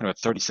 you're talking about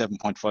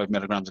 37.5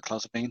 milligrams of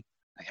clozapine.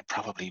 I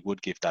probably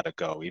would give that a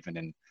go, even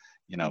in,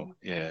 you know,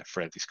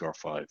 frailty score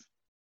 5.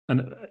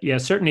 And yeah,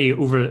 certainly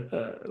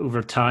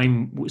over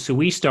time. So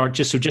we start,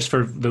 just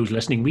for those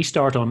listening, we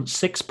start on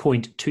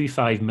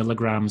 6.25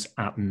 milligrams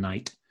at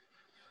night,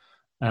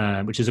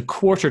 which is a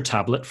quarter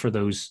tablet for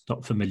those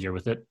not familiar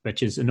with it,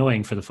 which is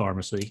annoying for the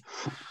pharmacy.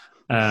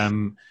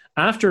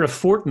 After a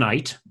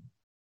fortnight,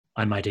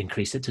 I might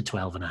increase it to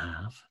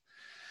 12.5.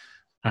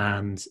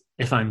 And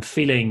if I'm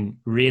feeling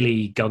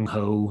really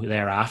gung-ho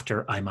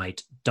thereafter, I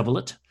might double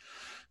it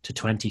to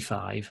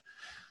 25.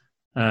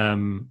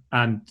 And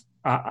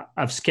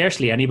I've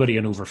scarcely anybody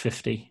on over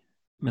 50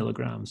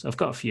 milligrams. I've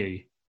got a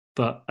few.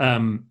 But,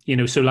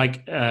 so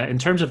like in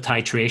terms of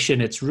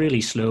titration, it's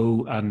really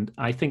slow. And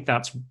I think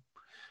that's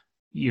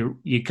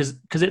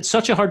because it's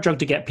such a hard drug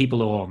to get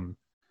people on.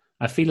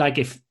 I feel like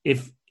if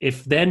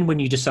then when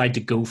you decide to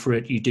go for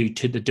it, you do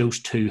to the dose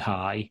too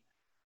high,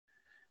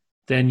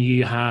 then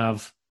you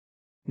have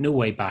no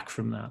way back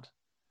from that.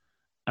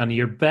 And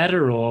you're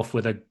better off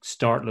with a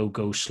start low,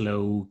 go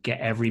slow, get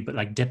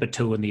like dip a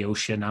toe in the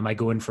ocean. Am I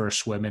going for a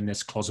swim in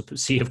this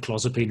sea of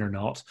clozapine or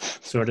not?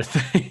 Sort of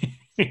thing.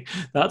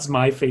 That's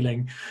my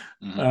feeling.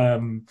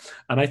 And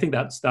I think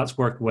that's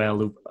worked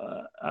well.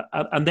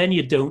 And then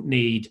you don't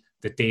need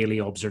the daily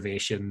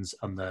observations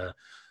and the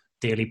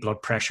daily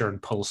blood pressure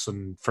and pulse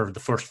and for the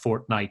first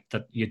fortnight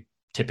that you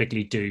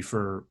typically do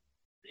for,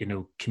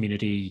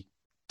 community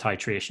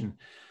titration.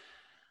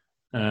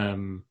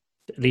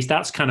 At least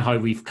that's kind of how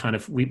we've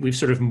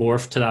sort of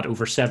morphed to that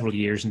over several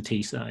years in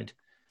Teesside.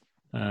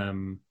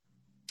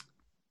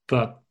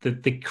 But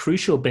the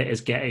crucial bit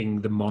is getting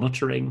the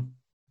monitoring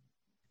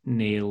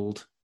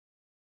nailed.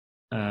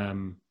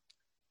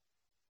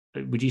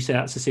 Would you say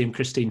that's the same,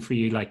 Christine, for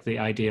you? Like the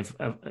idea of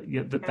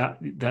that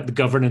the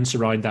governance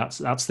around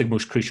that's the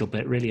most crucial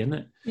bit, really, isn't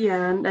it?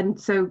 Yeah, and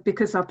so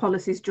because our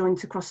policy's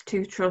joined across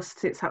 2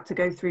 trusts, it's had to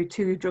go through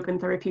 2 drug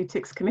and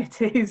therapeutics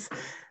committees.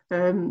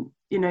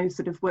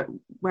 Sort of where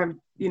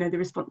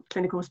the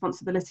clinical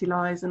responsibility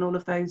lies and all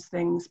of those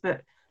things.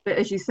 But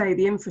as you say,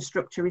 the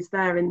infrastructure is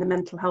there in the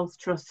mental health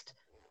trust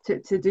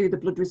to do the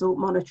blood result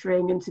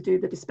monitoring and to do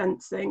the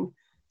dispensing.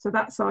 So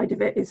that side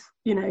of it is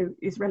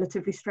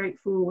relatively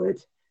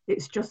straightforward.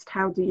 It's just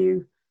how do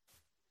you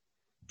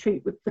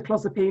treat with the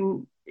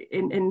clozapine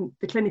in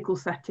the clinical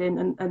setting,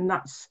 and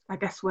that's, I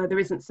guess, where there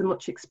isn't so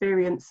much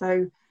experience.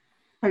 So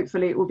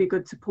hopefully it will be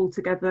good to pull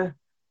together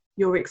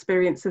your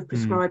experience of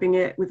prescribing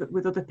it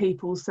with other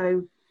people,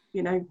 so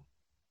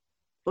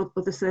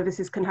other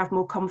services can have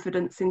more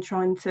confidence in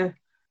trying to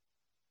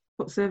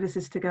put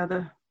services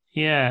together.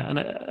 Yeah, and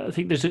I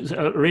think there's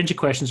a range of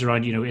questions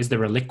around, is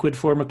there a liquid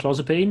form of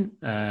clozapine?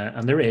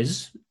 And there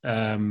is,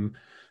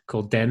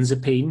 called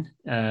benzapine.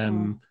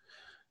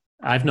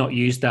 I've not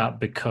used that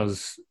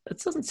because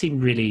it doesn't seem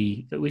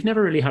we've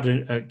never really had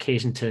an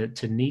occasion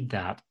to need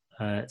that.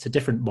 It's a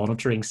different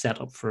monitoring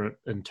setup for it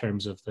in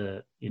terms of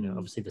the,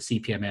 obviously the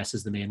CPMS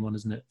is the main one,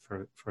 isn't it,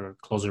 for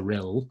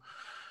clozaril.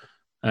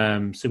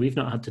 So we've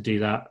not had to do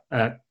that.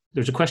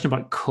 There's a question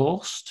about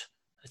cost.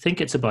 I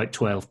think it's about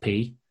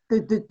 12p.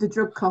 The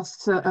drug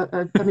costs are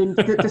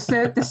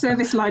the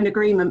service line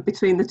agreement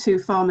between the 2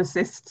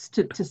 pharmacists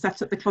to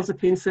set up the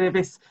clozapine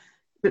service,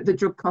 that the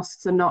drug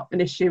costs are not an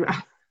issue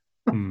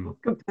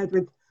compared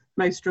with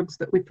most drugs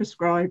that we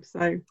prescribe.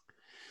 So,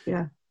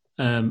 yeah.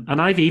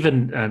 And I've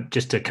even,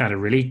 just to kind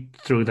of really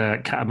throw the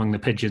cat among the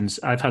pigeons,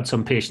 I've had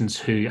some patients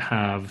who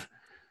have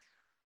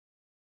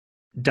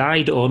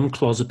died on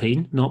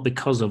clozapine, not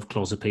because of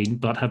clozapine,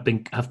 but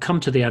have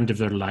come to the end of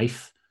their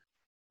life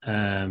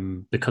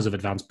because of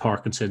advanced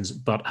Parkinson's,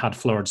 but had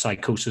florid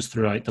psychosis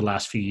throughout the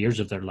last few years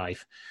of their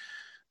life.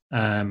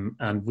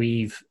 And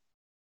we've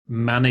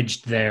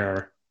managed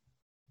their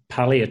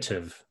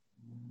palliative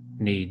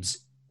needs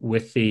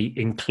with the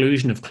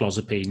inclusion of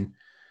clozapine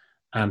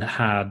and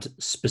had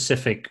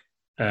specific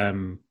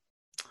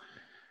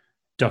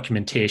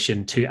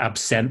documentation to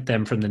absent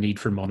them from the need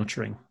for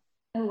monitoring.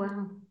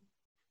 Oh,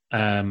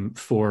 wow.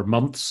 For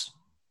months.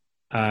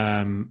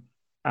 And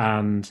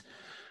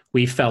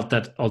we felt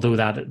that although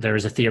that there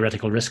is a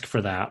theoretical risk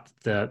for that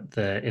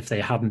if they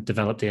hadn't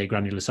developed the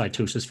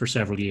agranulocytosis for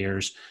several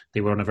years,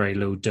 they were on a very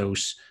low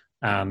dose,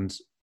 and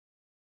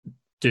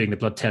doing the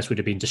blood test would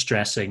have been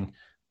distressing,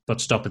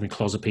 but stopping the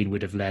clozapine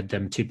would have led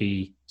them to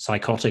be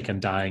psychotic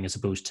and dying as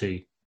opposed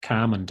to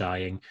calm and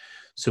dying.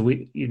 So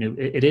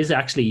it is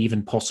actually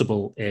even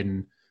possible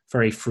in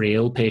very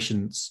frail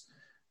patients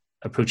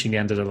approaching the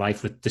end of their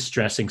life with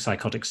distressing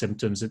psychotic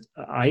symptoms.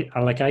 I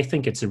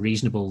think it's a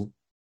reasonable.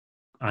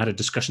 I had a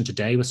discussion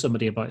today with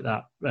somebody about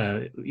that,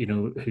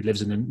 who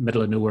lives in the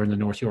middle of nowhere in the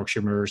North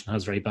Yorkshire Moors and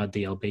has very bad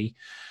DLB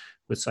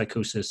with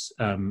psychosis.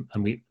 And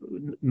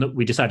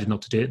we decided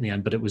not to do it in the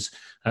end, but it was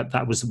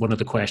that was one of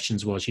the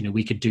questions was,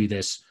 we could do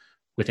this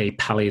with a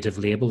palliative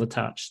label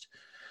attached.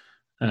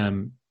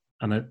 We're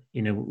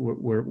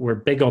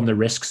big on the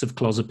risks of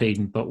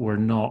clozapine, but we're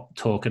not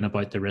talking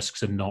about the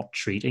risks of not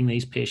treating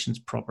these patients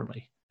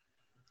properly.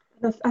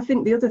 I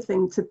think the other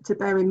thing to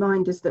bear in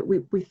mind is that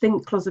we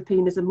think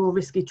clozapine is a more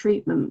risky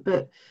treatment,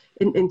 but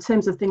in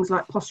terms of things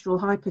like postural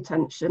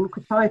hypertension,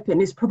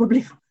 quetiapine is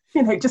probably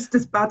just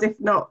as bad, if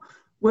not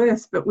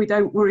worse, but we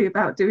don't worry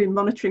about doing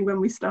monitoring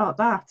when we start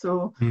that,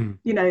 or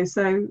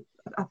so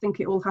I think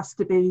it all has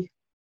to be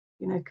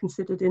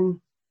considered in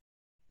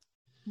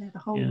the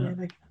whole.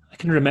 Really. I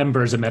can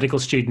remember as a medical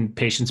student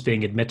patients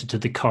being admitted to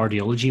the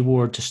cardiology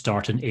ward to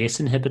start an ACE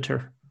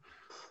inhibitor.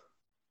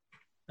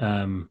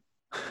 And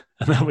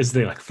that was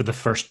for the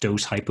first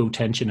dose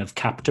hypotension of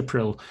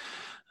captopril.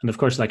 And of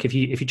course, like if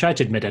you try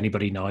to admit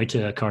anybody now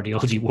to a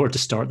cardiology ward to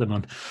start them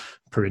on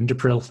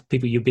perindopril,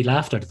 you'd be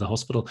laughed out of the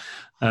hospital.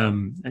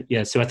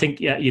 So I think,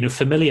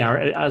 familiar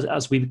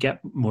as we get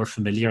more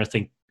familiar, I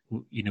think,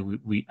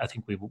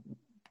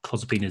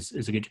 clozapine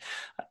is a good,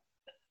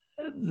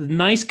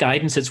 nice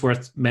guidance. It's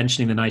worth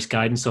mentioning the nice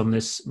guidance on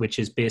this, which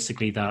is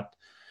basically that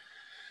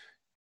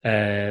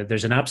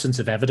there's an absence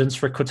of evidence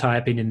for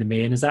quetiapine in the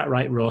main. Is that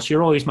right, Ross?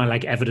 You're always my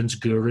like evidence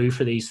guru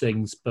for these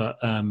things, but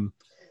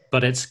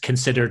it's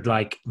considered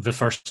like the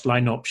first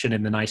line option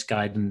in the nice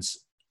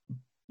guidance.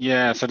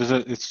 Yeah, so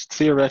it's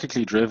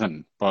theoretically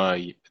driven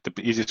by, the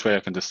easiest way I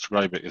can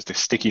describe it is the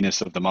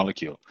stickiness of the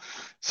molecule.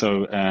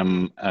 So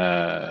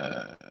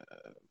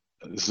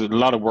there's a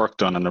lot of work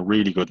done in a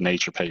really good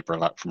Nature paper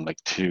from like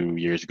 2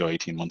 years ago,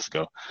 18 months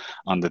ago,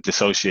 on the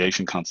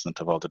dissociation constant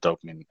of all the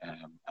dopamine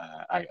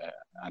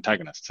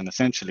antagonists. And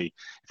essentially,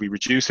 if we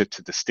reduce it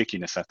to the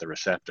stickiness at the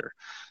receptor,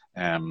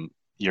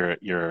 your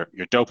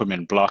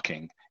dopamine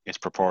blocking is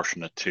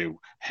proportionate to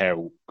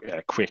how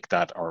quick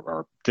that,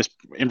 or just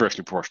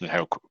inversely proportionate to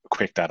how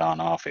quick that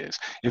on-off is.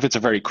 If it's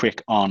a very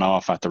quick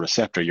on-off at the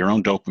receptor, your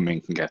own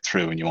dopamine can get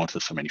through and you won't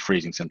have so many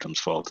freezing symptoms,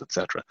 falls,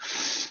 etc.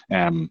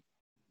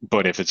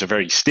 But if it's a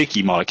very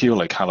sticky molecule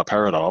like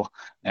haloperidol,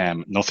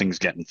 nothing's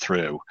getting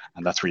through,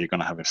 and that's where you're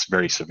going to have a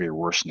very severe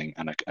worsening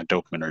and a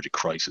dopaminergic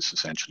crisis,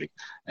 essentially,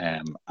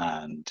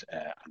 and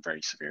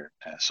very severe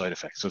side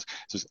effects. So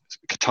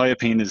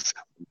quetiapine is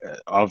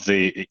of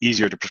the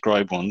easier to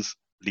prescribe ones,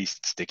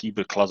 least sticky,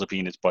 but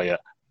clozapine is by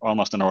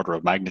almost an order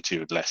of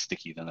magnitude less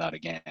sticky than that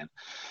again.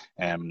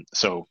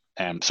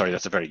 Sorry,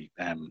 that's a very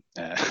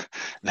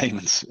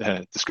layman's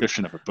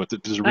description of it, but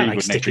there's a really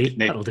good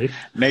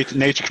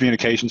Nature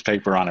Communications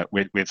paper on it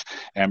with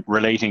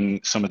relating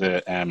some of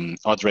the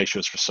odds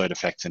ratios for side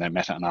effects in a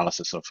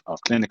meta-analysis of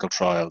clinical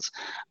trials,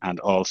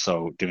 and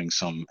also doing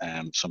some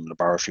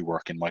laboratory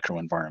work in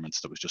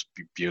microenvironments that was just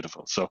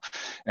beautiful. So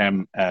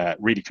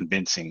really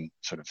convincing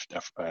sort of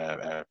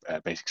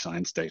basic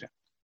science data.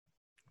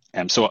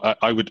 So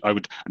I would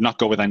not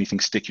go with anything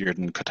stickier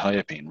than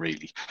quetiapine,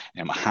 really.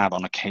 I have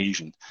on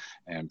occasion,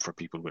 for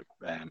people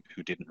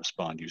who didn't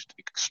respond, used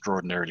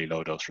extraordinarily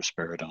low dose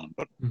risperidone,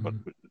 but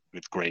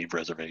with grave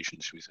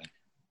reservations, should we say?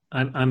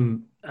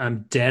 I'm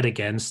dead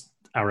against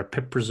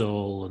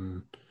aripiprazole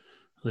and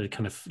the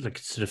kind of like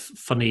sort of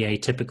funny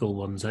atypical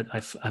ones.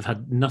 I've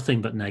had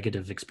nothing but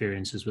negative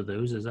experiences with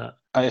those. Is that?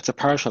 It's a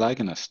partial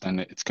agonist,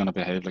 and it's going to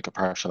behave like a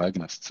partial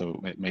agonist, so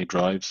it may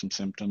drive some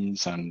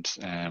symptoms, and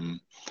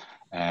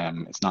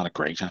it's not a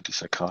great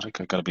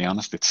antipsychotic, I've got to be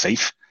honest. It's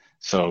safe,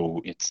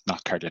 so it's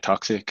not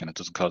cardiotoxic, and it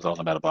doesn't cause all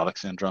the metabolic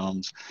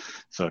syndromes.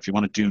 So if you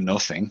want to do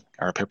nothing,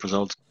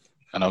 aripiprazole's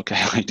an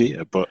okay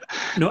idea. But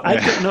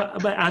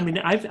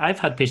I've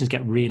had patients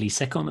get really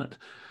sick on it.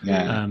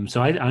 Yeah.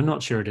 So I'm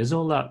not sure it is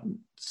all that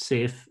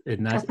safe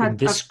in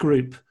this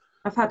group.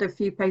 I've had a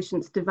few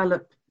patients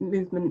develop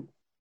movement,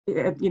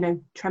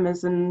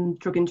 tremors and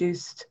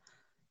drug-induced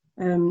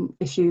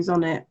issues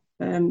on it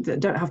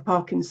that don't have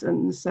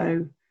Parkinson's.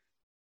 So.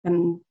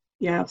 And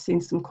yeah, I've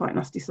seen some quite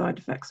nasty side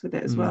effects with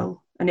it as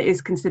well. And it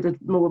is considered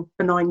more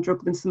benign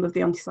drug than some of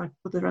the other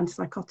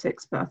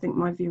antipsychotics, but I think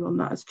my view on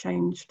that has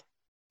changed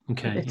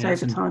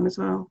over time as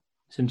well.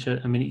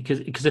 I mean,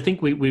 because I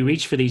think we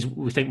reach for these,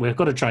 we think we've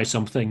got to try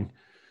something,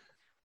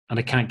 and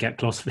I can't get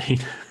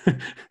clozapine.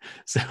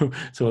 so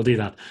I'll do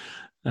that.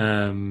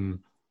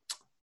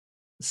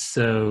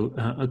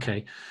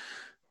 Okay.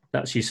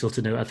 That's useful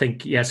to know. I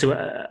think, yeah. So,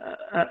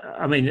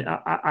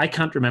 I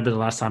can't remember the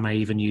last time I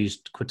even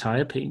used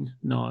quetiapine.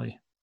 Now,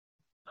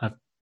 I've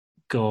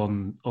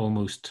gone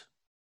almost.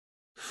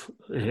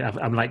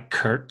 I'm like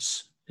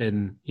Kurtz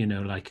in,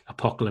 like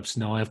Apocalypse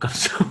Now. I've gone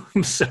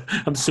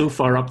I'm so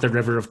far up the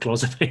river of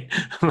clozapine.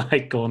 I'm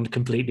like gone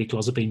completely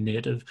clozapine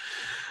native.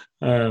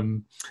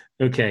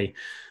 Okay.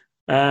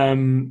 I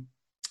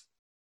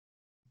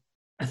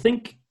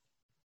think.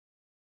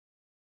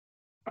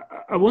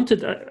 I wanted,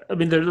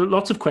 there are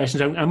lots of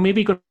questions. I'm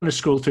maybe going to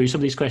scroll through some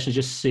of these questions,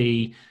 just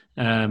see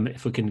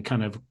if we can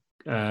kind of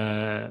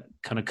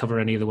cover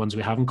any of the ones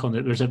we haven't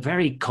covered. There's a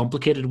very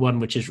complicated one,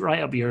 which is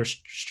right up your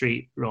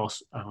street,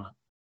 Ross.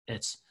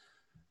 It's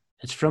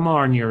from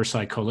our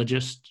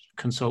neuropsychologist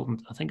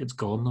consultant. I think it's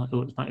gone now.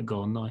 Oh, it might have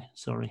gone now.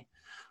 Sorry.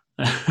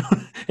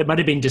 It might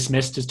have been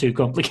dismissed as too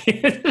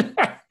complicated.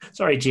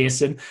 Sorry,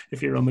 Jason,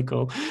 if you're on the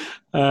call.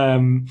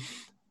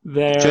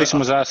 Jason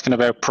was asking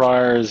about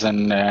priors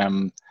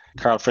and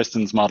Carl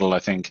Friston's model, I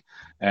think,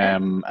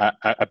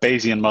 a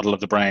Bayesian model of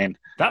the brain.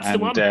 That's the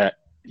one.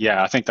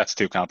 Yeah, I think that's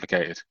too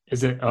complicated.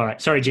 Is it? All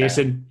right. Sorry,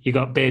 Jason, you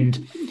got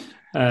binned.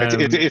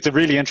 It's a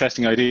really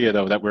interesting idea,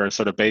 though, that we're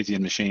sort of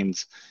Bayesian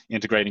machines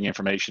integrating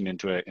information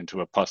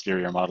into a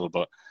posterior model,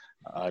 but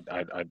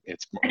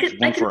it's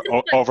one for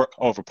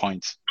over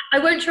points. I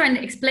won't try and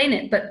explain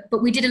it, but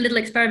we did a little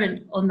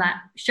experiment on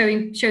that,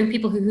 showing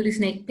people who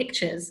hallucinate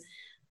pictures.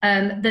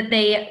 That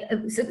they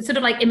sort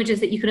of like images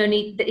that you can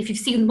only, that if you've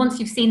seen, once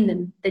you've seen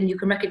them, then you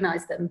can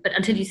recognize them, but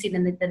until you see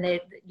them, then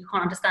you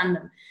can't understand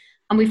them.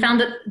 And we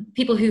found that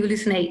people who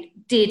hallucinate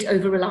did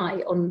over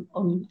rely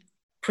on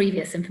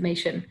previous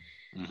information.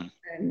 Mm-hmm.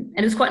 And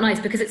it was quite nice,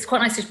 because it's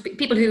quite nice to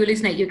people who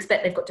hallucinate. You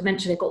expect they've got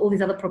dementia, they've got all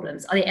these other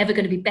problems. Are they ever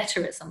going to be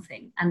better at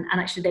something? And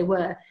actually they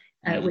were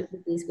with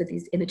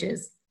these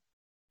images.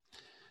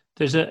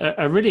 There's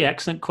a really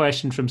excellent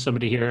question from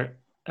somebody here.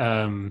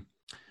 Do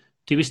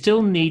we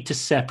still need to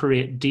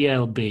separate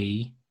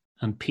DLB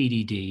and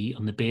PDD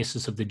on the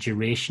basis of the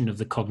duration of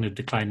the cognitive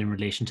decline in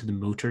relation to the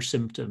motor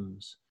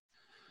symptoms?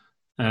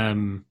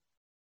 Rimona,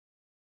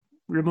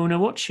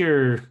 what's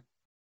your,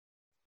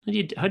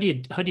 how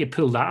do you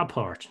pull that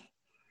apart?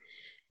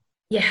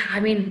 Yeah, I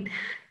mean,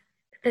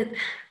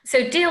 so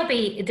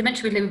DLB,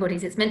 dementia with Lewy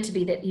bodies, it's meant to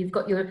be that you've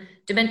got your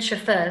dementia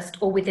first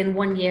or within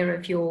 1 year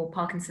of your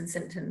Parkinson's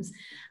symptoms.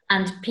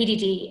 And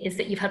PDD is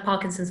that you've had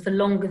Parkinson's for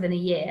longer than a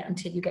year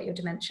until you get your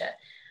dementia.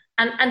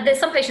 And there's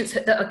some patients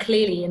that are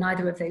clearly in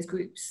either of those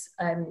groups.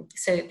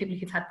 So people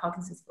who've had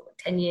Parkinson's for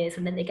 10 years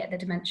and then they get their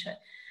dementia.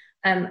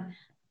 And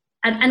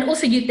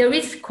also there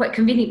is, quite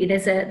conveniently,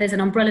 there's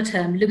an umbrella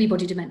term, Lewy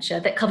body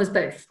dementia, that covers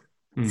both.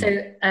 So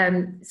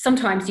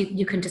sometimes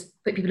you can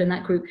just put people in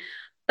that group.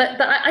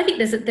 But I think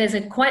there's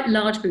a quite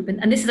large group,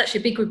 and this is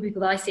actually a big group of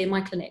people that I see in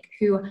my clinic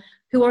who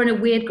are in a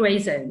weird grey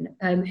zone,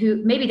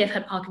 who maybe they've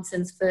had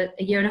Parkinson's for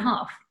 1.5 years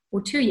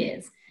or 2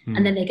 years,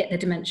 and then they get their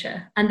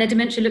dementia, and their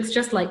dementia looks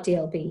just like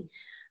DLB.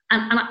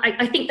 And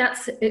I think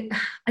that's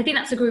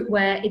a group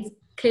where it's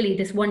clearly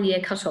this 1 year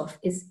cutoff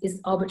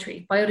is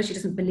arbitrary. Biology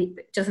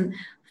doesn't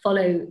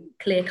follow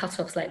clear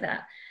cutoffs like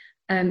that.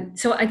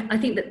 So I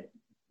think that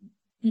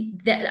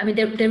I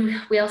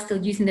mean, we are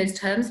still using those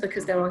terms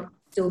because there are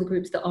still the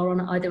groups that are on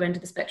either end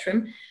of the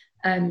spectrum,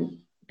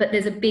 but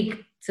there's a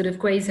big sort of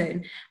grey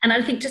zone. And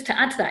I think, just to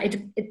add to that,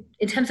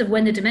 in terms of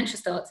when the dementia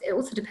starts, it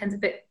also depends a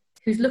bit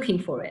who's looking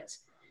for it.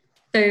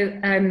 So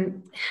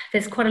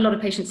there's quite a lot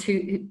of patients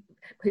who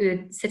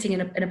are sitting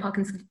in a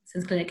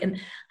Parkinson's clinic,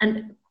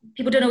 and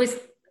people don't always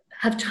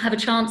have a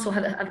chance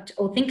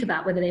or think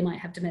about whether they might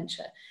have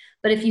dementia.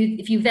 But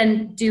if you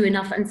then do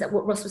enough, and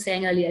what Ross was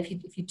saying earlier,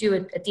 if you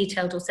do a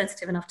detailed or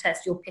sensitive enough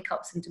test, you'll pick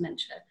up some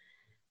dementia.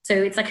 So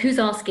it's like who's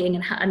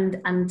asking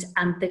and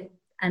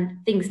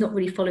things not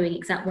really following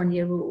exact 1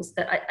 year rules.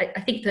 That I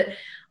think that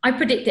I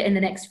predict that in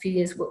the next few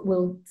years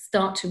we'll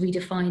start to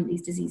redefine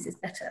these diseases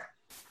better.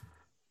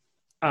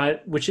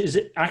 Which is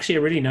actually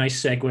a really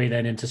nice segue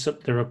then into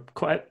there are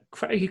quite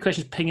a few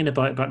questions pinging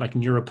about like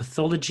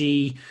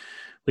neuropathology,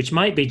 which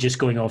might be just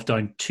going off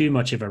down too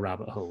much of a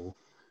rabbit hole.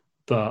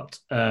 But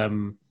I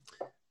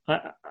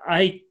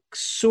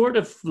sort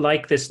of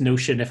like this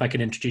notion, if I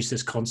can introduce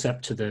this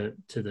concept to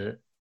the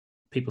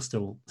people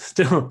still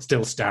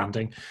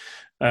standing,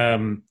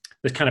 the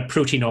kind of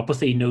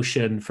proteinopathy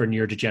notion for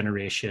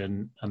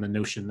neurodegeneration, and the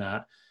notion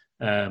that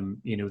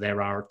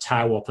there are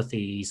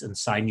tauopathies and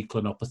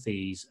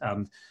synucleinopathies,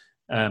 and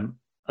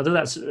although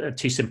that's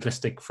too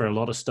simplistic for a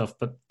lot of stuff,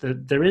 but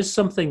there is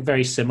something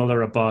very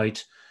similar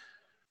about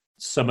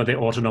some of the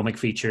autonomic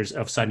features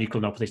of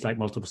synucleinopathies like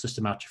multiple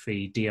system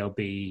atrophy,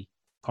 DLB,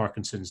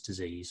 Parkinson's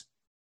disease.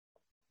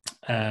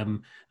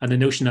 And the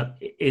notion that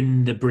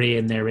in the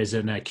brain there is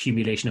an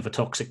accumulation of a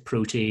toxic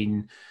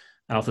protein,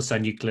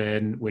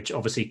 alpha-synuclein, which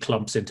obviously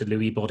clumps into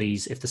Lewy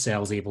bodies if the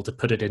cell's able to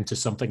put it into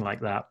something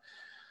like that.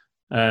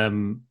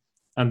 And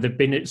there've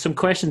been some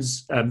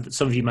questions that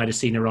some of you might have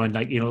seen around,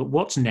 like,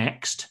 what's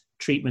next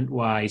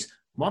treatment-wise?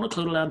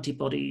 Monoclonal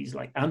antibodies,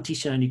 like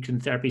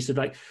anti-synuclein therapy. So,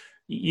 like,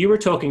 you were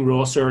talking,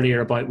 Ross,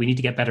 earlier about we need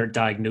to get better at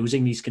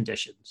diagnosing these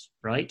conditions,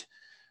 right?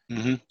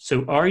 Mm-hmm.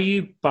 So are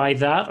you, by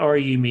that, or are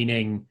you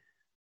meaning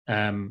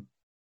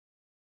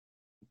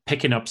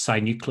picking up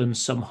synuclein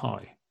somehow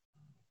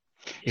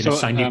in a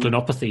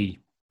synucleinopathy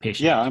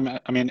patient? Yeah,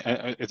 I mean,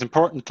 it's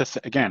important to say,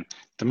 again,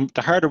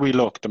 the harder we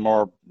look, the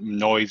more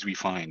noise we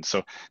find.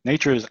 So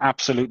nature is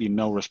absolutely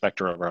no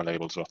respecter of our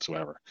labels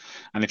whatsoever.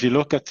 And if you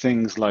look at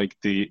things like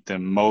the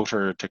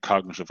motor to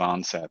cognitive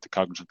onset, the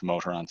cognitive to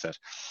motor onset,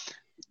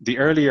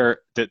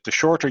 the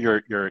shorter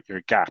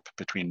your gap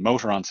between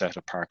motor onset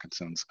of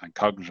Parkinson's and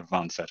cognitive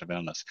onset of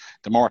illness,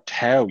 the more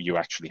tau you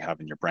actually have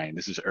in your brain.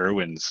 This is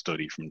Irwin's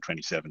study from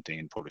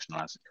 2017, published in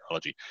Lancet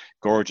Neurology.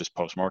 Gorgeous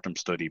post-mortem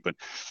study, but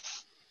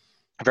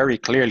very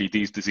clearly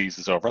these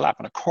diseases overlap,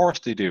 and of course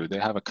they do. They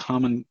have a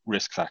common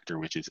risk factor,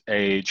 which is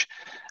age,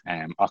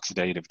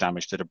 oxidative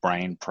damage to the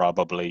brain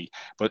probably,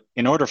 but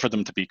in order for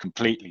them to be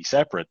completely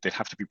separate, they'd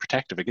have to be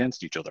protective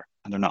against each other,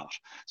 and they're not.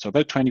 So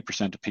about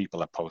 20% of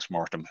people at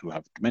post-mortem who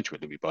have dementia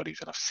with Lewy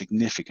bodies will have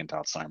significant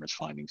Alzheimer's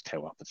findings,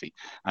 tauopathy,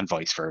 and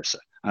vice versa.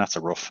 And that's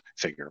a rough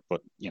figure, but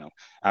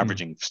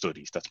averaging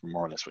studies, that's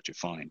more or less what you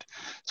find.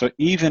 So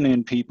even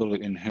in people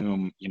in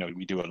whom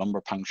we do a lumbar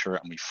puncture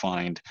and we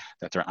find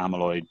that their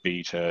amyloid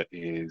beta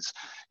is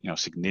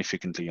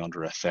significantly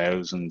under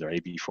 1,000, their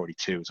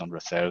AB42 is under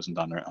 1,000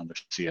 on their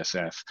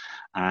CSF,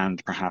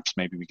 and perhaps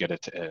maybe we get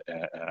a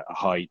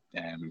high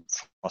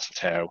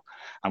phospho-tau,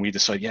 and we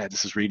decide,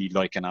 this is really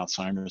like an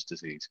Alzheimer's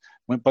disease.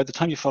 By the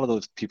time you follow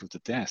those people to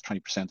death,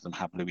 20% of them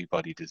have Lewy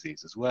body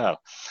disease as well.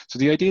 So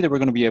the idea that we're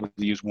going to be able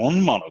to use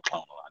one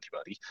monoclonal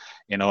everybody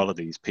in all of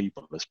these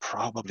people is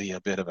probably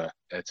a bit of a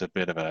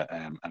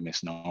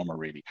misnomer,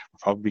 really. We're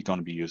probably going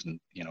to be using,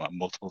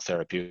 multiple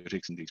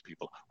therapeutics in these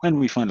people when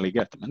we finally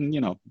get them.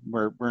 And,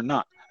 we're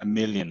not a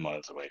million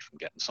miles away from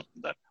getting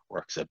something that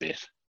works a bit.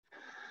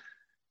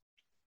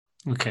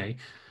 Okay.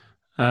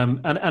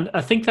 And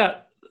I think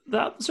that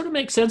sort of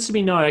makes sense to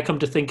me now, I come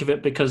to think of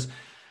it, because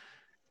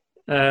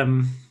there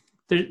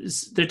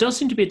does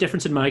seem to be a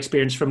difference in my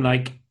experience from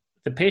like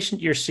the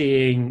patient you're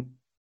seeing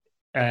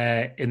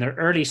in their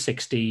early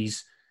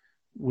 60s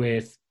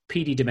with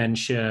PD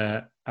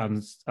dementia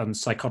and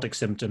psychotic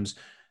symptoms,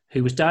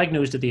 who was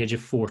diagnosed at the age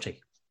of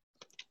 40.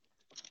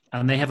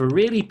 And they have a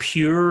really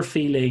pure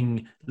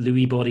feeling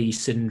Lewy body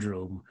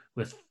syndrome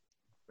with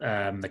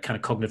the kind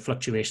of cognitive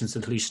fluctuations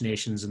and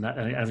hallucinations and that,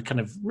 and kind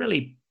of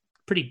really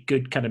pretty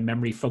good kind of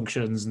memory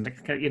functions. And,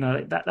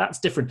 that's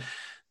different.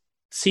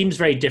 Seems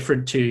very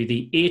different to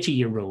the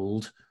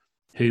 80-year-old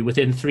who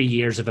within 3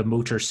 years of a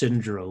motor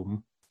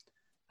syndrome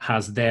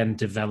has then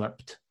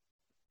developed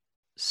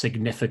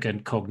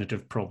significant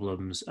cognitive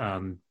problems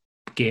and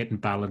gait and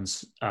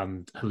balance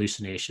and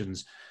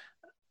hallucinations.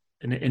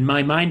 And in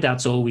my mind,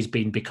 that's always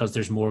been because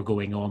there's more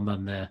going on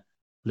than the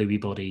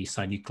Lewy body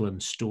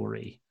synuclein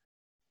story.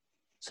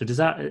 So is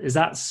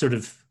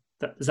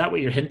that what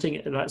you're hinting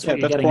at? That's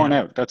borne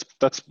out.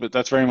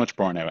 That's very much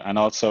borne out. And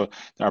also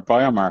our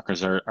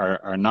biomarkers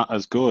are not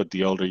as good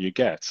the older you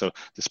get. So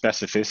the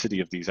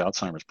specificity of these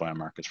Alzheimer's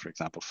biomarkers, for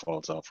example,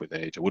 falls off with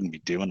age. I wouldn't be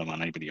doing them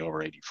on anybody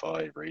over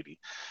 85, really,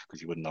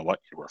 because you wouldn't know what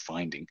you were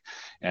finding.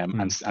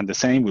 And the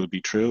same will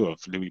be true of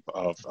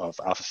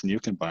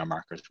alpha-synuclein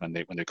biomarkers when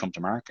they come to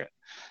market.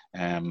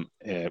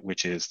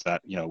 Which is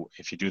that,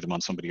 if you do them on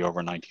somebody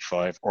over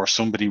 95 or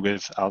somebody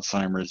with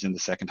Alzheimer's in the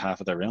second half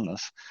of their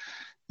illness,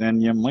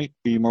 then you might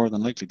be more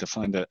than likely to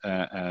find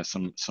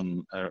some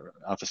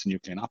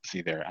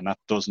alpha-synucleinopathy there. And that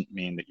doesn't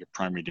mean that your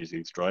primary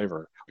disease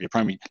driver,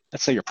 or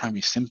let's say your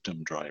primary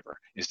symptom driver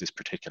is this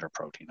particular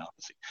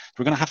proteinopathy. So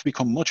we're going to have to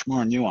become much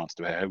more nuanced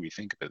about how we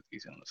think about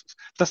these illnesses.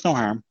 That's no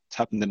harm. It's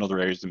happened in other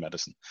areas of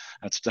medicine.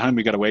 It's time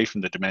we got away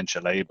from the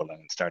dementia label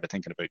and started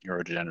thinking about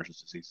neurodegenerative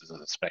diseases as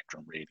a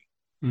spectrum,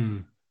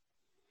 really.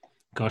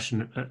 Gosh,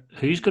 and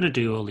who's going to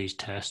do all these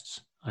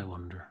tests, I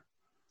wonder?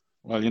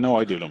 Well,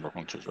 I do lumbar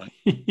punctures, right?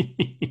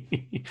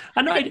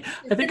 I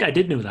think I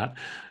did know that.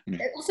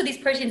 Also, these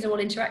proteins are all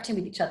interacting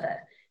with each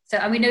other. So,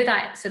 and we know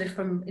that sort of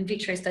from in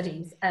vitro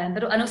studies,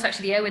 and also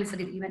actually the Owen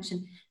study that you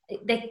mentioned.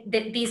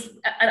 There's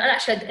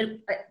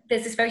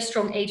this very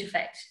strong age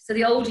effect. So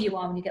the older you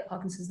are when you get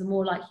Parkinson's, the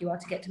more likely you are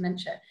to get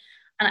dementia.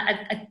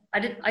 And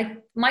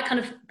my kind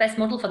of best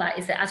model for that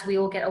is that as we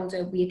all get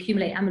older, we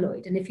accumulate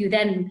amyloid. And if you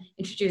then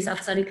introduce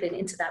alpha-synuclein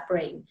into that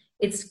brain,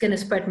 it's going to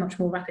spread much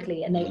more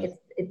rapidly, and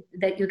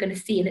that you're going to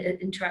see an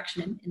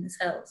interaction in the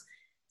cells.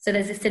 So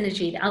there's a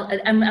synergy.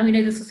 And we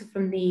know this also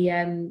from the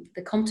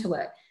COMTA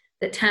work,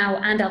 that tau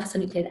and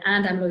alpha-synuclein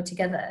and amyloid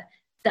together,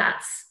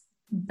 that's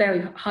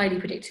very highly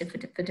predictive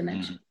for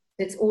dementia.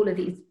 It's all of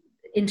these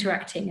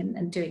interacting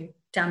and doing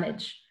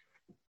damage.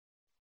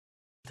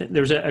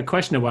 There was a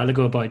question a while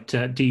ago about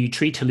do you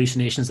treat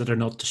hallucinations that are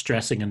not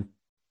distressing and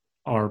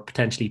are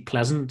potentially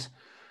pleasant?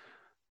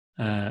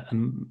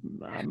 Don't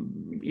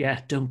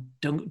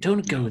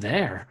go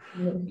there.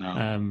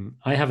 No.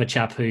 I have a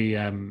chap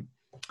who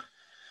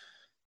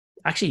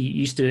actually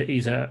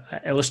he's an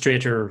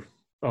illustrator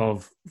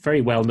of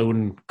very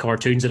well-known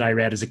cartoons that I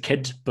read as a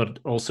kid, but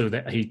also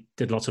that he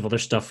did lots of other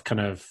stuff, kind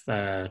of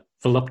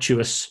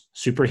voluptuous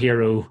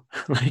superhero,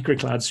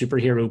 lycra-clad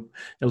superhero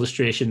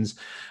illustrations.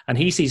 And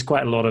he sees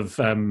quite a lot of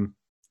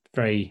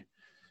very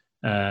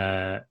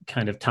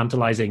kind of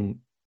tantalizing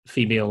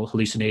female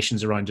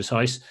hallucinations around his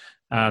house.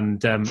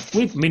 And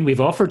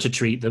we've offered to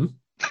treat them,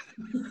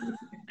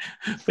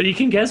 but you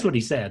can guess what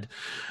he said.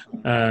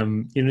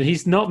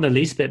 He's not in the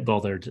least bit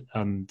bothered.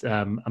 And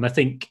I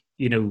think,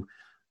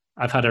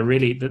 I've had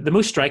the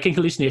most striking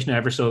hallucination I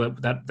ever saw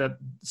that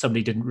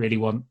somebody didn't really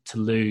want to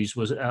lose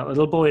was a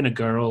little boy and a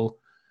girl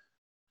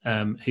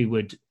who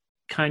would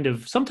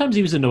sometimes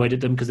he was annoyed at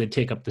them because they'd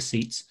take up the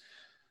seats.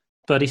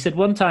 But he said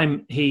one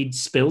time he'd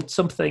spilled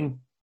something,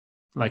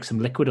 like some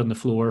liquid on the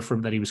floor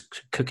from that he was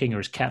cooking, or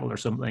his kettle or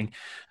something.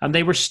 And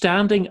they were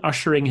standing,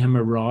 ushering him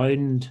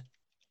around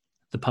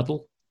the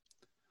puddle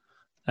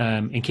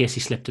in case he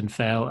slipped and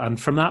fell.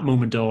 And from that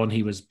moment on,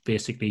 he was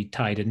basically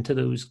tied into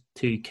those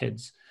two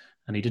kids.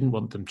 And he didn't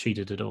want them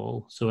treated at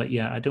all. So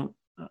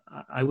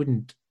I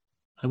wouldn't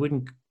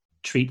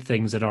treat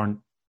things that aren't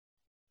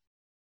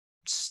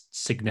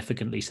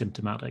significantly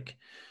symptomatic.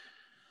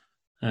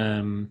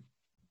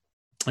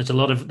 There's a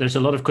lot of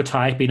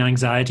quetiapine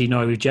anxiety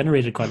now. We've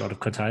generated quite a lot of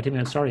quetiapine.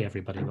 I'm sorry,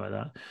 everybody, about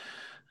that.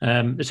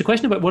 There's a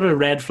question about what are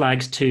red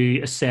flags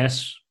to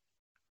assess,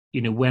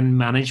 when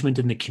management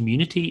in the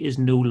community is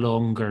no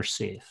longer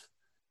safe.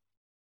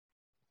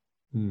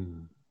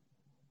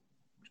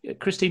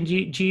 Christine,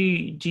 do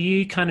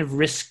you kind of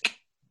risk?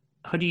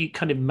 How do you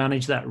kind of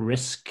manage that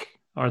risk?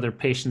 Are there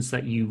patients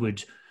that you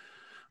would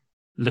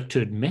look to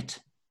admit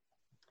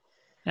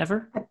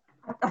ever?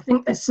 I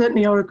think there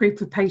certainly are a group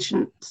of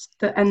patients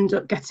that end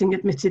up getting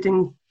admitted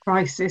in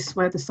crisis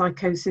where the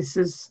psychosis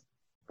has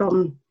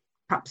gone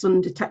perhaps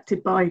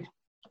undetected by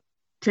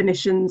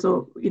clinicians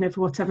or,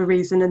 for whatever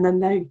reason, and then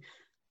they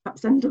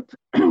perhaps end up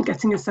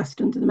getting assessed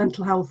under the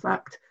Mental Health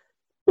Act.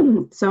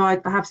 So I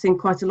have seen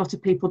quite a lot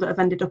of people that have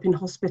ended up in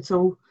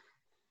hospital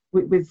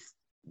with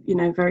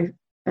very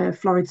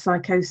florid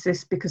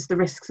psychosis because the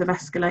risks have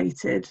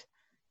escalated.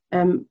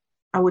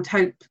 I would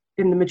hope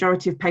in the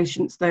majority of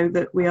patients, though,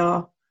 that we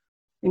are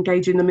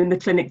engaging them in the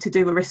clinic to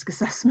do a risk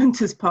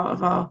assessment as part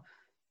of our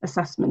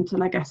assessment.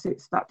 And I guess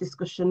it's that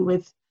discussion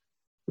with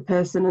the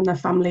person and their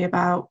family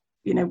about,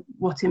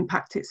 what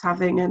impact it's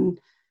having and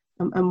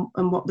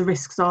what the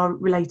risks are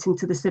relating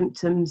to the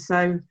symptoms.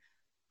 So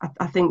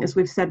I think, as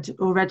we've said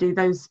already,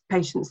 those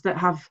patients that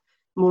have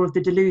more of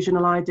the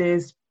delusional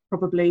ideas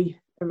probably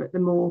are at the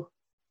more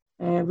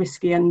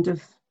risky end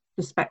of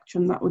the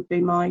spectrum. That would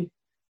be my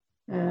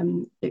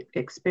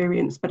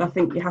experience. But I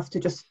think you have to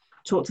just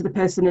talk to the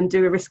person and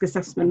do a risk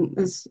assessment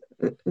as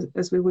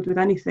we would with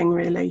anything,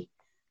 really.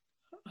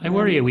 I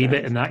worry a wee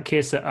bit in that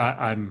case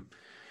that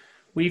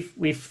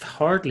we've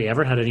hardly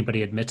ever had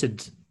anybody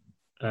admitted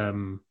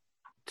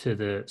to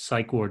the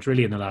psych wards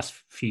really in the last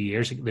few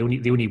years. The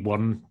only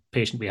one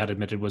patient we had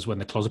admitted was when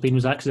the clozapine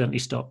was accidentally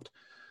stopped.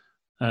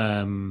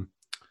 When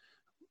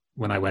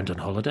I went on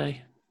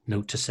holiday,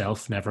 note to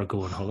self, never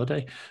go on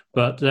holiday.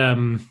 But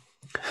I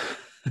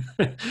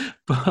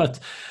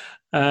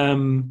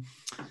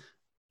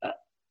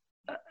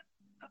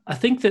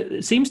think that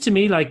it seems to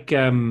me like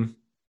I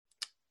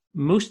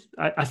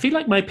feel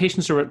like my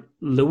patients are at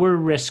lower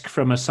risk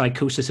from a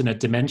psychosis in a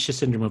dementia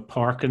syndrome of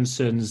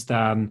Parkinson's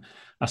than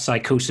a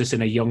psychosis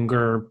in a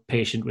younger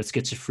patient with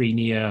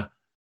schizophrenia.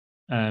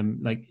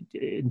 Like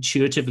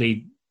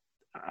intuitively,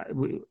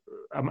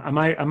 am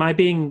I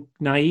being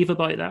naive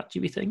about that? Do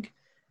you think?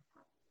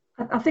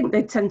 I think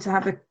they tend to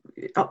have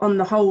on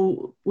the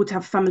whole, would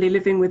have family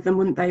living with them,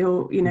 wouldn't they?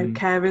 Or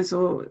carers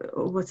or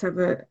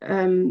whatever.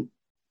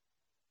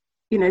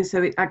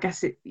 So I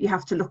guess you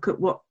have to look at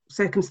what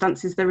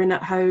circumstances they're in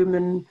at home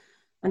and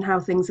how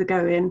things are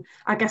going.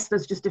 I guess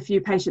there's just a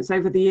few patients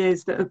over the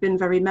years that have been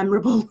very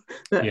memorable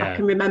that I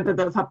can remember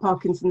that have had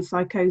Parkinson's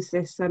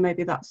psychosis. So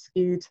maybe that's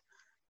skewed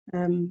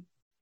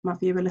my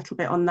view a little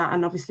bit on that.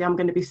 And obviously I'm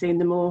going to be seeing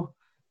the more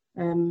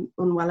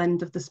unwell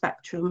end of the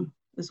spectrum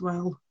as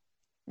well.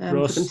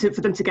 Ross,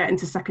 for them to get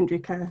into secondary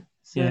care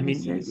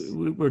services. Yeah, I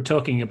mean, we're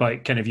talking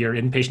about kind of your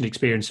inpatient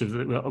experience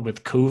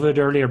with COVID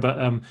earlier,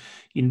 but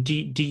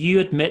do you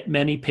admit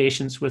many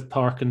patients with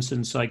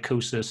Parkinson's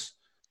psychosis?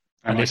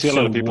 And I see a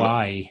lot of people.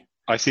 Why?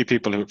 I see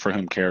people for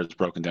whom care is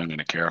broken down in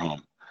a care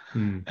home,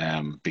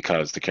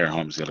 because the care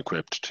home is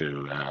ill-equipped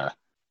to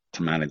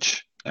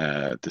manage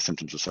the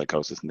symptoms of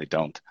psychosis, and they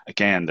don't.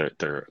 Again,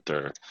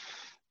 their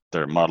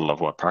model of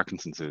what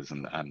Parkinson's is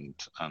and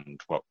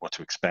what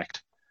to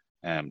expect.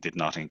 Did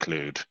not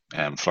include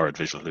florid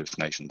visual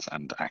hallucinations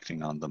and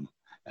acting on them,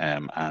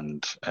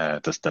 and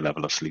the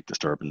level of sleep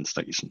disturbance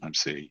that you sometimes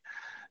see,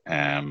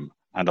 and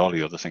all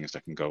the other things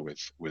that can go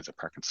with a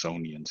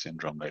Parkinsonian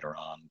syndrome later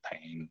on,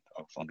 pain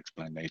of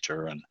unexplained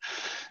nature and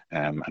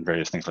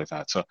various things like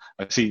that. So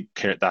I see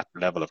that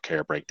level of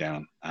care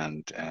breakdown,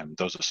 and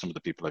those are some of the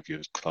people I've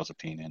used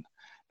clozapine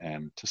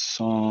in to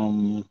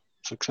some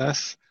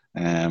success,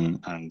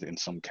 and in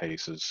some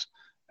cases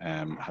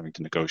having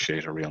to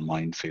negotiate a real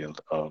minefield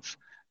of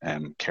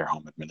care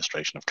home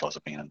administration of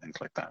clozapine and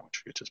things like that,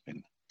 which has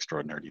been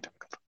extraordinarily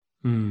difficult.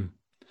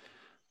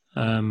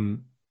 I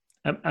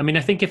mean,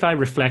 I think if I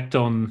reflect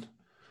on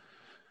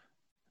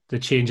the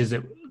changes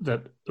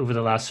that over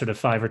the last sort of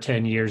 5 or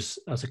 10 years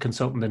as a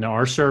consultant in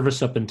our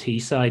service up in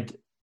Teesside,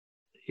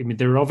 I mean,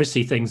 there are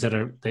obviously things that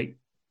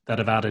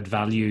have added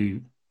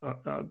value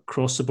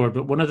across the board,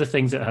 but one of the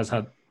things that has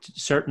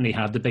certainly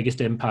had the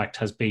biggest impact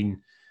has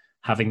been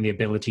having the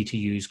ability to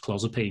use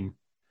clozapine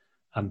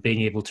and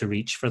being able to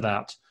reach for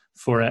that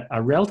for a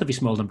relatively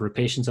small number of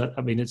patients. I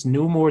mean, it's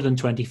no more than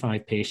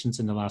 25 patients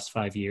in the last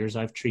 5 years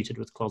I've treated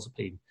with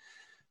clozapine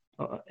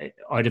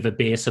out of a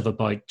base of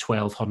about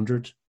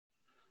 1,200.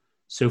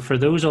 So for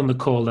those on the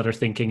call that are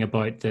thinking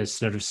about this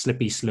sort of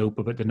slippy slope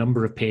about the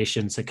number of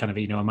patients that kind of,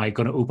 am I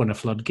going to open a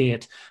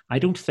floodgate? I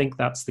don't think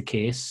that's the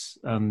case.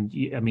 And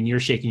I mean, you're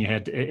shaking your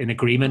head in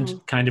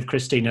agreement, kind of,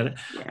 Christina.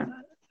 Yeah.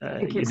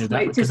 Because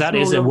that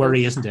is a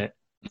worry, isn't it?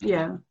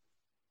 Yeah,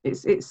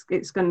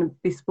 it's going to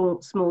be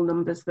small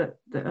numbers that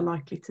are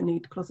likely to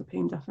need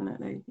clozapine,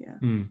 definitely. Yeah.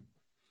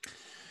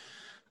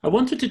 I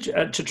wanted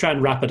to try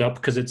and wrap it up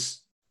because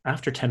it's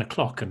after 10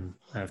 o'clock and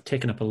I've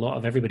taken up a lot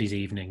of everybody's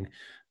evening.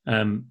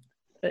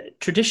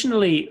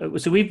 Traditionally,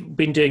 so we've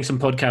been doing some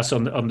podcasts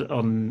on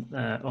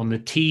the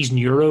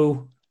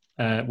TeesNeuro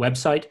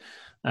website,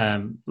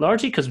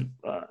 largely because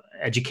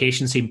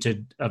education seemed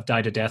to have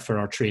died a death for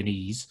our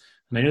trainees.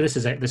 And I know this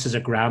is a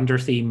grander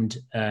themed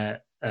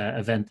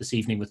event this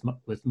evening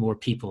with more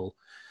people.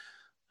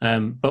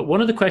 But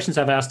one of the questions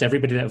I've asked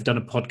everybody that I've done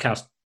a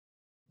podcast,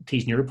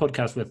 TeesNeuro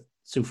podcast with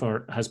so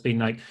far, has been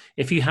like,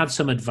 if you had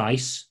some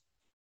advice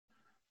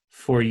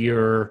for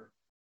your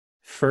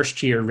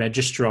first year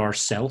registrar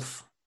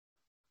self,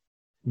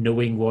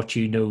 knowing what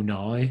you know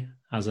now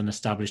as an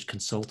established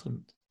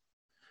consultant,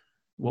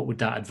 what would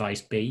that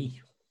advice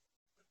be?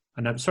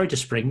 And I'm sorry to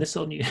spring this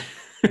on you.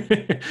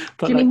 But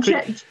do you mean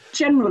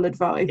general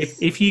advice?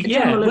 If you,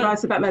 general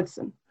advice about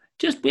medicine?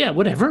 Just,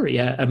 whatever.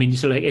 Yeah. I mean,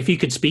 so like, if you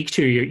could speak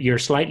to your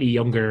slightly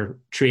younger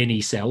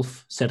trainee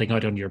self setting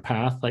out on your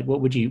path, like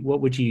what would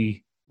you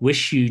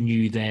wish you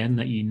knew then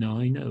that you now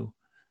know?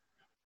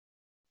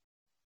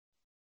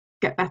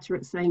 Get better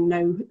at saying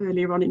no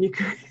earlier on in your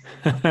career.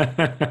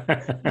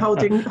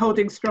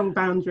 holding strong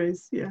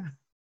boundaries. Yeah.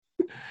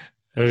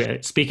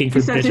 Okay. Speaking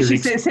from she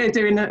sits here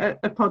doing a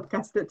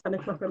podcast at 10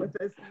 o'clock on a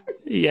Thursday.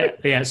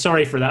 Yeah.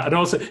 Sorry for that. And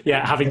also,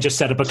 having just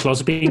set up a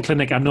clozapine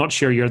clinic, I'm not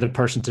sure you're the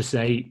person to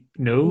say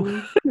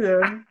no.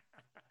 Yeah.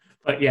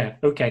 But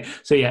okay.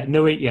 So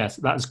knowing, yes,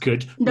 that's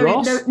good.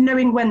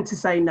 Knowing when to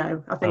say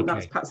no, I think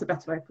that's perhaps a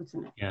better way of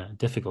putting it. Yeah,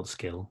 difficult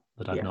skill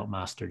that I've not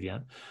mastered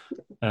yet.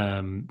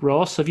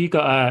 Ross, have you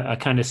got a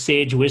kind of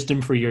sage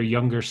wisdom for your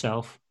younger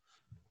self?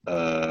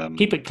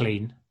 Keep it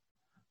clean.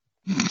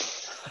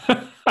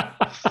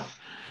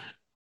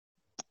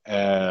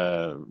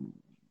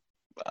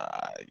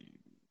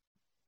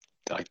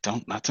 I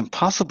don't. That's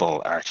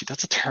impossible, Archie.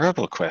 That's a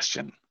terrible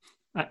question.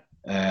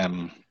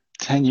 10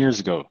 years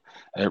ago,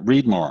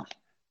 read more.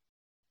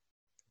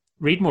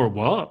 Read more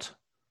what?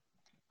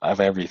 I have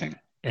everything.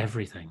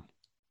 Everything.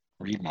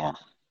 Read more.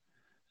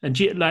 And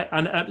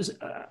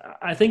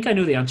I think I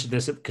know the answer to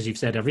this because you've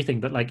said everything,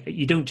 but like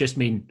you don't just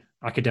mean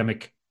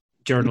academic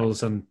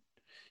journals and.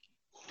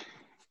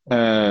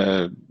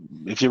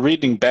 If you're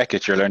reading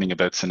Beckett, you're learning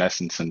about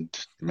senescence and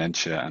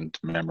dementia and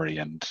memory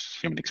and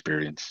human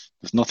experience.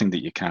 There's nothing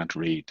that you can't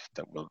read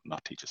that will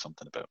not teach you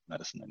something about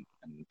medicine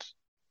and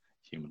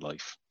human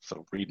life.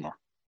 So read more.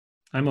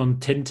 I'm on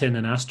Tintin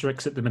and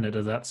Asterix at the minute,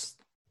 and that's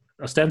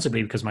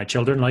ostensibly because my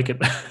children like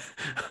it.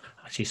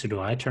 Actually, so do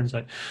I, it turns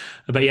out.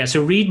 But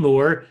so read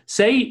more.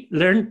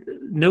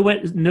 Know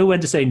when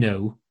to say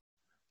no.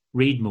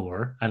 Read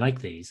more. I like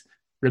these.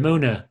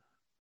 Ramona.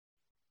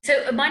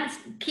 So mine is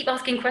keep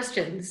asking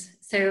questions.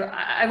 So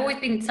I've always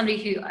been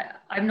somebody who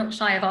I'm not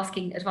shy of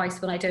asking advice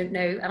when I don't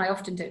know, and I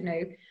often don't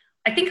know.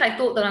 I think I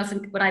thought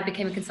that when I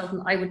became a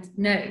consultant, I would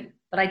know,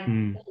 but I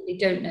definitely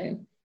don't know.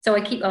 So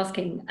I keep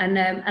asking, and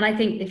I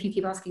think if you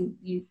keep asking,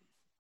 you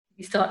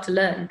start to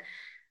learn.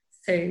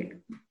 So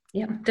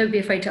don't be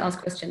afraid to ask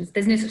questions.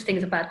 There's no such thing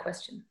as a bad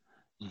question.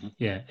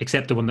 Yeah,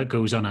 except the one that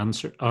goes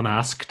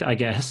unasked, I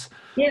guess.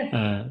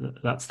 Yeah,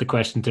 that's the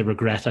question to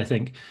regret, I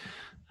think.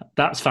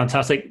 That's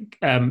fantastic.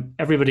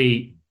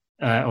 Everybody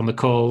on the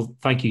call,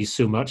 thank you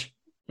so much.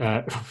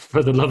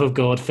 For the love of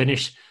God,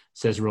 finish,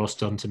 says Ross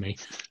Dunne to me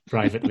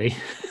privately.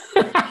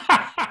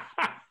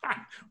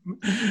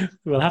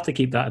 We'll have to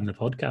keep that in the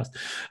podcast.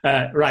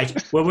 Right.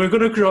 Well, we're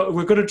going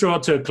to draw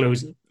to a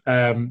close.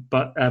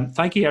 But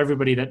thank you,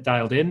 everybody that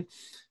dialed in.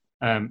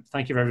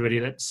 Thank you, everybody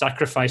that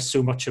sacrificed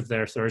so much of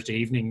their Thursday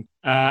evening.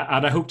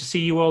 And I hope to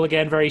see you all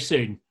again very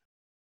soon.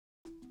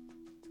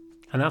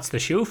 And that's the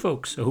show,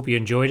 folks. I hope you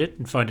enjoyed it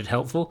and found it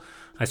helpful.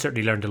 I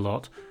certainly learned a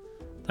lot.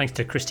 Thanks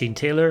to Christine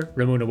Taylor,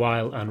 Rimona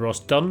Weil and Ross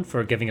Dunne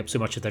for giving up so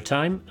much of their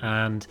time.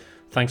 And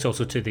thanks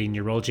also to the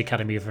Neurology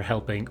Academy for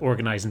helping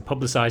organise and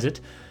publicise it.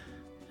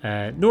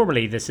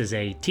 Normally, this is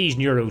a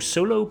TeesNeuro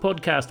solo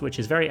podcast, which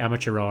is very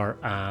amateur hour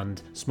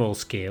and small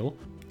scale.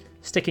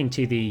 Sticking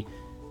to the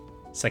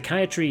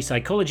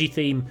psychology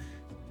theme,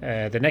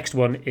 the next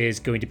one is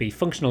going to be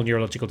functional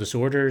neurological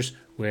disorders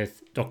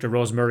with Dr.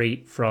 Ros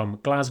Murray from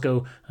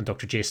Glasgow and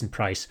Dr. Jason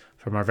Price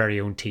from our very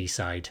own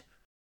Teesside.